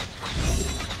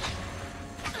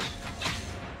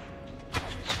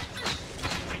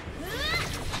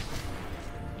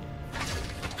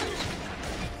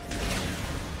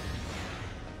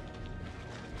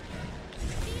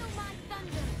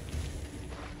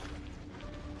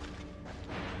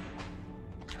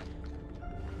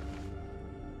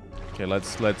 Okay,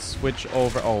 let's switch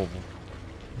over. Oh.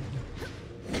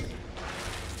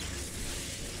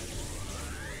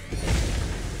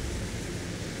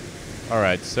 All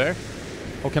right, sir.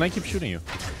 Oh, can I keep shooting you?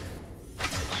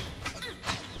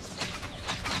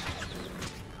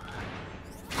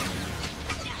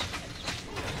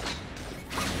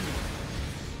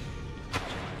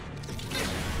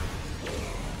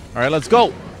 All right, let's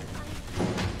go.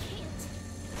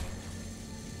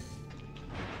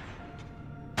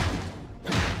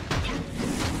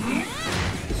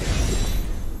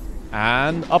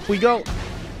 And up we go.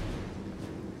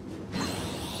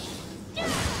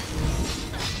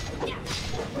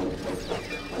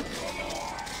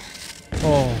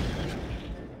 Oh.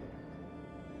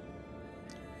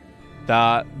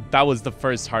 That was the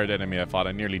first hard enemy I fought.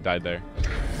 I nearly died there.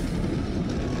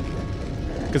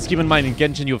 Because keep in mind, in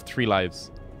Genshin you have 3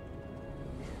 lives.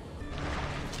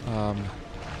 That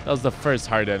was the first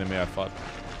hard enemy I fought.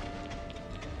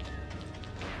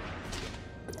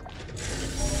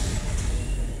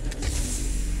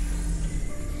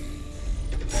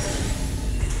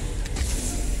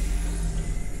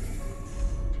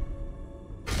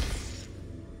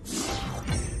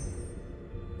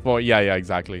 Oh, yeah,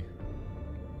 exactly.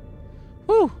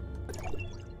 Whew.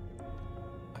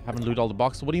 I haven't looted all the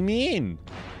boxes. What do you mean?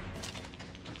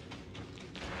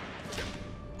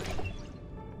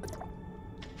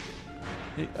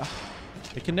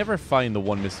 I can never find the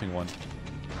one missing one.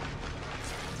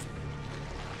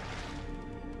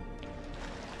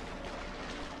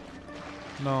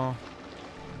 No.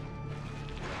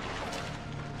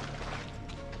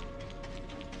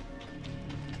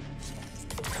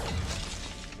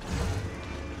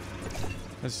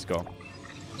 Let's go.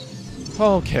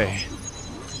 Okay.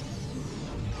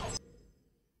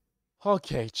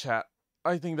 Okay, chat.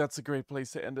 I think that's a great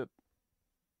place to end it.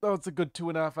 Oh, it's a good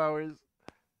 2.5 hours.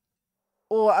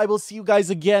 Oh, I will see you guys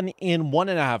again in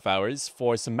 1.5 hours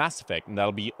for some Mass Effect, and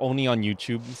that'll be only on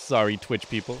YouTube. Sorry, Twitch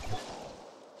people.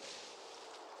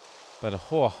 But,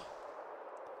 oh,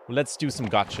 let's do some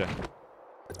gacha.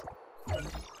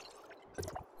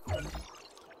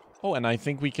 Oh, and I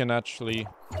think we can actually...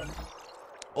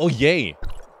 Oh, yay!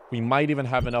 We might even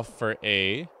have enough for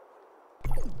a...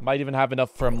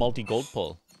 multi-gold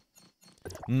pull.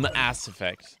 Mass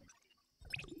Effect.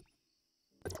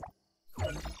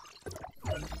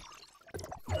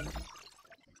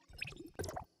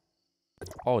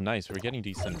 Oh, nice. We're getting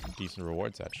decent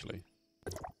rewards, actually.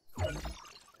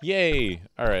 Yay!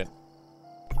 Alright.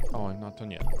 Oh, I'm not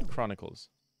done yet. Chronicles.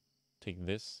 Take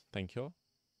this. Thank you.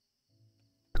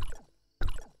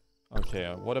 Okay,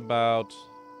 what about...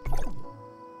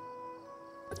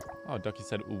 Oh, Ducky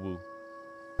said ooh.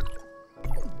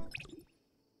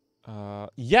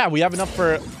 Yeah, we have enough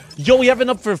for... Yo, we have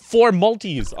enough for 4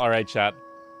 multis. Alright, chat.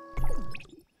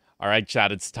 Alright,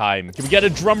 chat, it's time. Can we get a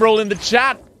drum roll in the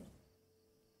chat?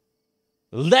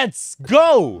 Let's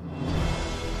go!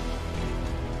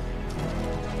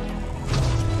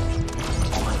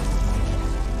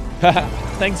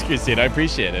 Thanks, Christine. I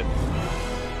appreciate it.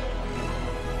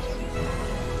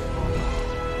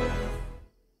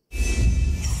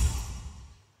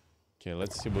 Okay,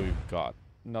 let's see what we've got.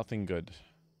 Nothing good.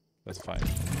 That's fine.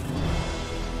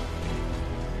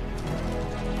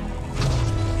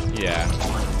 Yeah.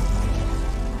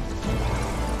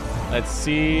 Let's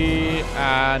see.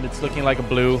 And it's looking like a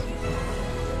blue.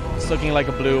 It's looking like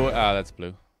a blue. Ah, that's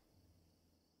blue.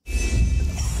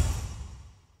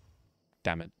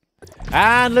 Damn it.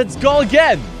 And let's go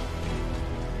again.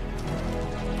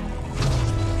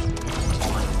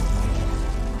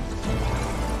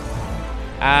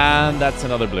 And that's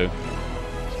another blue.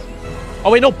 Oh,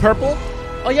 wait, no, purple?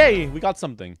 Oh, yay, we got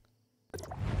something.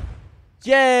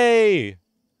 Yay!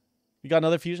 We got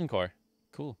another fusion core.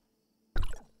 Cool.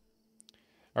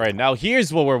 All right, now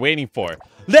here's what we're waiting for.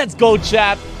 Let's go,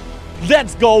 chat.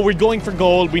 Let's go. We're going for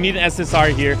gold. We need an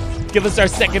SSR here. Give us our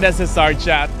second SSR,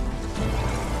 chat.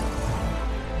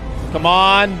 Come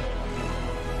on.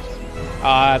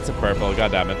 Ah, that's a purple.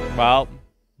 God damn it. Well.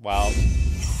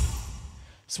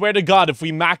 Swear to God, if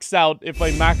I max out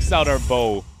our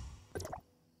bow,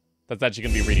 that's actually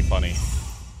gonna be really funny.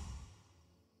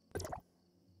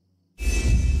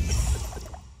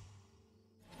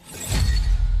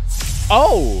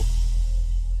 Oh!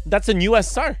 That's a new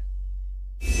SR.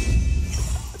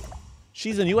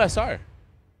 She's a new SR.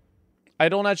 I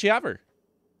don't actually have her.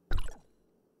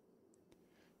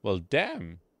 Well,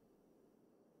 damn.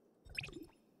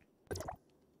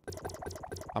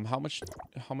 How much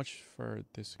for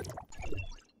this?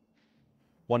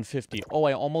 150. Oh,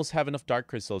 I almost have enough dark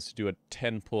crystals to do a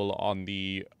 10 pull on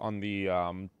the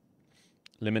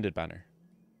limited banner.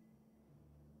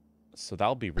 So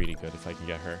that'll be really good if I can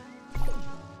get her.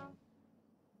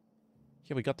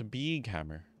 Yeah, we got the big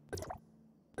hammer.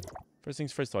 First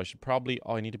things first, though, I should probably...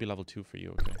 Oh, I need to be level 2 for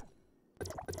you. Okay.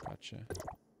 Gotcha.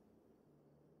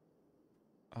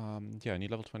 Yeah, I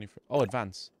need level 20 for... Oh,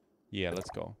 advance. Yeah, let's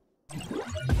go.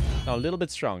 Now, a little bit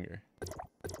stronger.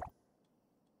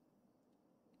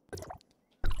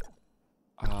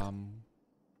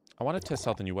 I want to test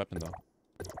out the new weapon, though.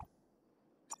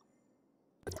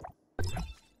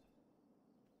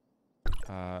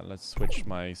 Let's switch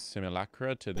my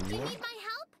simulacra to the new one.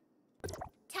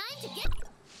 Time to get...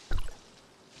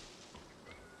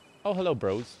 Oh, hello,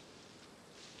 bros.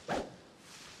 Oh,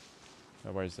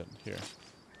 where is it? Here.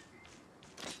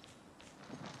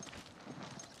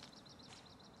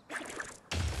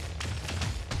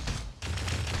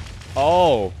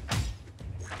 Oh.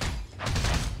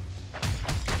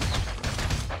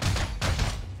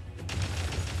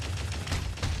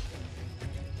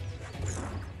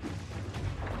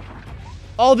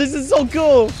 Oh, this is so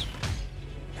cool.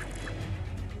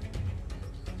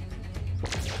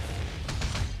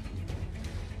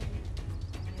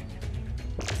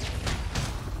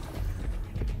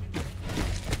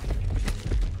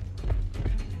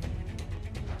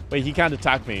 Wait, he can't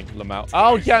attack me, Lamau.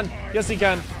 Oh, he can. Yes, he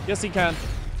can. Yes, he can.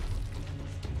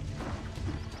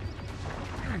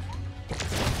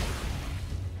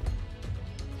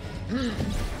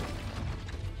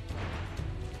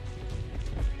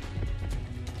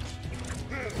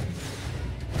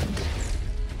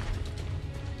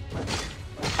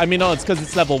 I mean, no, it's because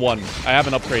it's level 1. I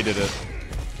haven't upgraded it.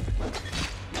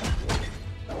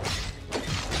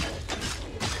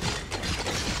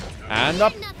 And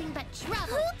up.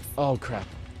 Oh, crap.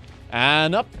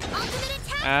 And up.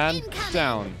 And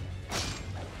down.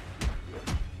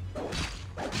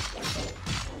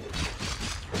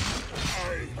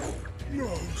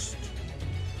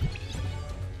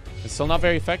 It's still not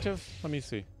very effective? Let me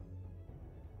see.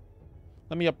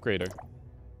 Let me upgrade her.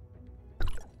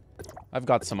 I've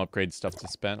got some upgrade stuff to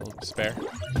spare.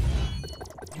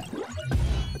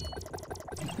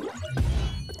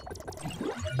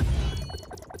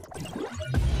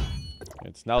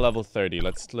 It's now level 30.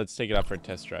 Let's take it out for a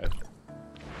test drive.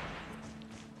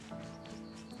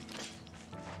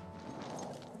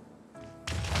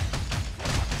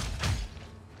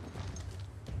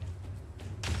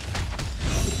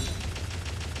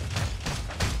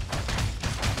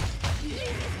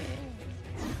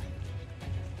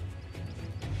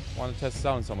 Want to test this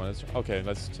out on someone? Okay,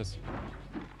 let's just...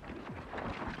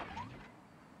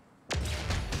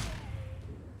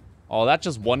 Oh, that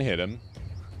just one hit him.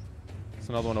 There's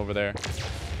another one over there.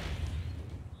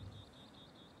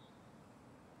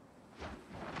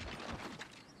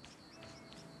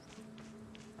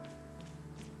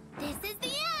 This is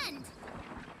the end.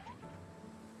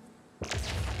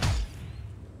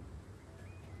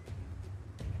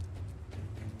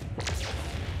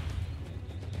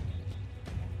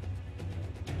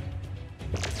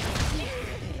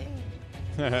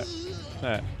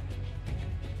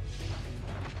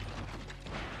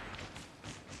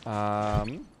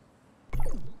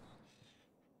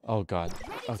 Oh god.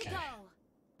 Okay.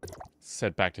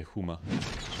 Set back to Huma.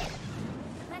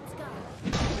 Let's go.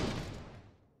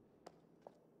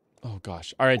 Oh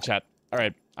gosh. All right, chat. All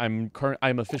right. I'm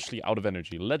officially out of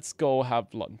energy. Let's go have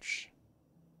lunch.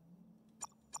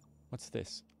 What's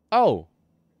this? Oh.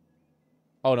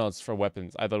 Oh no, it's for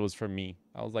weapons. I thought it was for me.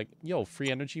 I was like, yo, free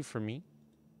energy for me?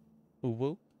 Ooh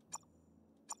woo.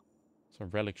 It's a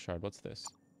relic shard. What's this?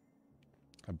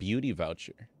 A beauty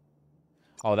voucher.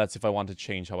 Oh, that's if I want to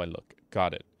change how I look.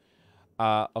 Got it.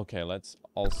 Okay, let's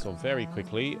also very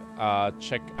quickly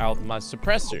check out my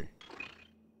suppressor.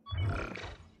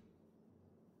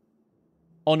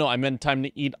 Oh no, I meant time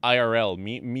to eat IRL.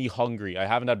 Me hungry. I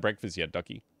haven't had breakfast yet,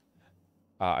 Ducky.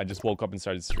 I just woke up and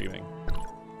started streaming.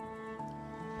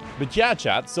 But yeah,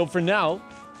 chat. So for now,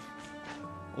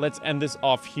 let's end this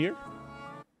off here.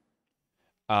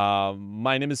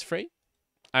 My name is Fray.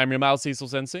 I'm your Mahou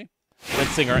Sensei.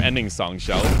 Let's sing our ending song,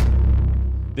 shall we?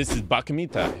 This is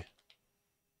Bakamitai.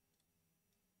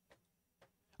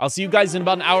 I'll see you guys in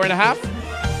about an hour and a half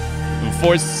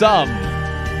for some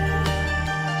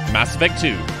Mass Effect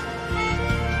 2.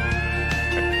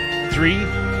 3,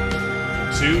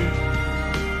 2,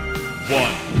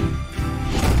 1.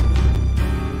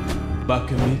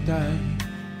 Bakamitai,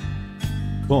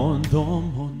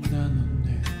 kodomo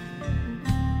nanone,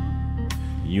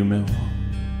 yume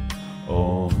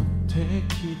wo otte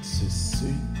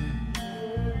kitsusuite,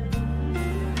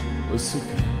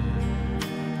 usuka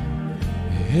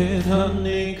heda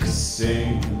ni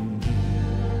kusengi,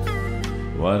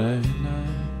 warai nai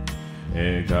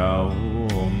egao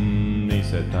o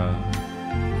miseta.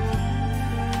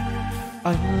 I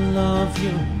love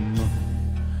you.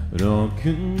 ろく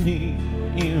に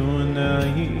言わない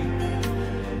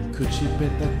口下手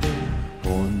でほ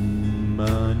んま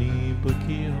に不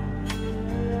器用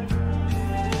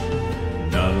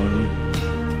なのに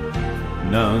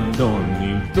何度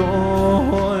にど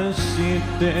うし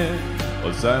て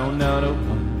おさよならは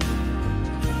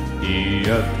言い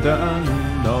合った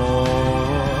の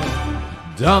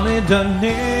ダメだ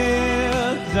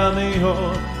ねダメよ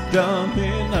ダメ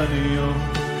なの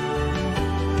よ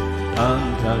あん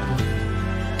たが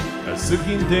好き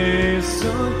で好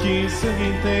きすぎ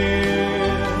て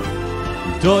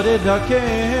どれだけ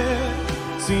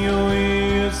強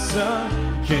いさ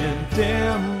けで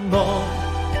も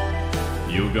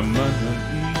歪まない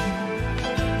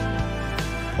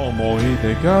思い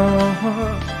出が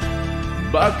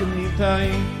バカみたい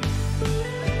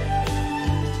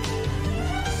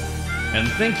And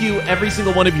thank you, every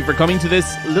single one of you, for coming to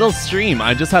this little stream.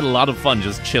 I just had a lot of fun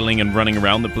just chilling and running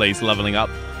around the place, leveling up.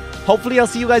 Hopefully, I'll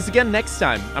see you guys again next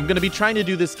time. I'm going to be trying to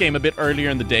do this game a bit earlier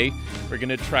in the day. We're going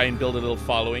to try and build a little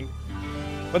following.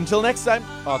 But until next time,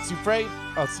 I'll see you, Fray.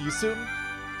 I'll see you soon.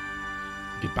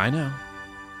 Goodbye now.